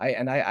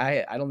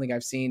 I don't think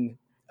I've seen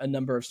a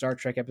number of Star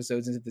Trek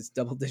episodes into this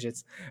double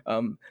digits.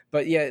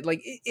 But yeah,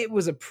 it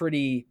was a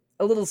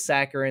little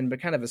saccharine, but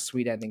kind of a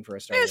sweet ending for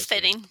a Star Wars. It was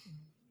fitting.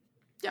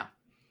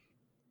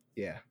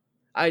 Yeah,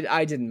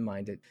 I didn't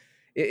mind it.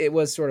 It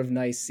was sort of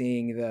nice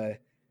seeing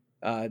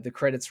the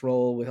credits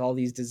roll with all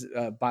these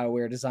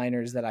BioWare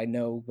designers that I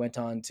know went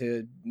on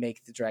to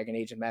make the Dragon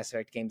Age and Mass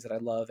Effect games that I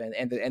love,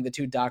 and the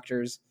two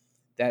doctors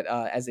that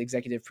as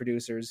executive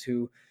producers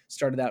who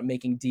started out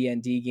making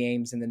D&D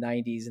games in the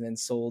 90s and then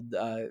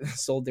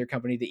sold their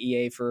company to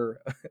EA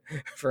for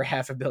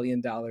 $500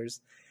 million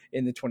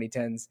in the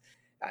 2010s.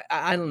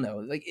 I don't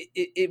know.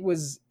 It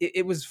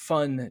was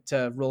fun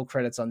to roll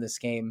credits on this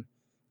game,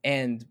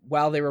 and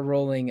while they were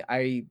rolling,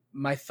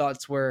 my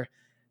thoughts were,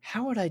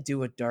 how would I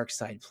do a dark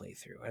side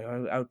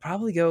playthrough? I would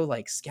probably go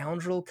like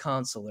Scoundrel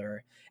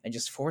Consular and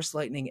just Force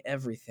Lightning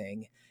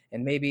everything,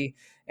 and maybe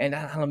I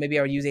don't know, maybe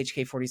I would use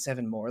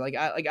HK-47 more.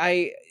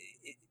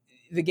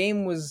 The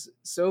game was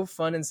so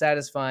fun and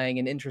satisfying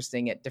and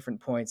interesting at different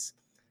points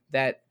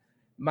that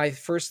my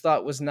first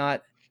thought was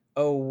not,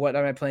 oh, what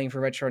am I playing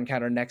for Retro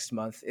Encounter next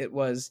month? It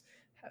was,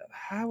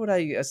 how would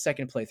a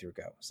second playthrough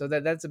go? So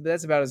that's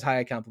about as high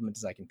a compliment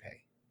as I can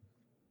pay.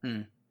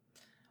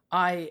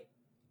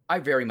 I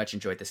very much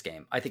enjoyed this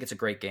game. I think it's a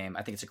great game.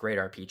 I think it's a great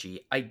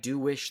RPG. I do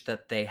wish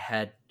that they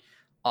had,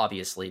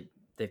 obviously,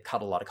 they've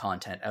cut a lot of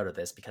content out of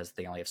this because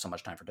they only have so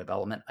much time for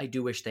development. I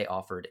do wish they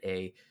offered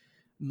a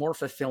more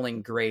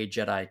fulfilling gray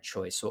Jedi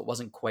choice, so it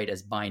wasn't quite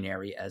as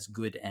binary as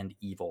good and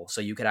evil.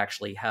 So you could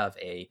actually have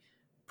a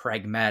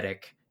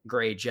pragmatic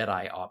gray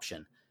Jedi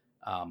option.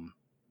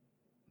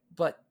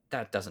 But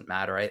that doesn't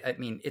matter. I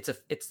mean, it's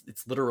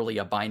literally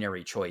a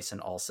binary choice in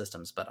all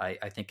systems, but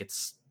I think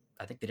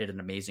they did an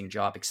amazing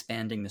job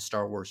expanding the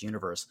Star Wars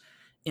universe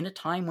in a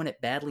time when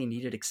it badly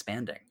needed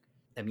expanding.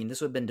 I mean,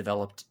 this would have been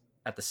developed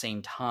at the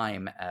same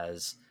time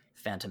as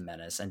Phantom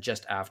Menace and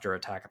just after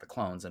Attack of the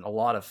Clones, and a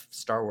lot of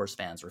Star Wars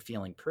fans were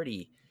feeling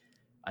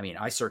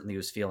I certainly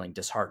was feeling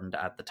disheartened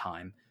at the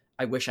time.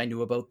 I wish I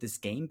knew about this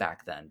game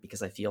back then,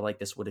 because I feel like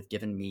this would have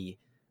given me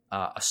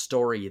a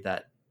story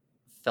that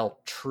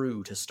felt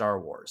true to Star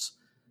Wars.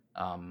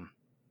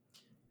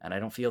 and I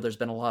don't feel there's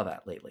been a lot of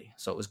that lately.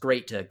 So it was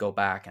great to go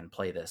back and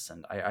play this,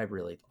 and I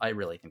really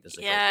think this is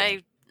a great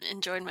game. I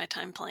enjoyed my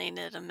time playing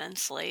it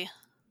immensely.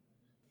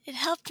 It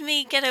helped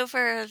me get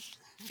over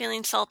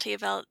feeling salty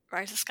about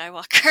Rise of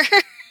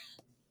Skywalker.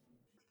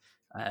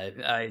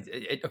 Okay,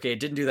 it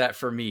didn't do that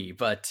for me,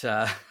 but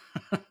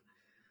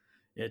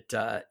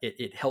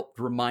it helped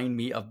remind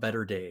me of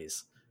better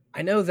days.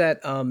 I know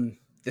that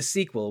the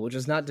sequel, which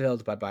was not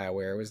developed by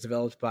BioWare, was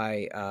developed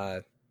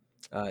by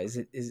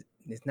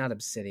it's not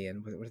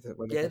Obsidian. It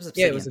was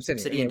Obsidian. It was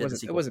Obsidian.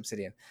 It was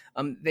Obsidian.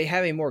 They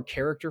have a more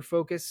character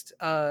focused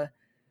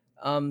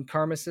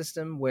karma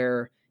system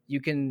where you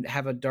can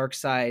have a dark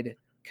side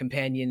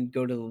companion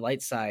go to the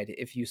light side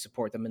if you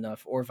support them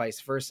enough, or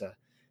vice versa.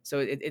 So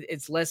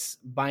it's less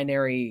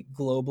binary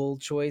global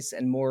choice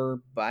and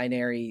more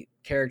binary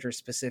character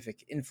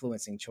specific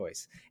influencing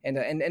choice. And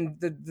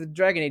the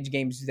Dragon Age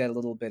games do that a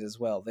little bit as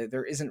well.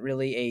 There isn't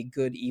really a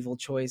good evil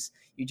choice.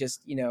 You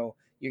just,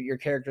 your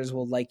characters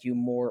will like you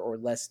more or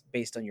less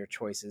based on your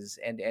choices,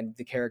 and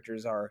the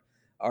characters are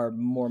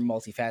more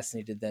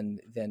multifaceted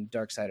than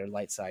dark side or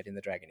light side in the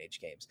Dragon Age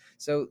games.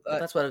 So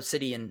that's what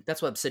Obsidian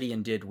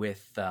did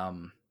with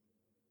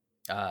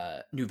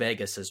New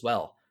Vegas as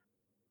well.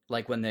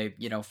 Like when they,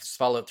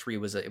 Fallout 3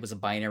 was a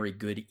binary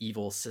good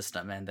evil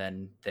system, and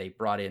then they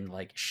brought in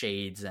like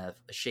shades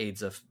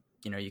of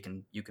you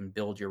can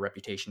build your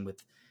reputation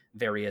with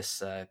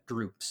various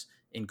groups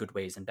in good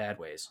ways and bad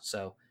ways.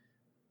 So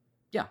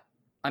yeah,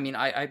 I mean,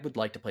 I would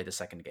like to play the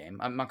second game.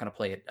 I'm not going to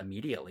play it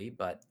immediately,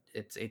 but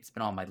it's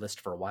been on my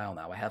list for a while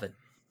now.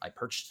 I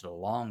purchased it a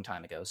long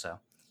time ago. So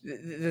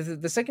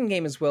the second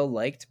game is well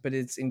liked, but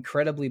it's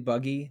incredibly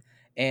buggy.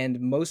 And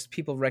most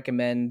people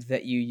recommend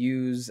that you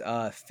use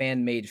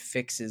fan-made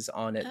fixes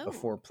on it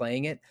before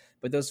playing it.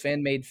 But those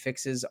fan-made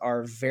fixes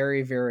are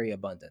very, very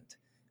abundant.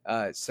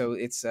 So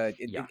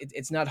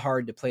it's not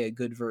hard to play a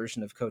good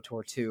version of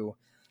KOTOR 2.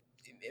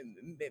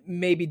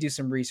 Maybe do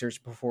some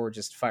research before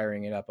just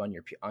firing it up on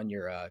your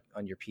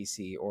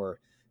PC or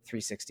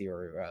 360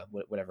 or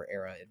whatever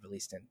era it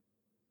released in.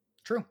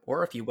 True.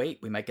 Or if you wait,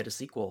 we might get a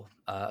sequel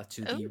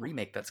to the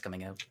remake that's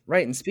coming out.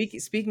 Right. And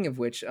speaking of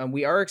which,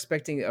 we are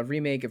expecting a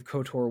remake of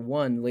KOTOR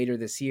 1 later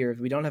this year.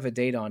 We don't have a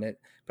date on it,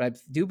 but I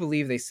do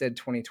believe they said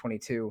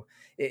 2022.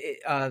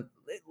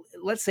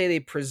 Let's say they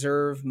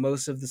preserve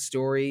most of the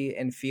story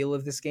and feel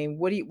of this game.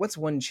 What's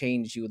one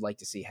change you would like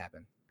to see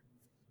happen?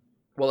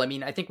 Well, I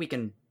mean, I think we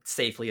can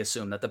safely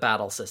assume that the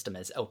battle system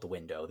is out the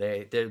window.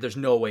 There's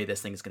no way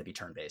this thing is going to be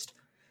turn-based.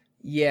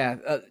 Yeah,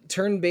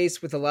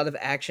 turn-based with a lot of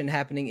action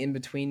happening in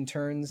between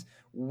turns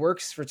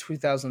works for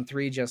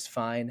 2003 just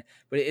fine,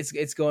 but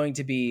it's going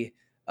to be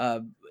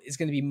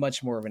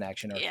much more of an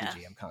action RPG. Yeah.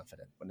 I'm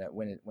confident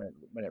when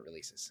it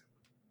releases.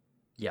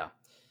 Yeah.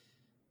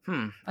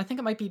 I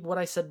think it might be what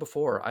I said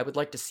before. I would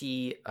like to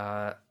see.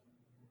 I'd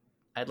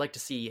like to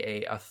see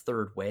a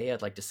third way.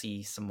 I'd like to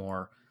see some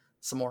more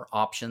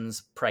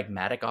options,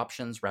 pragmatic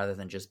options, rather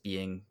than just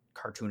being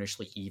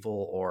cartoonishly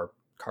evil or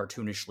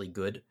cartoonishly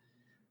good.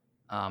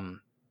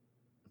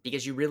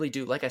 Because you really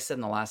do, like I said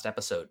in the last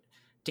episode,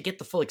 to get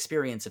the full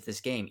experience of this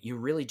game, you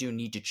really do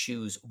need to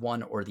choose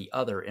one or the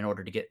other in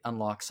order to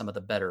unlock some of the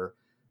better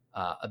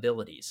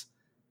abilities.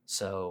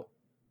 So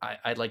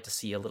I'd like to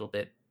see a little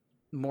bit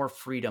more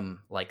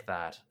freedom like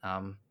that.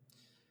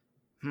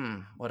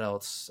 What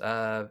else?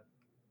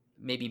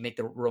 Maybe make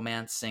the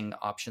romancing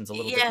options a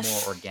little bit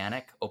more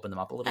organic, open them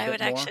up a little bit more. I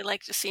would actually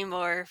like to see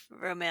more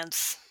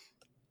romance.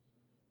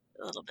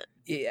 A little bit.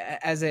 Yeah,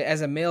 as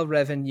a male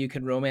Revan, you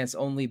can romance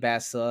only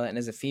Bastila, and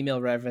as a female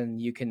Revan,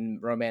 you can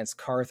romance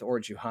Karth or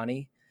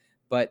Juhani.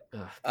 But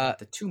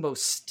the two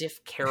most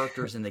stiff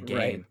characters in the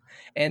game,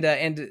 right.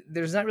 And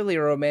there's not really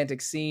a romantic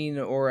scene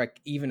or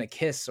even a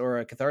kiss or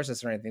a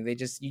catharsis or anything. You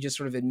just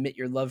sort of admit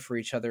your love for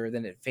each other,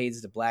 then it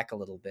fades to black a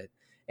little bit.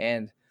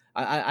 And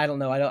I don't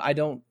know. I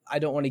don't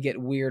want to get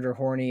weird or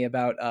horny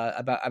about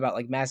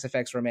like Mass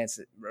Effect's romance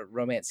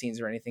scenes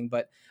or anything,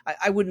 but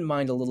I wouldn't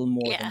mind a little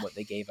more than what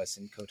they gave us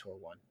in KOTOR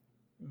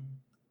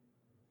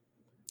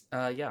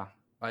 1. Yeah,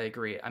 I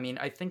agree. I mean,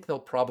 I think they'll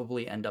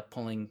probably end up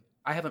pulling.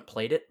 I haven't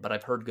played it, but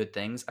I've heard good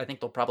things. I think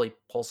they'll probably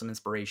pull some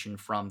inspiration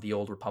from the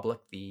Old Republic,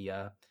 the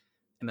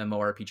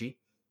MMORPG,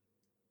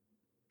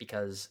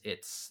 because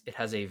it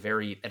has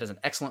an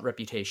excellent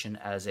reputation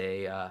as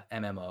a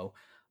MMO.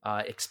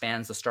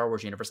 Expands the Star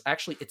Wars universe.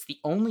 Actually, it's the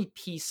only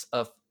piece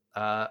of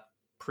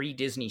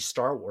pre-Disney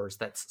Star Wars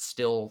that's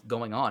still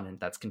going on and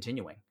that's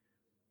continuing.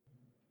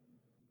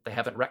 They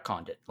haven't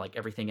retconned it. Like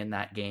everything in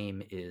that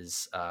game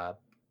is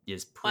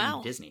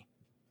pre-Disney. Wow.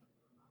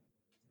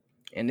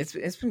 And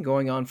it's been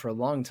going on for a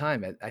long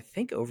time. I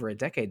think over a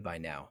decade by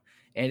now.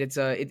 And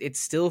it's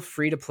still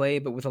free to play,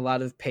 but with a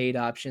lot of paid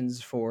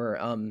options for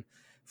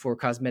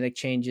cosmetic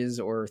changes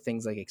or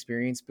things like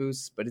experience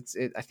boosts, but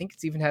I think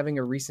it's even having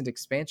a recent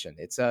expansion.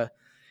 It's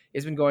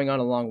been going on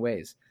a long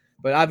ways.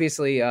 But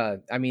obviously, I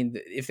mean,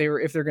 if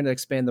they're going to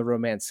expand the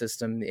romance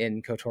system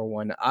in KOTOR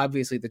 1,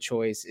 obviously the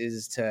choice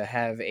is to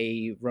have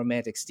a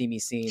romantic steamy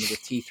scene with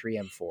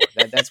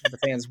T3M4. That's what the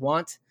fans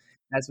want.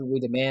 That's what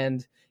we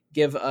demand.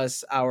 give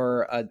us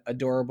our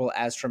adorable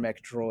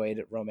astromech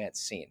droid romance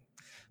scene.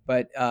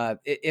 But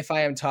if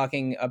I am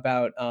talking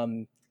about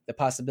the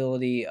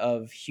possibility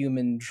of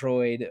human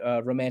droid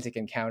romantic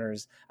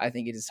encounters, I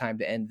think it is time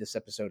to end this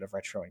episode of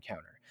Retro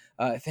Encounter.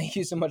 Thank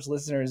you so much,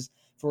 listeners,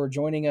 for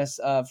joining us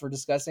for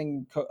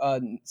discussing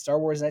Star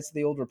Wars Knights of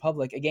the Old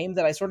Republic, a game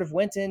that I sort of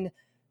went in.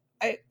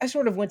 I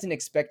sort of went in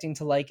expecting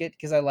to like it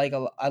because I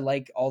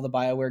like all the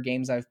BioWare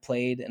games I've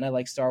played, and I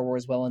like Star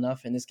Wars well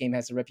enough, and this game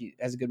has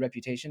a good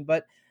reputation.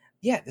 But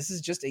yeah, this is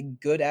just a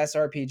good ass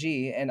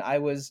RPG, and I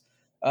was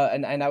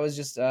and I was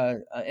just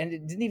and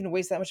it didn't even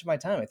waste that much of my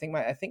time.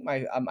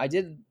 I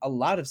did a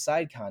lot of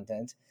side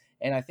content,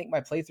 and I think my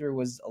playthrough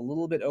was a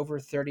little bit over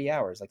 30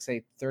 hours, like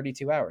say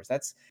 32 hours.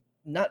 That's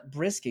not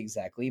brisk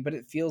exactly, but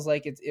it feels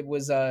like it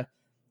was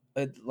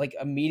like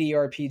a meaty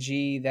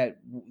RPG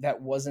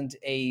that wasn't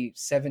a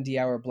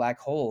 70-hour black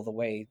hole the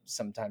way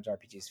sometimes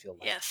RPGs feel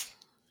like. Yes.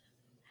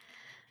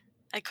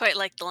 I quite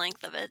like the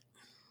length of it.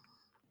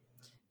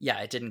 Yeah,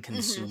 it didn't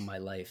consume my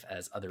life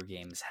as other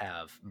games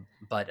have,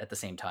 but at the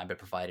same time, it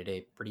provided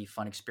a pretty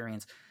fun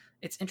experience.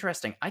 It's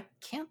interesting. I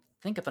can't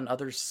think of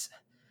another...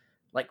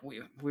 Like,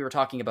 we were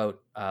talking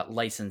about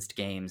licensed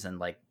games and,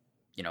 like,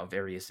 you know,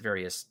 various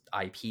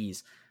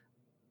IPs.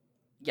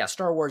 Yeah,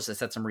 Star Wars has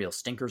had some real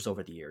stinkers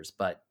over the years,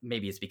 but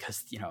maybe it's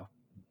because, you know,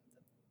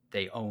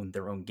 they own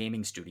their own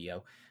gaming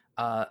studio.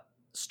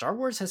 Star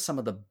Wars has some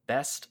of the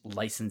best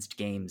licensed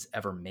games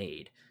ever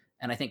made,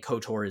 and I think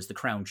KOTOR is the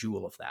crown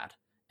jewel of that.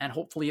 And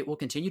hopefully it will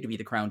continue to be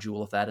the crown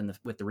jewel of that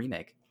with the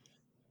remake.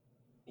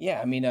 Yeah,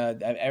 I mean, a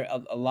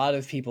lot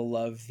of people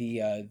love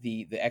the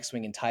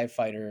X-Wing and TIE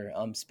Fighter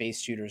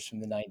space shooters from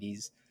the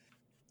 90s.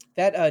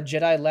 That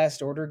Jedi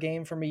Last Order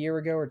game from a year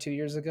ago or 2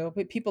 years ago,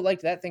 but people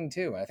liked that thing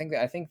too. I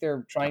think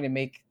they're trying to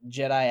make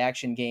Jedi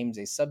action games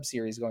a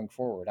sub-series going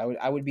forward.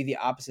 I would be the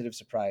opposite of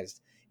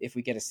surprised if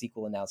we get a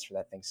sequel announced for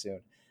that thing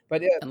soon.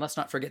 But and let's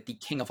not forget the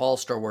king of all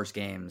Star Wars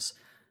games,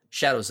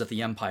 Shadows of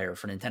the Empire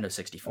for Nintendo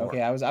 64.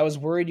 Okay, I was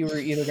worried you were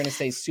either going to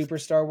say Super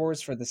Star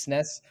Wars for the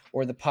SNES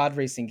or the pod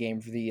racing game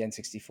for the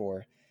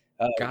N64.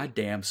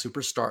 Goddamn,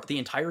 the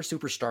entire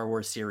Super Star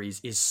Wars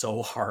series is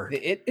so hard.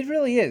 It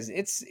really is.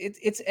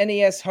 It's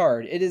NES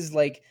hard. It is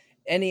like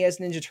NES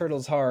Ninja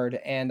Turtles hard,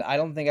 and I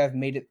don't think I've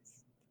made it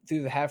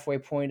through the halfway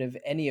point of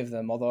any of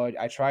them, although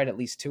I tried at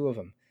least 2 of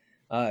them.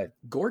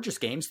 Gorgeous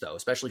games though,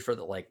 especially for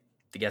the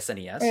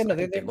SNES. Yeah, no,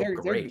 they look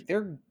great.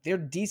 They're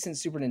decent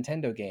Super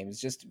Nintendo games,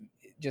 just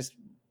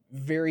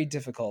very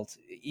difficult,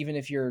 even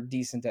if you're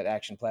decent at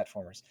action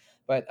platformers.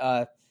 But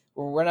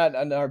we're not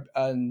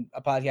on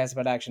a podcast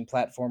about action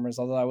platformers,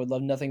 although I would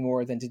love nothing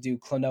more than to do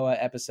Klonoa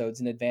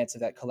episodes in advance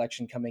of that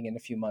collection coming in a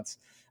few months.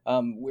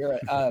 We're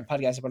a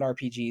podcast about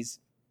RPGs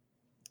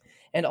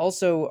and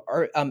also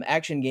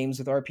action games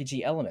with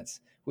RPG elements,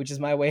 which is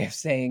my way of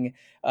saying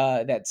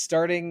that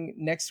starting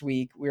next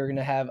week, we're going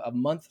to have a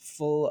month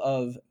full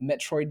of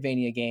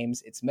Metroidvania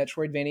games. It's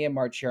Metroidvania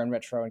March here on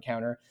Retro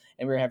Encounter,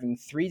 and we're having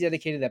 3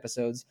 dedicated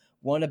episodes,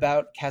 one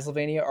about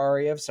Castlevania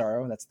Aria of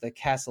Sorrow, that's the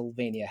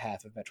Castlevania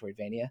half of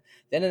Metroidvania,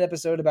 then an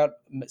episode about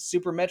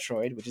Super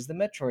Metroid, which is the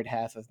Metroid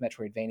half of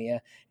Metroidvania,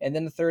 and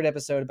then the 3rd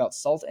episode about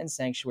Salt and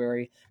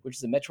Sanctuary, which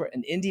is an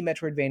indie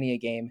Metroidvania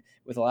game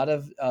with a lot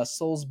of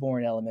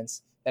Soulsborne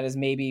elements. That is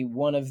maybe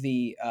one of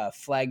the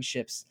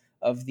flagships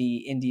of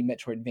the indie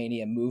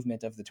Metroidvania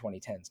movement of the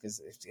 2010s,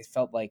 because it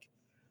felt like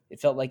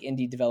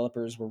indie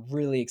developers were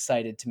really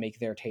excited to make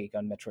their take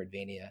on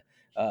Metroidvania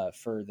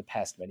for the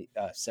past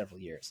several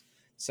years.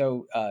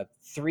 So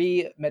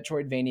 3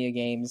 Metroidvania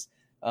games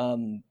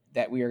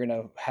that we are going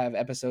to have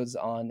episodes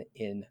on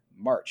in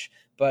March.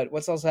 But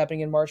what's also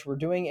happening in March, we're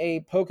doing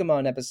a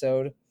Pokemon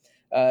episode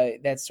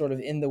that's sort of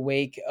in the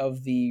wake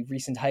of the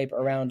recent hype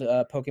around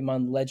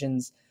Pokemon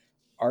Legends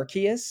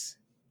Arceus,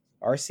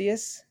 I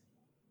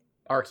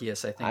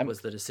think, was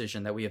the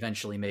decision that we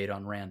eventually made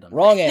on random.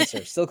 Wrong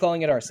answer. Still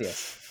calling it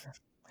Arceus.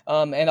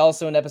 And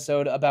also an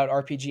episode about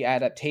RPG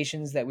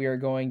adaptations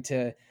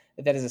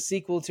that is a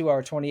sequel to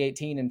our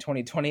 2018 and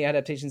 2020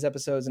 adaptations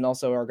episodes, and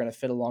also are going to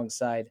fit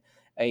alongside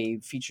a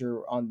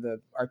feature on the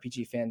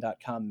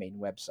RPGFan.com main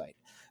website.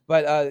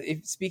 But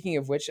speaking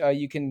of which,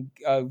 you can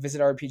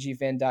visit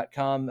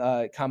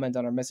RPGFan.com, comment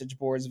on our message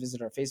boards,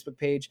 visit our Facebook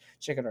page,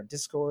 check out our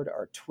Discord,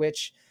 our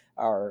Twitch,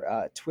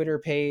 our Twitter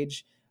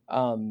page.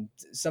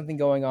 Something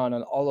going on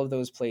all of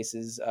those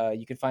places.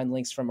 You can find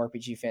links from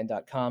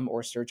RPGFan.com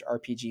or search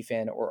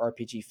RPGFan or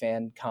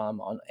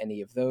RPGFan.com on any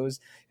of those.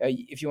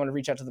 If you want to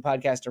reach out to the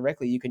podcast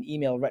directly, you can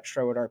email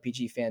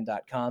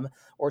retro@RPGFan.com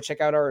or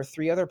check out our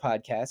 3 other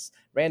podcasts,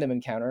 Random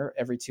Encounter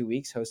every 2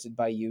 weeks, hosted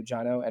by you,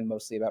 Jono, and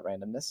mostly about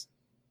randomness.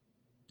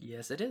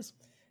 Yes, it is.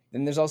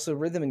 Then there's also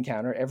Rhythm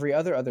Encounter every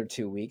other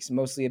 2 weeks,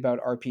 mostly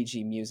about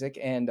RPG music,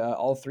 and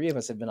all 3 of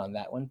us have been on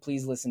that one.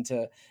 Please listen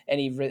to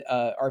any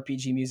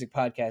RPG music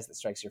podcast that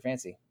strikes your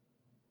fancy.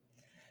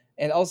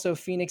 And also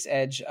Phoenix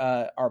Edge,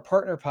 our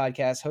partner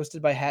podcast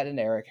hosted by Hat and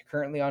Eric,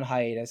 currently on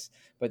hiatus,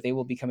 but they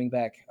will be coming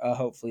back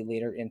hopefully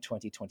later in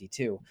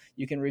 2022.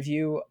 You can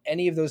review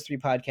any of those 3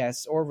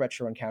 podcasts or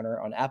Retro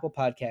Encounter on Apple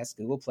Podcasts,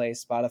 Google Play,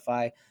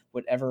 Spotify,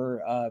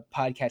 whatever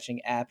podcatching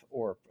app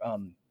or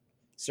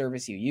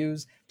service you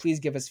use. Please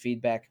give us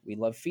feedback. We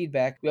love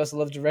feedback. We also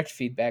love direct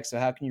feedback. So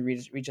how can you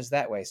reach us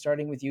that way?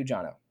 Starting with you,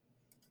 Jono.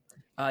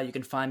 You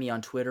can find me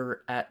on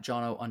Twitter at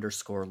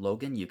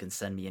Jono_Logan. You can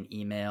send me an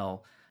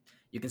email.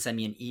 You can send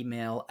me an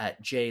email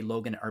at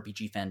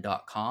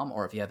jlogan@rpgfan.com,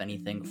 or if you have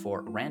anything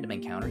for Random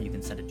Encounter, you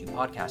can send it to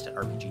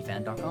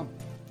podcast@rpgfan.com.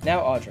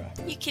 Now,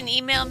 Audra. You can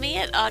email me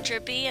at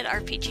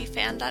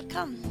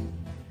audrab@rpgfan.com.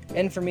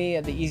 And for me,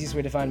 the easiest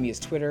way to find me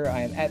is Twitter.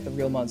 I am at The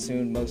Real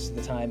Monsoon most of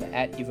the time,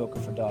 at Evoker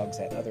for Dogs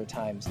at other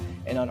times,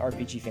 and on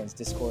RPG Fans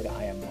Discord,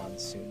 I am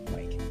Monsoon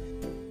Mike.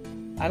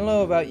 I don't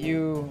know about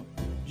you,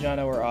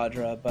 Jono or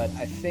Audra, but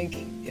I think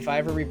if I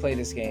ever replay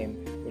this game,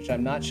 which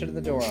I'm not shutting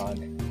the door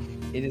on,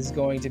 it is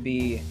going to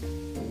be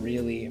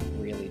really,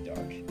 really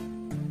dark.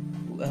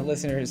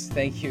 Listeners,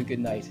 thank you, good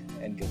night,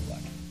 and good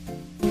luck.